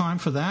back next time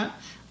for that.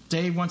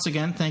 Dave, once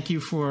again, thank you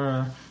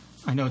for...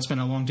 I know it's been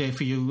a long day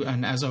for you,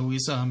 and as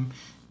always,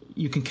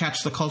 you can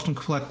catch the Colton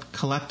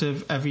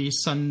Collective every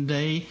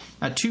Sunday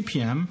at 2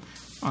 p.m.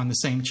 on the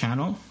same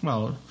channel.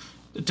 Well...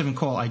 different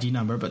call ID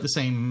number, but the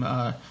same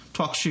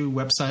TalkShoe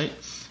website.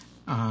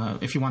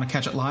 if you want to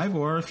catch it live,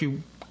 or if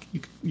you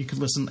could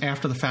listen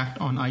after the fact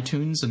on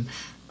iTunes and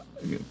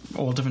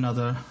all different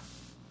other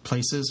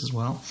places as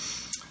well.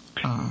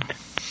 And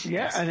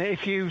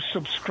if you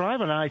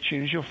subscribe on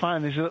iTunes, you'll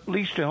find there's at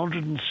least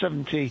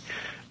 170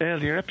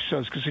 earlier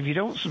episodes, because if you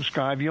don't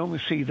subscribe, you only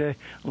see the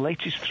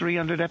latest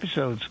 300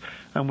 episodes,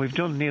 and we've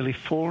done nearly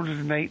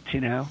 480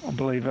 now,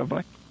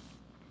 unbelievably.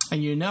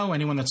 And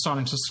anyone that's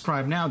starting to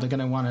subscribe now, they're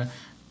going to want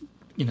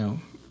to,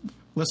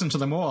 listen to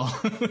them all.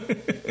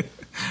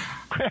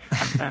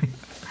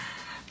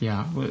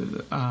 Yeah.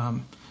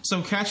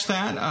 So catch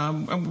that.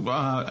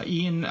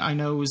 Ian, I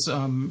know, is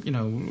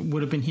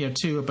would have been here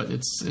too, but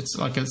it's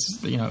like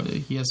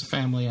he has a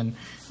family, and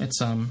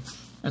it's a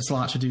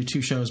lot to do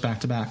 2 shows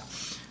back to back.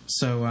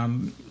 So,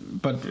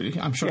 but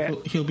I'm sure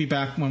he'll be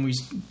back when we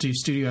do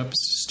studio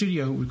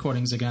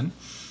recordings again.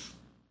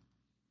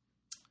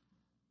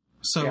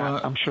 So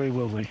I'm sure he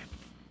will be.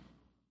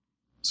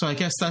 So I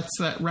guess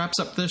that wraps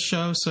up this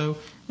show. So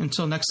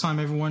until next time,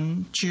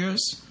 everyone,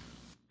 cheers.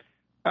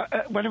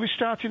 When are we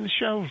starting the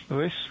show,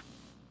 Lewis?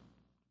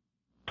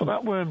 Put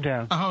that worm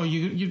down. Oh,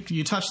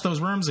 you touched those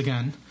worms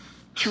again.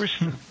 Should we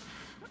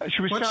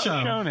start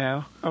the show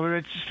now? Are we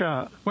ready to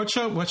start? What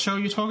show are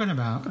you talking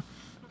about?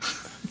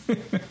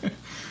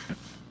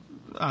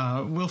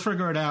 We'll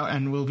figure it out,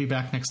 and we'll be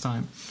back next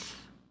time.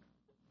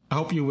 I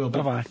hope you will be.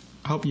 Bye-bye.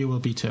 I hope you will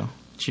be too.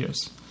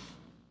 Cheers.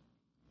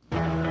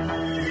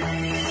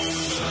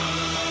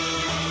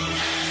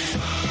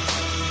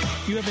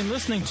 You have been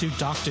listening to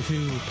Doctor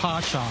Who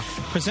Podshock,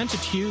 presented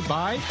to you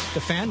by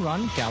the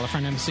fan-run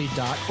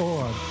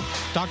GallifreyanEmbassy.org.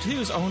 Doctor Who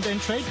is owned and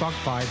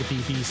trademarked by the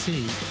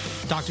BBC.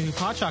 Doctor Who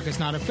Podshock is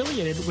not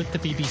affiliated with the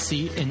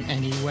BBC in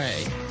any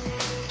way.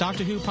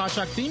 Doctor Who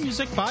Podshock theme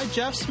music by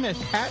Jeff Smith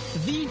at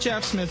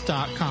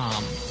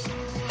thejeffsmith.com.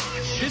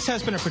 This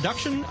has been a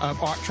production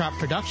of Art Trap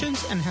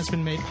Productions and has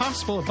been made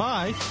possible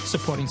by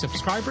supporting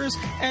subscribers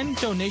and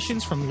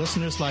donations from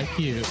listeners like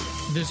you.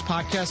 This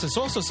podcast is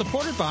also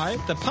supported by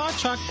the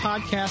Podshock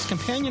Podcast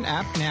Companion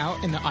app, now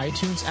in the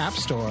iTunes App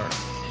Store.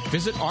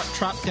 Visit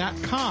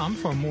arttrap.com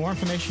for more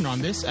information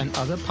on this and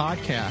other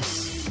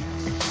podcasts.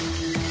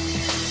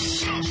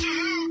 Doctor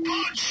Who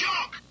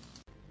Podshock!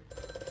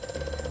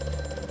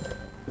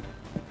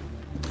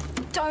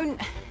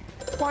 Don't.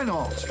 Why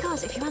not?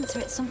 Because if you answer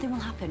it, something will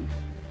happen.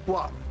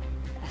 What?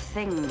 A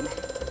thing.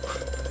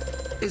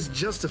 It's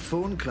just a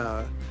phone,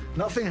 Clara.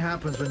 Nothing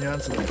happens when you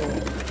answer the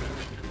phone.